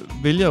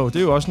vil jeg jo, det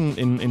er jo også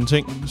en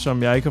ting,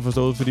 som jeg ikke har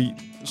forstået, fordi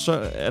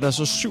så er der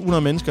så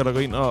 700 mennesker, der går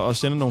ind og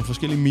sender nogle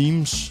forskellige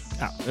memes.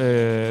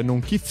 Ja.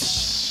 Nogle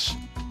gifs.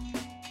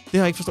 Det har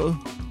jeg ikke forstået.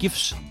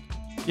 Gifs?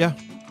 Ja.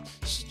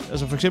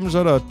 Altså for eksempel så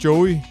er der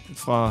Joey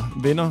fra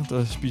Venner,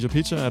 der spiser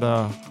pizza. Er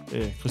der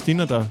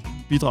Christina, der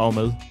bidrager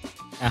med.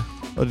 Ja.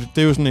 Og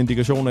det er jo sådan en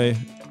indikation af,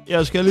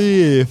 jeg skal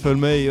lige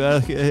følge med i, hvad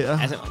der sker her.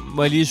 Altså,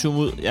 må jeg lige zoome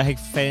ud? Jeg har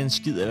ikke fattet en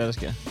skid af, hvad der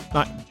sker.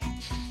 Nej.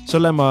 Så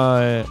lad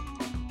mig...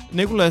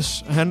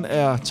 Nicolas, han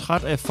er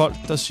træt af folk,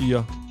 der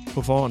siger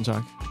på forhånd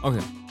tak.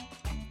 Okay.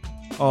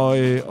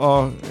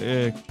 Og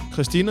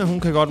Christina, hun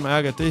kan godt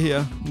mærke, at det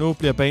her, nu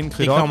bliver banen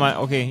kridt op.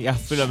 Okay, jeg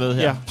følger med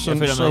her.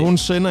 Ja, så hun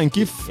sender en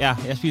gif. Ja,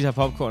 jeg spiser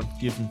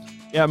popcorn-giffen.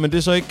 Ja, men det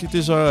er så ikke, det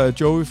er så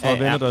Joey fra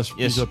Venner, der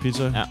spiser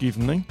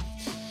pizza-giffen, ikke?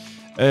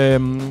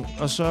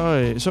 Og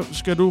så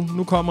skal du,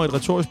 nu kommer et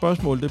retorisk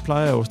spørgsmål, det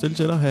plejer jeg jo at stille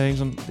til dig her,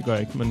 sådan. Det gør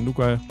jeg ikke, men nu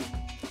gør jeg.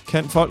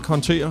 Kan folk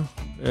håndtere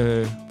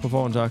på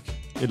forhånd tak?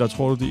 Eller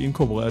tror du, de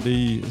inkorporerer det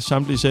i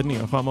samtlige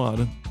sætninger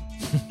fremadrettet?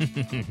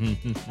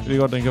 Jeg ved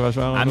godt, den kan være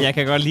sværere. Jamen, jeg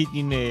kan godt lide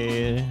dine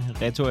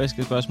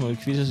retoriske spørgsmål.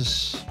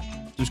 Quizzes.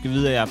 Du skal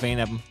vide, at jeg er fan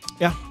af dem.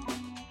 Ja.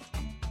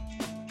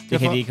 Det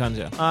kan de ikke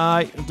håndtere.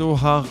 Nej, du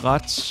har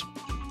ret.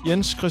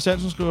 Jens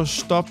Christiansen skriver,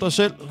 stop dig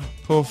selv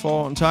på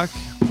forhånd tak.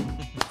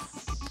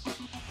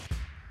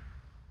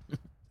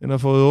 Den har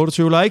fået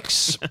 28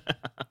 likes.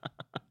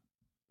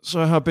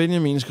 Så har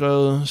Benjamin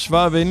skrevet,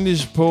 svar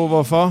venligst på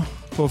hvorfor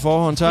på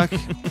forhånd tak.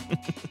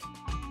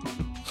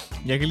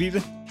 Jeg kan lide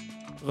det.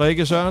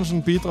 Rikke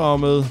Sørensen bidrager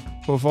med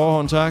på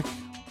forhånd tak.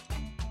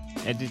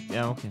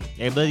 Ja, okay.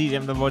 Jeg kan bedre lide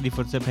dem, hvor de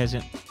får det til at passe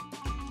ind.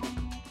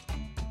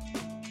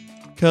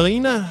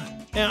 Karina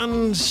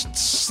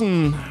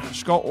Ernstsen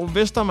Skov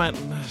Vestermand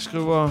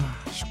skriver,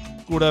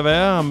 skulle der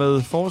være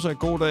med fortsat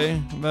god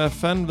dag? Hvad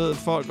fanden ved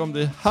folk om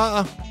det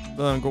har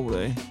været en god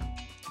dag?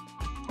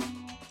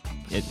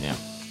 Ja.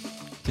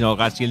 Det er nok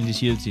ret sjældent, de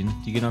siger det til hende.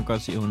 De kan nok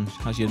godt se, at hun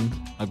har sjældent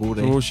har gode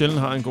dage. Hun sjældent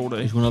har en god dag.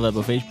 Hvis hun har været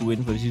på Facebook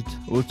inden for de sidste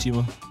 8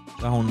 timer,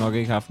 så har hun nok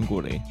ikke haft en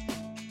god dag.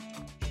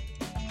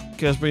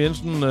 Kasper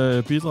Jensen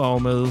bidrager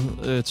med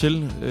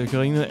til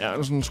Karina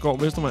Ernstsen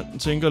Skov Vestermand.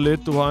 Tænker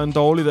lidt, du har en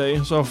dårlig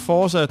dag. Så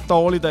fortsat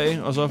dårlig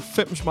dag, og så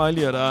 5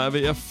 smiley'er, der er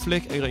ved at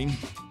flække af grin.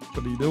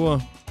 Fordi det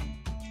var...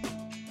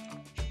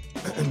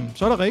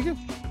 Så er der Rikke.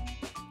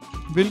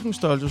 Hvilken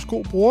størrelse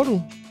sko bruger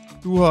du?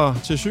 Du har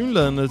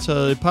tilsyneladende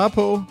taget et par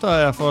på, der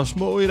er for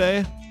små i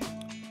dag.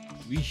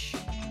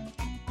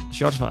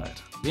 Shots fired.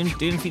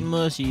 Det er en fin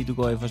måde at sige, at du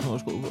går i for små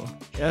sko på.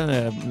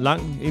 Ja, en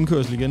lang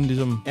indkørsel igen,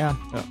 ligesom. Ja.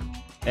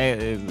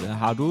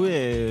 Har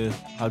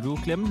du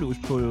klemmelus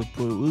ude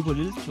på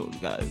lille tog?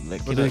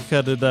 Og det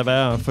kan det da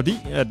være, fordi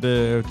at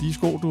de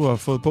sko, du har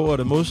fået på, er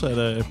det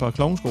modsatte af et par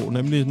klovnsko,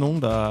 nemlig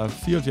nogen, der er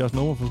 74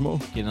 numre for små.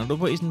 Kender du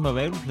på isen på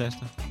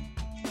valveplaster?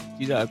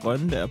 De der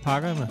grønne der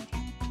pakker med.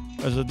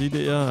 Altså de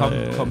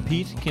der...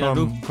 Compete,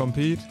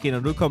 Compete. Kender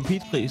du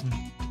Compete-prisen?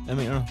 Hvad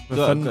mener du?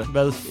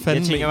 Hvad fanden jeg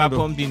tænker mener bare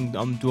på,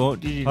 om du har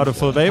ondt i din... Har du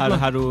fået vabler?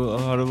 Har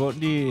du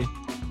ondt i...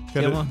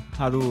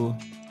 Har du...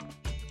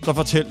 Så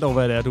fortæl dog,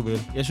 hvad det er, du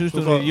vil. Jeg synes, du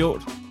er en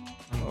idiot.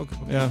 Okay.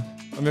 Ja,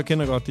 om jeg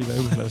kender godt de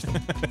vabelplaster.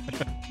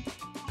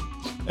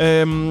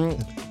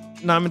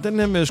 Nej, men den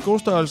her med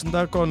skostørrelsen,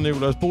 der går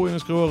Nicolas Bo ind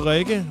og skriver,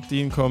 Rikke,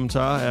 din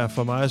kommentar er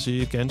for mig at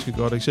sige et ganske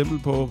godt eksempel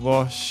på,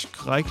 hvor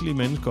skrækkelige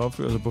mennesker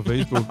opfører sig på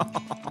Facebook.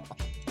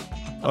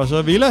 Og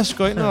så Vilas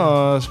går ind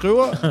og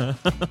skriver,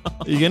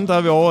 igen der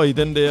er vi over i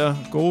den der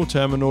gode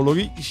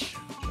terminologi.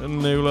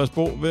 Nicolas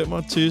Bo, hvem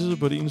har tisset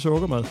på din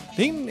sukkermad?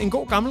 Det er en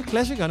god gammel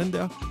klassiker, den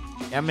der.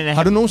 Ja, men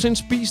har du nogensinde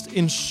spist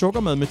en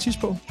sukkermad med tis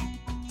på?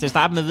 Til at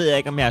starte med ved jeg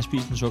ikke, om jeg har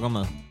spist en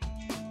sukkermad.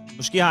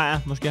 Måske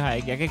har jeg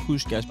ikke. Jeg kan ikke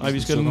huske, at jeg har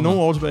spist vi skal nogle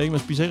år tilbage, ikke? Man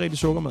spiser ikke rigtig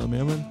sukkermad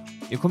mere, men...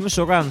 Jeg kunne med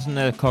sukkeren sådan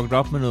at kogt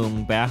op med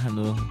nogle bær og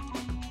noget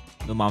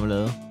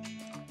marmelade.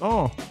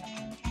 Ja,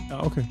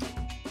 okay.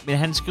 Men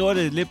han skriver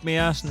det lidt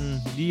mere sådan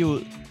lige ud.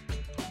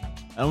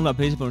 Er nogen, der har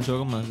pisse på en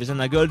sukkermad? Hvis han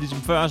havde gjort det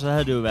ligesom før, så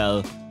havde det jo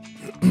været...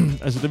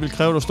 Altså, det ville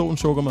kræve, at der stod en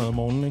sukkermad om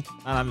morgenen, ikke?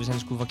 Nej, hvis han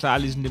skulle forklare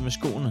ligesom det med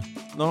skoene.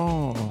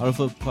 Har du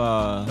fået på...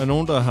 Er der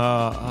nogen, der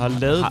har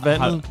lavet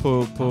vandet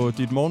på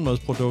dit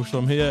morgenmadsprodukt,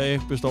 som heraf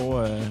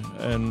består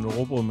af en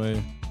råbrød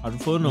med... Har du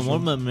fået noget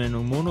morgenmad med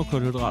nogle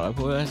monokulhydrater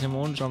på her til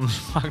morgen, som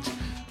smagt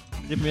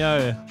lidt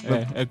mere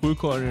af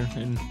guldkorn,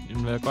 end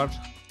hvad godt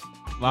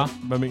var?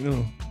 Hvad mener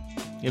du?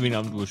 Jeg mener,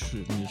 om du er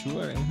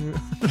sur i dag.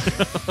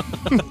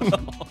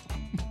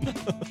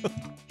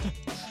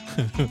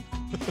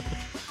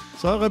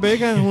 Så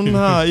Rebecca, hun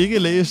har ikke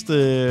læst,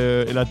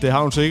 eller det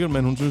har hun sikkert,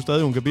 men hun synes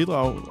stadig, hun kan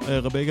bidrage.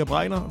 Rebecca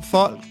Bregner.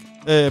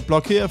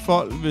 Blokerer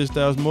folk, hvis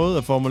deres måde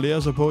at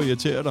formulere sig på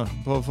irriterer dig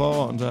på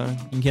forhånd. Tak.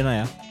 Den kender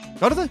jeg.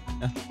 Gør du det?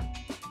 Ja.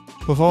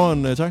 På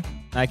forhånd, tak?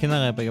 Nej, jeg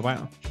kender Rebecca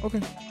Bregner.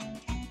 Okay.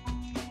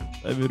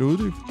 Hvad vil du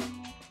uddybe?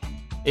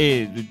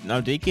 Nej,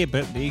 det er ikke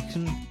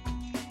sådan.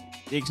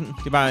 Det er ikke sådan.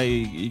 Det er bare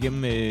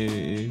igennem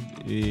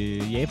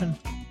Japan.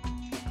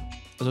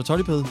 Altså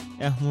Tollipede?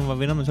 Ja, hun var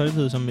venner med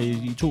Tollipede, som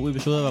i 2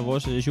 episoder var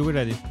vores sugar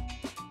daddy.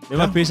 Det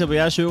var pisser på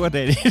jeres sugar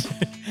daddy.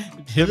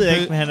 Det ved jeg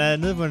ikke, men han er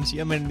nede på en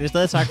tier. Men det er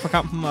stadig tak for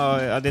kampen, og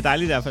det er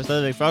dejligt derfor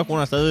stadigvæk. 40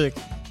 kroner stadigvæk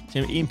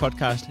til en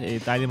podcast.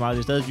 Dejligt meget.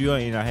 Det er stadig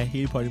dyrere end at have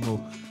hele Podimo.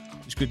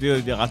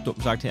 Det er ret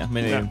dumt sagt her,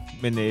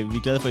 men vi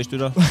er glade for, at I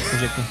støtter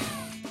projektet.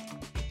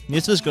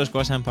 Næste ved skal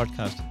også have en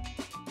podcast.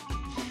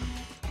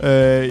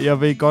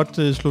 Jeg vil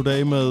godt slutte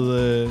af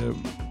med...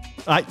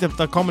 Nej,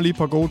 der kommer lige et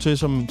par gode til,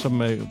 som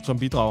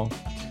bidrager.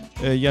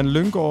 Jan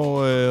Lyngård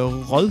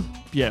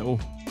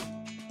Rødbjerg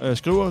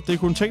skriver, det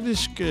kunne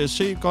teknisk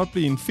set godt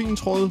blive en fin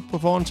tråd på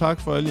forhånd.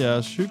 Tak for alle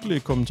jeres hyggelige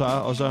kommentarer.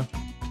 Og så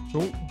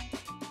 2,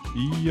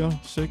 4,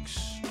 6,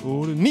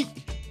 8, 9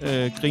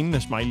 grinende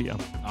smiley'er.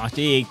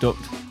 Det er ikke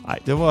dumt. Nej,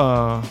 det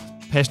var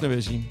passende, vil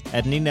jeg sige.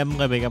 Er den ene af dem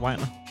Rebecca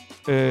Bregner?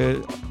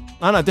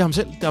 Nej, det er ham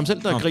selv. Det er ham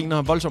selv, der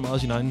griner voldsomt meget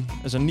af sin egen.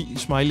 Altså 9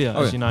 smiley'er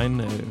af sin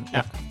egen...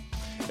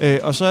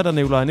 og så er der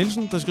Nikolaj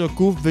Nielsen, der skriver,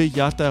 gud ved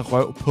jeg, der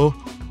røv på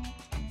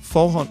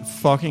forhånd.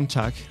 Fucking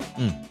tak.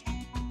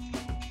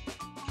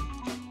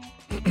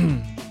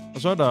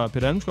 Og så er der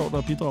Peter Almskov,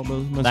 der bidrager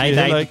med. Der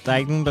er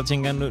ikke nogen, der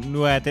tænker,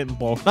 nu er den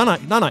brugt. Nej.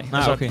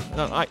 Altså, okay.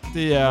 Nej,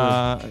 det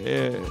er...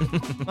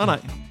 nej.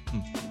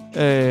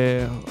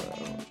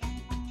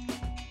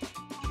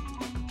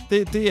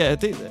 Det er...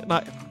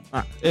 Nej.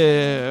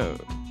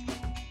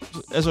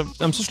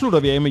 Så slutter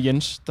vi af med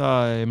Jens,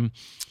 der...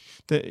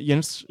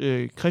 Jens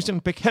Christian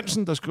Bæk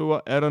Hansen, der skriver,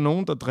 er der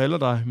nogen, der driller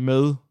dig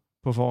med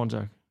på forhånd,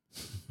 tak?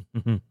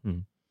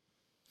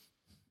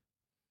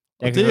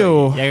 Jeg kan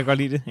godt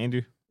lide det,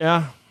 Andy.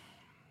 Ja,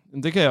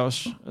 men det kan jeg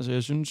også. Altså,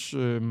 jeg synes,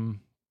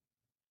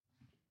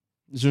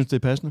 det er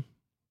passende.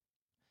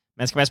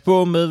 Man skal passe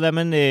på med, hvad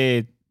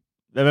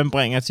man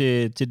bringer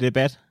til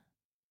debat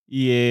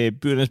i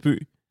byernes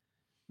by.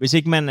 Hvis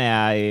ikke man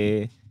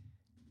er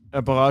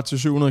parat til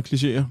 700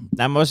 klichéer.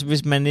 Nej, men også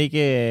hvis man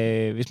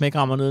ikke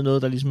rammer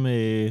noget, der ligesom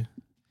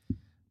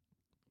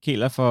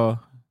kæler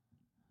for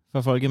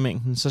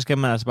folkemængden, så skal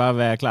man altså bare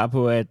være klar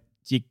på, at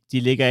de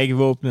ligger ikke i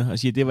våbne og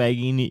siger, det var jeg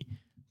ikke enig i.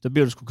 Så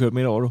bliver du sgu kørt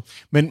midt over, du.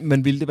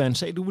 Men ville det være en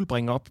sag, du vil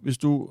bringe op, hvis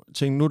du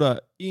tænker, nu er der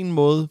en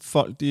måde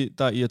folk,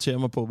 der irriterer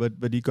mig på,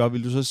 hvad de gør,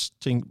 vil du så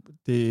tænke,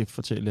 det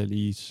fortæller jeg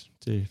lige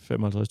til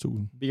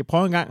 55.000? Vi kan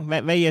prøve en gang.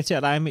 Hvad irriterer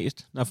dig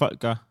mest, når folk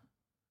gør?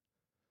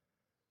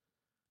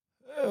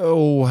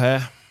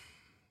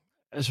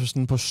 Altså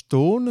sådan på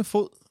stående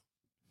fod.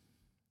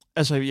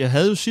 Altså, jeg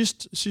havde jo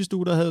sidste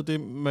uge, der havde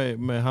det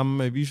med ham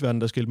med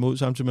visverden, der skældte mod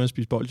samtidig med at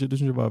spise bolsje. Det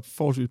synes jeg var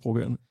forholdsvis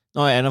provokerende.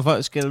 Nå ja, når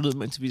folk skælder ud,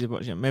 mens de spiser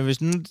bolsje. Men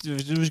hvis nu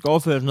vi skal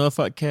overføre noget,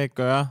 folk kan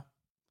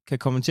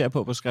kommentere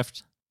på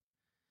skrift,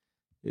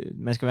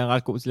 Man skal være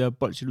ret god til at lave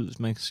bolsjelyd, hvis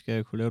man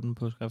skal kunne lave den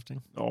på skrift,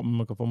 ikke? Nå, men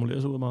man kan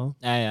formulere sig ud meget.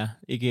 Ja.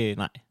 Ikke,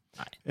 nej.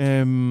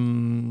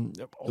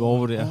 Du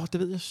overvurderer. det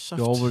ved jeg så.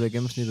 Du overvurderer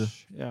gennemsnittet.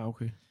 Ja,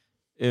 okay.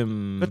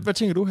 Hvad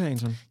tænker du her,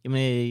 Hansen?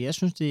 Jamen, jeg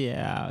synes, det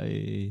er...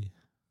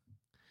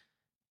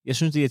 jeg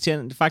synes, det er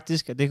irriterende.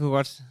 Faktisk, og det kunne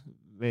godt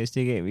være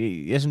stikke af.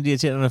 Jeg synes, det er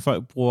irriterende, når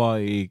folk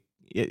bruger...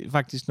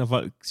 faktisk, når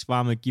folk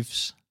svarer med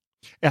gifs.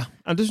 Ja,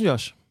 det synes jeg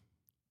også.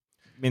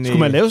 Men, skulle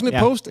man lave sådan et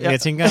post? Ja.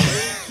 Jeg tænker...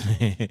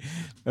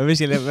 hvad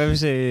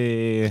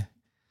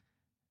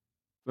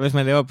hvis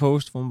man laver et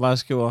post, hvor man bare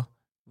skriver,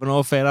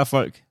 hvornår fatter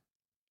folk,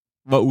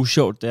 hvor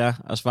usjovt det er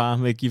at svare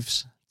med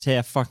gifs? Tag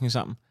jer fucking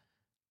sammen.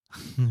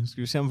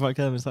 Skal vi se, om folk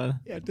havde administreret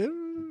det? Ja,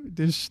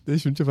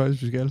 det synes jeg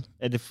faktisk, vi skal.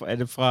 Er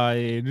det fra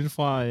nyt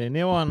fra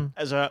næveren?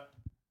 Altså,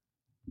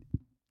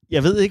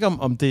 jeg ved ikke,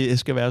 om det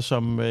skal være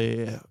som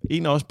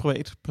en af os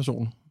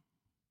privatperson.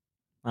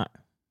 Nej.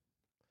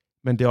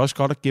 Men det er også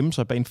godt at gemme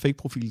sig bag en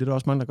fake-profil. Det er der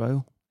også mange, der gør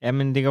jo. Ja,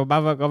 men det kan jo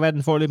bare godt være, at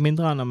den får lidt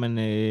mindre, når man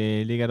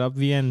lægger det op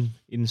via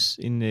en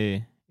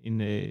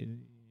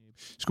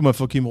Skulle man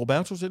få Kim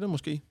Roberto til det,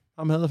 måske?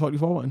 Ham havde folk i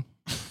forvejen.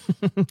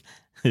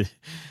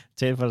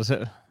 Tal for dig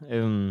selv.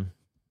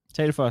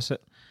 Tal for os selv.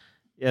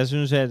 Jeg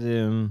synes, at...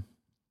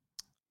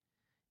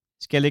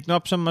 skal jeg lægge den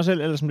op som mig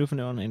selv, eller som du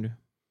fornævner egentlig?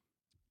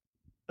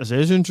 Altså,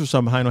 jeg synes jo,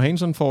 som Heino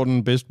Hansen får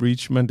den best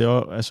reach, men det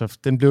er, altså,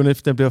 den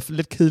bliver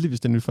lidt kedelig, hvis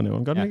den nyt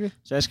fornævner. Gør den ikke?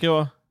 Så jeg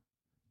skriver...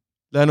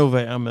 Lad nu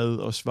være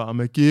med at svare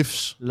med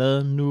gifs.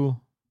 Lad nu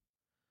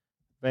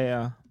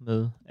være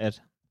med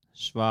at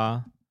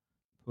svare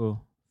på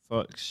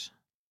folks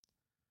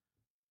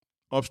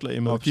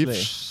opslag med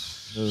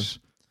gifs. Med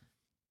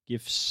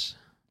gifs.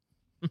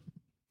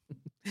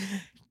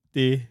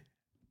 Det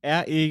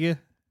er ikke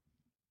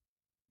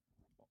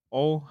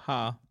og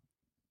har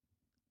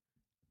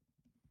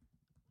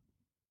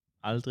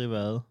aldrig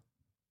været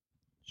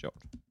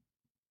sjovt.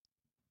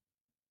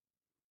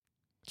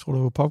 Tror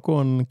du,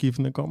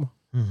 popcorn-gifene kommer?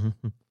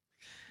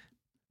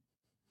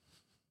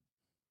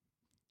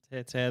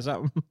 Tag jer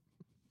sammen.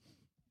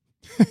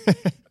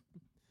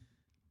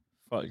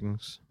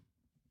 Folkens.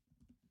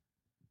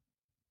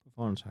 På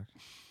forhånd tak.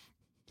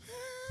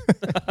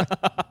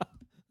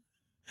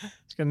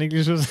 Skal den ikke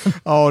lige slutte?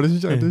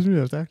 Det synes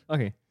jeg, er stærkt.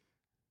 Okay.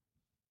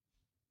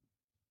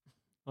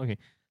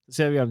 Så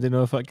ser vi, om det er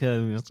noget, folk kan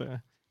administrere.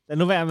 Lad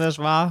nu være med at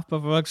svare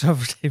på folks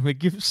opslag med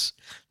gifs.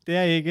 Det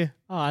er ikke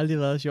og har aldrig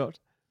været sjovt.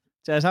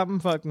 Tag jer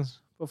sammen,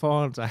 folkens. På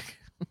forhånd tak.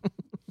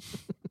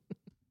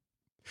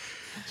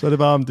 Så er det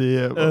bare, om det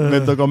er,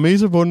 hvem der går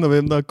mese på den, og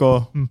hvem der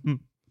går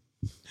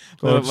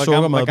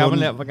sukkermad på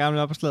den. Hvor gammel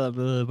er opslaget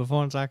blevet på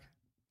forhånd tak?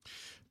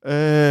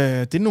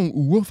 Det er nogle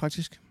uger,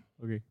 faktisk.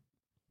 Okay.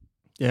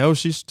 Det er jo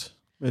sidst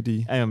med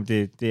de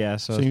det er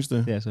så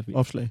seneste det er så fint.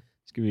 opslag.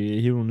 Skal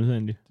vi hive nogle nyheder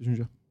endelig? Det synes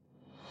jeg.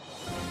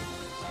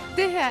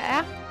 Det her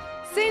er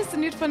seneste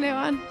nyt fra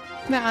næveren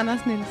med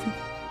Anders Nielsen.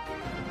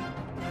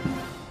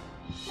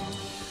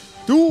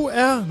 Du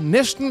er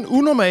næsten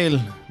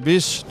unormal,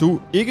 hvis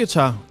du ikke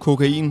tager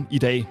kokain i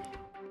dag.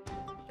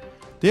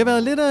 Det har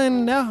været lidt af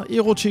en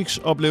nær-erotiks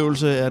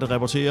oplevelse at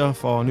rapportere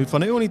for Nyt fra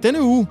Nævn i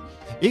denne uge.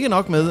 Ikke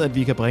nok med, at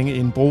vi kan bringe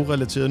en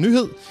bro-relateret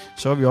nyhed,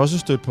 så har vi også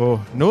stødt på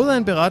noget af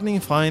en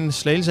beretning fra en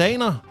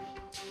slagelseaner.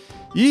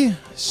 I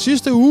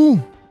sidste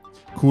uge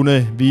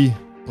kunne vi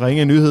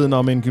bringe nyheden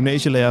om en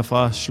gymnasielærer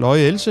fra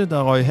Sløje Else,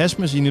 der røg hash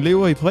med sine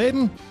elever i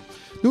Preben.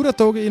 Nu er der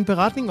dukket en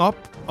beretning op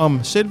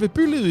om selve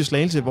bylivet i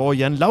Slagelse, hvor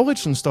Jan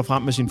Lauritsen står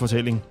frem med sin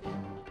fortælling.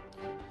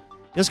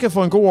 Jeg skal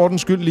for en god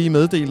ordens skyld lige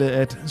meddele,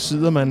 at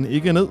sidder man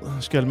ikke ned,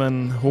 skal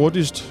man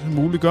hurtigst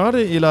muligt gøre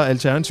det, eller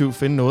alternativt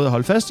finde noget at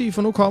holde fast i,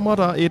 for nu kommer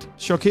der et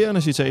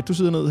chokerende citat. Du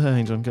sidder ned her,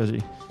 Hansen, kan jeg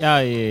se.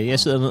 Jeg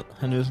sidder ned,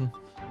 Hr. Nielsen.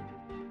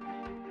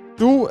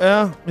 Du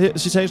er, her,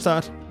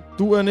 citatstart,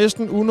 du er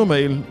næsten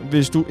unormal,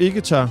 hvis du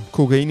ikke tager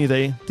kokain i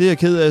dag. Det er jeg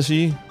ked af at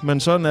sige, men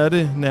sådan er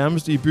det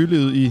nærmest i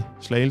bylivet i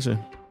Slagelse.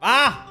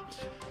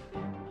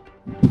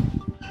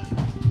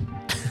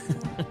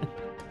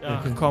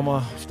 Jeg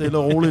kommer stille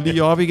og roligt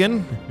lige op igen.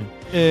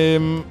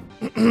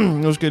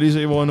 Nu skal jeg lige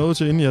se, hvor jeg er nået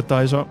til, inden jeg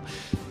dejser om.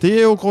 Det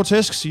er jo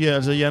grotesk, siger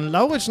altså Jan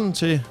Lauritsen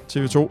til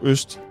TV2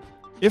 Øst.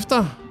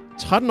 Efter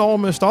 13 år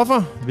med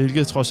stoffer,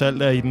 hvilket trods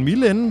alt er i den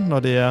milde ende, når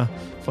det er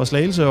fra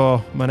Slagelse,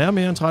 og man er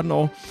mere end 13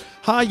 år,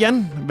 har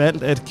Jan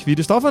valgt at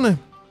kvitte stofferne.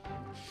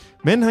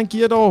 Men han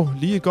giver dog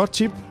lige et godt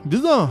tip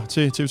videre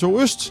til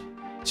TV2 Øst.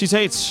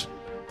 Citat.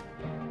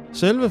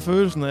 Selve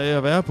følelsen af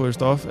at være på et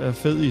stof er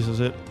fed i sig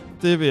selv.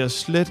 Det vil jeg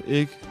slet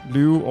ikke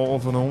lyve over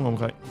for nogen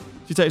omkring.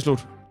 Citat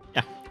slut.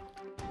 Ja.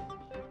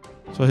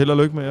 Så held og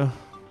lykke med at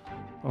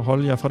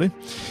holde jer fra det.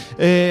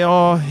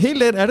 Og helt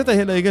let er det da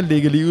heller ikke at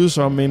lægge livet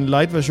som en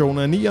light version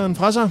af 9'eren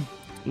fra sig.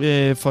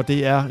 For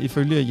det er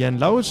ifølge Jan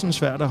Lauritsen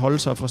svært at holde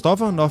sig fra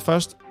stoffer, når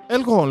først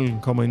alkoholen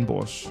kommer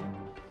indenbords.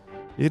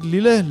 Et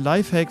lille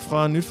lifehack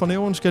fra Nyt fra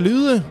Nævn skal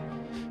lyde.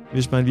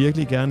 Hvis man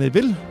virkelig gerne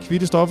vil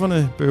kvitte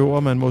stofferne, behøver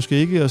man måske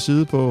ikke at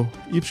sidde på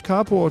Ibs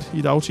carport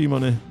i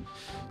dagtimerne,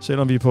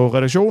 selvom vi på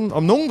redaktionen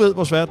om nogen ved,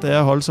 hvor svært det er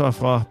at holde sig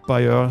fra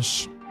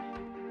barriers.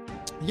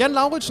 Jan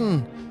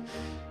Lauritsen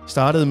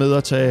startede med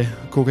at tage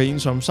kokain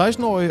som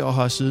 16-årig og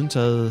har siden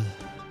taget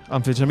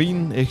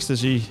amfetamin,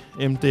 ecstasy,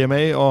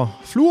 MDMA og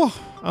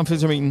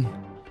fluoramfetamin.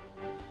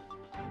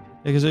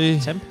 Jeg kan se...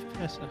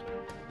 Tandpasta?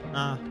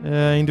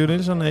 Indy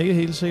Nielsen er ikke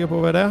helt sikker på,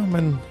 hvad det er,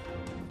 men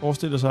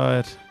forestiller sig,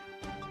 at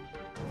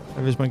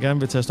hvis man gerne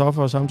vil tage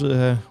stoffer og samtidig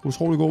have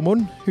utrolig god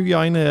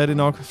mundhygiejne, er det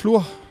nok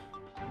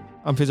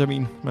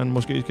fluoramfetamin, man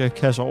måske skal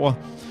kaste over.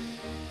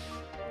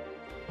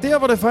 Der,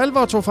 hvor det for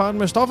alvor tog fart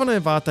med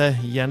stofferne, var da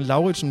Jan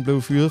Lauritsen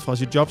blev fyret fra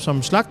sit job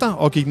som slagter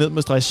og gik ned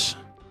med stress.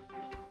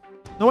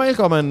 Normalt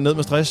går man ned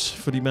med stress,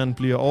 fordi man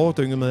bliver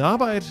overdynget med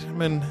arbejde,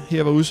 men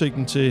her var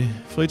udsigten til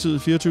fritid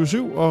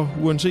 24/7 og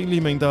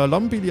uanselige mængder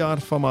lommebilliard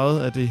for meget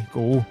af det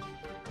gode.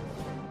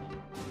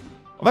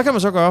 Og hvad kan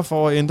man så gøre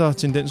for at ændre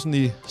tendensen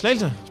i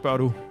Slagelse, spørger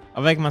du?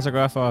 Og hvad kan man så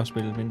gøre for at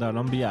spille mindre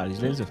lommebilliard i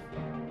Slagelse?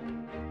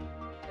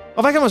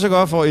 Og hvad kan man så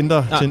gøre for at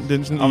ændre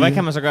tendensen og hvad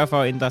kan man så gøre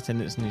for at ændre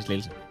tendensen i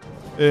Slagelse?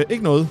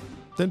 Ikke noget.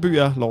 Den by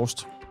er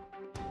lost.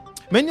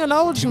 Men Jan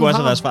Lauritsen det kunne også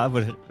have været svaret på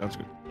det.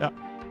 Undskyld. Ja.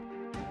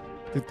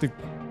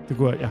 Det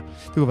kunne, ja.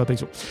 Det kunne være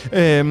begge to.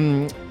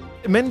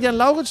 Men Jan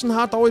Lauritsen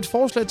har dog et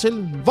forslag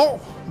til,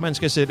 hvor man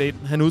skal sætte ind.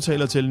 Han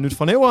udtaler til Nyt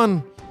fra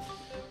Næveren.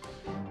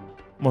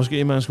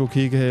 Måske man skulle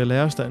kigge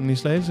lærerstanden i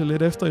Slagelse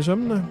lidt efter i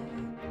sømmene.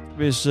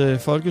 Hvis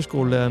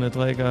folkeskolelærerne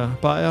drikker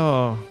bajer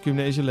og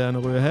gymnasielærerne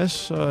ryger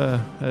hash, så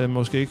er det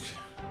måske ikke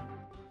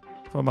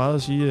for meget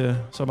at sige,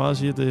 så meget at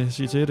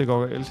sige, at det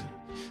går galt.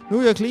 Nu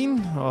er jeg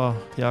clean, og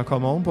jeg er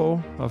kommet ovenpå,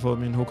 og har fået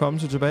min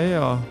hukommelse tilbage,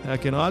 og er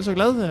generelt så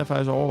glad, at jeg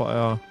faktisk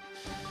overvejer at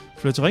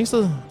flytte til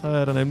Ringsted. Der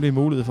er der nemlig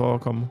mulighed for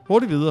at komme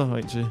hurtigt videre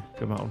ind til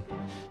København.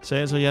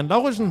 Sagde altså Jan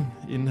Lauritsen,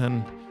 inden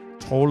han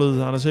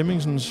trålede Anders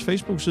Hemmingsens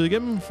Facebook-side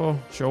igennem for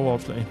sjove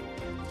opslag.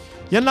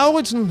 Jan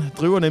Lauritsen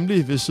driver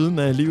nemlig ved siden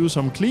af livet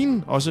som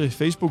clean, også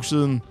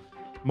Facebook-siden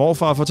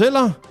Morfar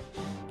Fortæller,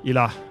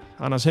 eller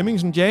Anders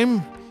Hemmingsen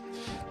Jam.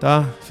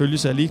 Der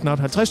følges af lige knap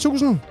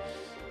 50.000.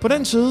 På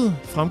den side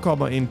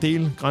fremkommer en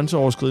del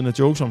grænseoverskridende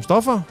jokes om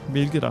stoffer,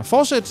 hvilket der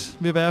fortsat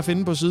vil være at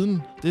finde på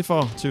siden. Det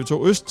får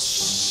TV2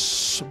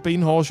 Østs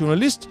benhårde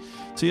journalist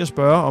til at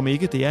spørge, om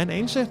ikke det er en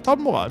anelse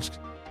dobbeltmoralsk.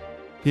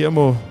 Her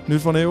må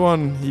Nyt fra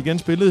Næveren igen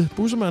spille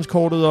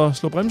bussemandskortet og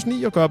slå bremsen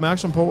i og gøre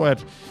opmærksom på,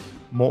 at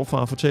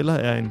Morfar Fortæller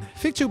er en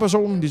fiktiv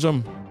person,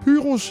 ligesom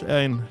Pyrus er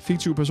en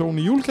fiktiv person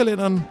i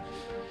julekalenderen.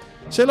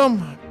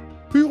 Selvom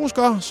Pyrus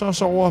gør, så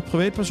sover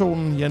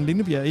privatpersonen Jan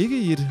Lindebjerg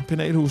ikke i et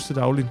penalhus til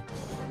dagligt.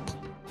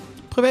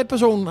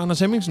 Privatpersonen Anders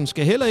Hemmingsen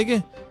skal heller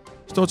ikke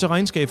stå til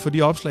regnskab for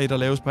de opslag, der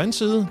laves på hans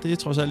side. Det er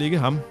trods alt ikke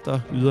ham, der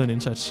yder en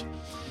indsats.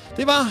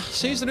 Det var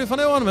seneste Nyt fra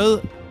Næveren med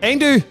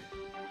Andy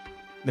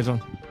Nielsen.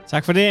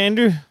 Tak for det,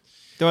 Andy.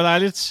 Det var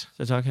dejligt.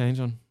 Så tak, herr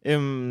Hansen.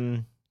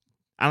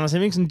 Anders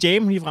Hemmingsen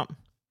Jam lige frem.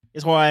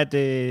 Jeg tror, at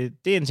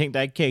det er en ting,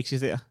 der ikke kan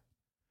eksistere.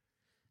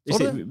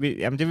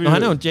 Jamen, det vil,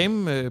 han er jo en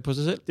jam på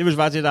sig selv. Det vil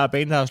svare til, at der er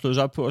band, der har slået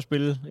sig op på at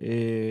spille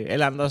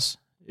alle andres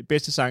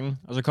bedste sange,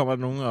 og så kommer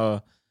der nogen og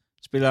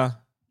spiller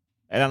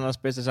alle andres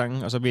bedste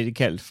sange, og så bliver de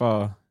kaldt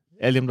for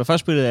alle dem, der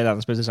først spillede alle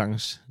andres bedste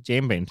sanges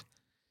jamband.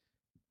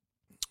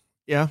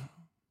 Ja.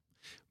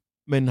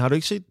 Men har du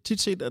ikke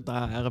tit set, at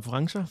der er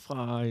referencer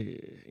fra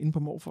inde på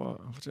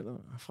Morfar Fortæller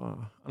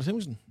fra Anders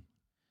Hemmingsen?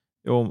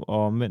 Jo,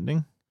 og omvendt,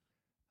 ikke?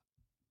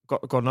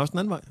 Går den også den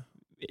anden vej?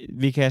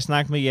 Vi kan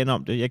snakke med Jan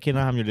om det. Jeg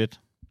kender ham jo lidt.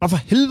 Og for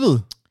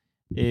helvede!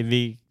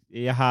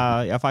 Jeg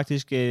har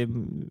faktisk du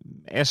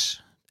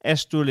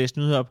har læst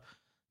nyheder op,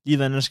 lige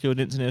været og skrive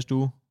den til næste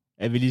uge,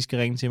 at vi lige skal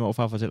ringe til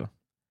Morfar Fortæller.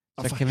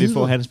 Så kan vi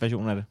få hans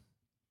version af det.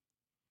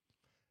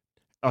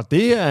 Og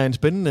det er en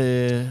spændende...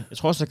 Jeg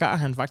tror sågar,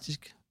 han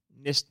faktisk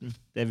næsten,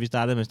 da vi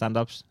startede med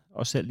stand-ups,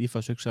 og selv lige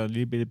forsøgte sig en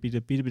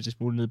lille bitte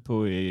smule ned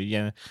på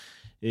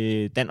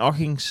Dan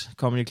Ockings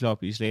Comedy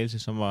Club i Slagelse,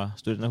 som var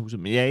støtten af huset.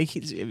 Men jeg er ikke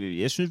helt...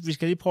 Jeg synes, vi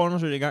skal lige prøve at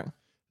undersøge det i gang.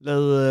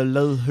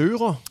 Lad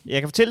høre.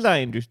 Jeg kan fortælle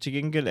dig, Andy, til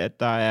gengæld, at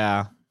der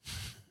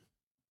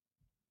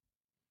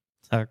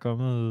er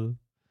kommet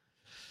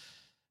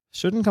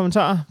 17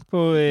 kommentarer på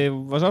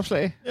vores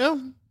opslag. Ja.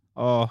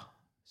 Og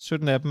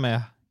 17 af dem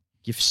er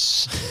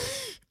gifs.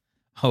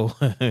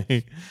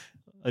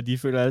 Og de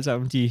føler alle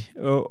sammen, de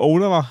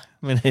owner mig.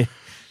 Men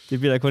det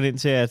bliver der kun ind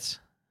til, at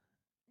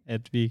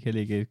vi kan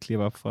lægge et klip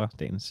op fra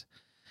dagens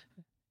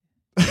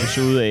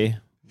episode af,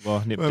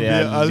 hvor nemt det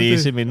er at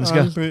læse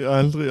mennesker.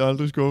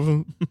 Aldrig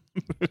skuffet.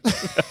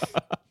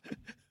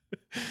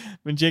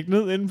 Men tjek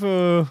ned inde på...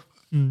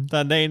 Der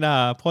er en, der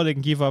har prøvet at lægge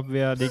en gif op ved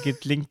at lægge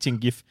et link til en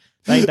gif.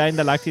 Der er en, der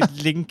har lagt et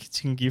link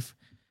til en gif.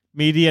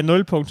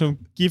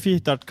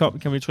 media0.gify.com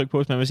kan vi trykke på,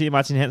 hvis man vil se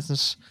Martin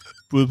Hansens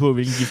bud på,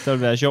 hvilken gif der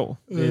vil være sjov.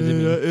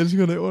 Jeg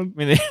elsker Næveren.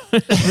 Men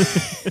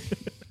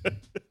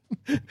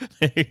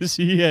jeg kan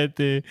sige,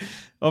 at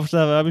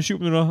opslaget har været oppe i 7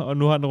 minutter, og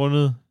nu har den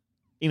rundet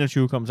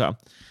 21 kommentarer.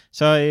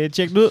 Så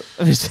tjek den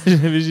ud,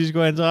 hvis I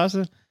skulle have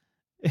interesse.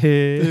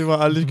 Det var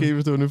aldrig sket,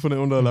 hvis det var Nyt fra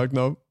Næveren, der har lagt den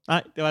op.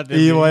 Nej, det var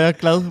det. Hvor er jeg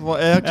glad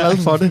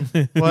for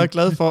det. Hvor er jeg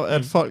glad for,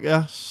 at folk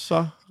er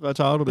så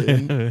retardede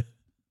derinde.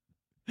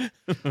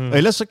 Og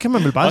ellers så kan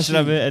man vel bare også sige...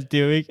 Også der med, at det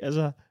er jo ikke...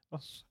 Altså,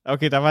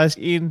 okay, der er faktisk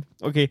en...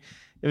 Okay,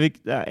 jeg ved ikke...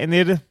 Der er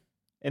Annette,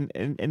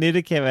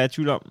 Annette kan være i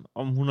tvivl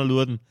om hun har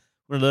luret den.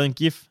 Hun har lavet en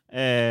gif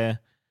af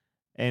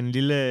en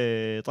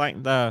lille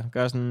dreng, der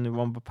gør sådan,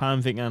 hvor man peger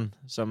med fingeren,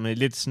 som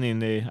lidt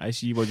sådan en I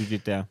see what you did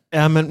der.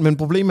 Ja, men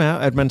problemet er,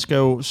 at man skal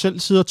jo selv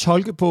sidde og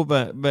tolke på,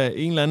 hvad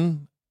en eller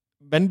anden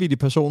vanvittig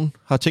person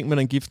har tænkt med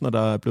den gift, når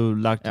der er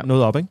blevet lagt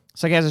noget op, ikke?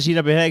 Så kan jeg så sige, at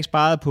der bliver ikke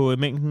sparet på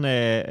mængden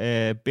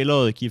af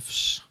billedede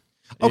gifs.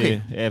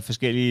 Okay. Af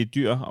forskellige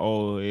dyr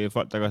og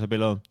folk, der gør sig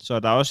billeder. Så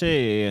der er også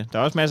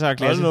masser af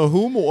klasse. Der er noget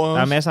humor også.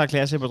 Der er masser af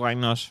klasse på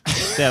drengene også.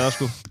 Det er der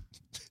sgu.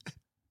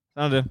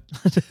 Sådan er det.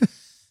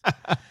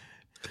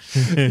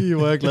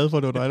 Hvor er jeg glad for,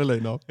 at det var dig, der lagde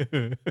den op.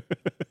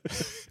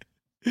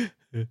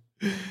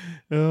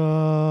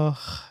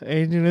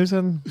 Andy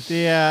Nielsen,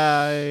 det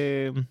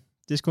er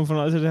sgu en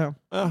fornøjelse, det her.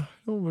 Ja, det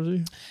må man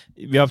sige.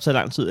 Vi har optaget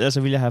lang tid, ellers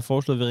ville jeg have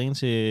foreslået, at vi ringer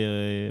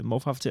til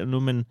morfar fortæller nu,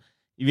 men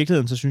i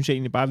virkeligheden, så synes jeg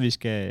egentlig bare, at vi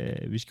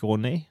skal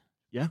runde af.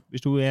 Ja.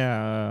 Hvis du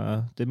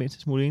er det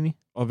mindste smule enig.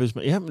 Og hvis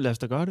man, lad os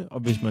da gøre det. Og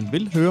hvis man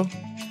vil høre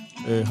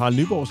Harald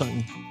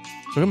Nyborg-sangen,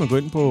 så kan man gå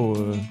ind på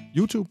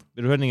YouTube.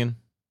 Vil du høre den igen?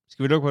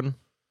 Skal vi lukke på den?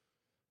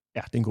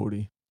 Ja, det er en god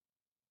idé.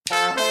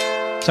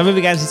 Så vil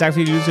vi gerne sige tak,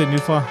 fordi I lyttede til et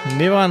nyt fra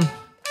Neveren.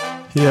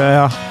 Her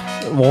er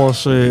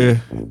vores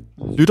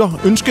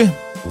lytterønske.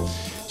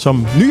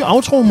 Som ny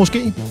outro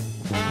måske.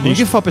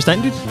 Ikke for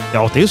bestandigt.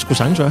 Jo, det er sgu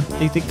sagtens, så.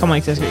 Det kommer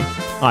ikke til at ske.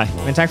 Nej.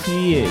 Men tak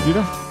fordi I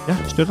lytter. Ja,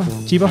 støtter,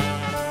 tipper.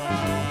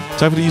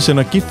 Tak fordi I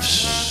sender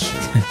gifs.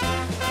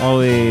 Og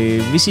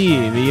hvis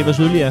I vil hjælpe os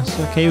yderligere,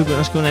 så kan I jo begynde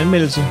at skrive en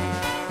anmeldelse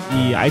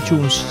i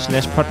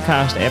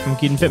iTunes/podcast-appen.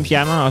 Giv den 5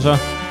 stjerner, og så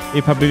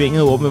et par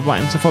bevingede ord med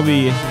vejen, så får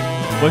vi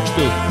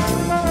rygstød.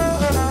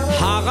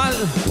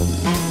 Harald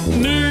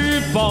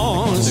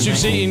Nyborg,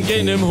 succesen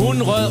gennem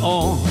 100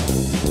 år.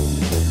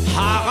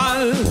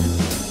 Harald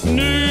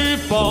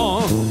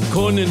Nyborg,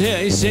 kunden her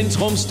i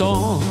centrum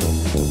står.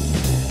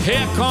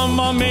 Her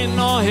kommer mænd,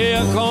 og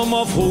her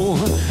kommer fruer.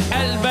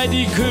 Alt hvad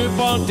de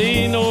køber,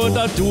 det er noget,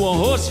 der dur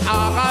hos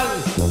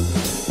Harald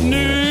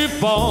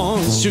Nyborg.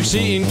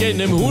 Succesen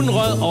gennem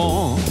 100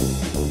 år.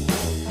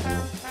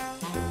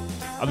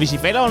 Og hvis I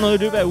falder over noget i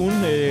løbet af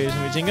ugen,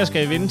 som I tænker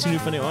skal vinde til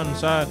Nyt fra Næveren,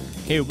 så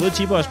kan I jo både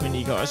tippe os, men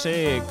I kan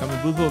også komme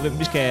med bud på, hvem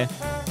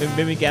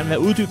vi gerne vil have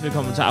uddybende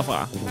kommentarer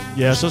fra.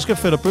 Ja, så skal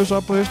Fætter Bøs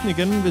op på hesten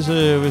igen,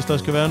 hvis der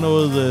skal være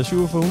noget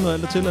 7 for 100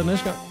 eller til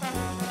næste gang.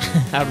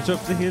 Har du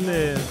tømt det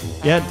hele?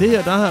 Ja, det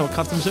her, der har jeg jo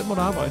kraftigt selv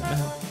måtte arbejde.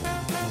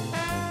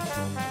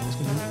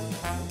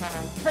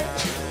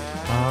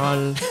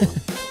 Harald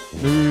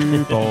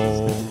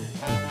Nyborg.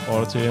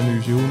 Og der til at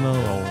nyse i 100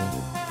 år.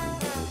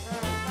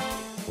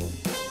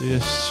 Det er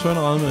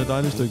sønderret med et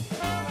dejligt stykke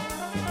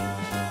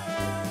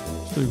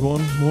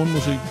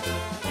hornmusik.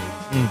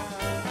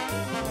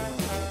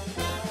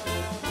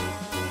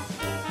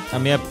 Der er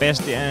mere bas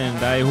der, end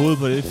der er i hovedet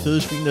på det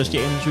fede svin, der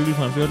stjæler en cykel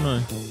fra en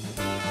 14-årig.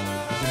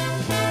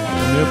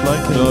 Mere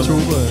blank end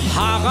tuba.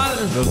 Harald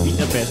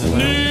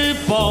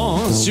Nyborg,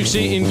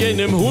 succesen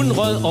gennem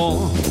 100 år.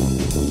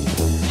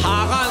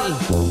 Harald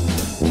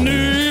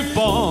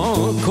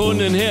Nyborg,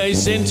 kunden her i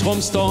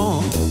centrum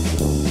står.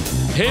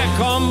 Her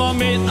kommer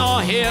mænd,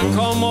 og her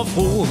kommer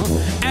fruer.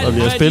 Og vi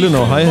har spillet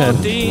noget hi-hat.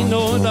 Det er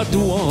noget, der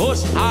dur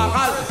hos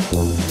Harald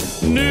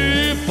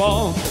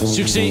Nyborg.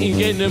 Succesen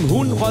gennem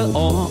 100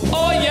 år.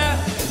 Ja,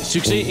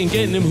 succesen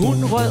gennem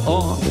 100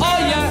 år.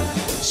 Ja,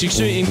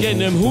 succesen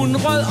gennem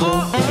 100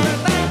 år.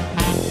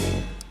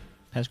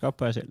 Pas godt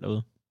på jer selv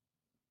derude.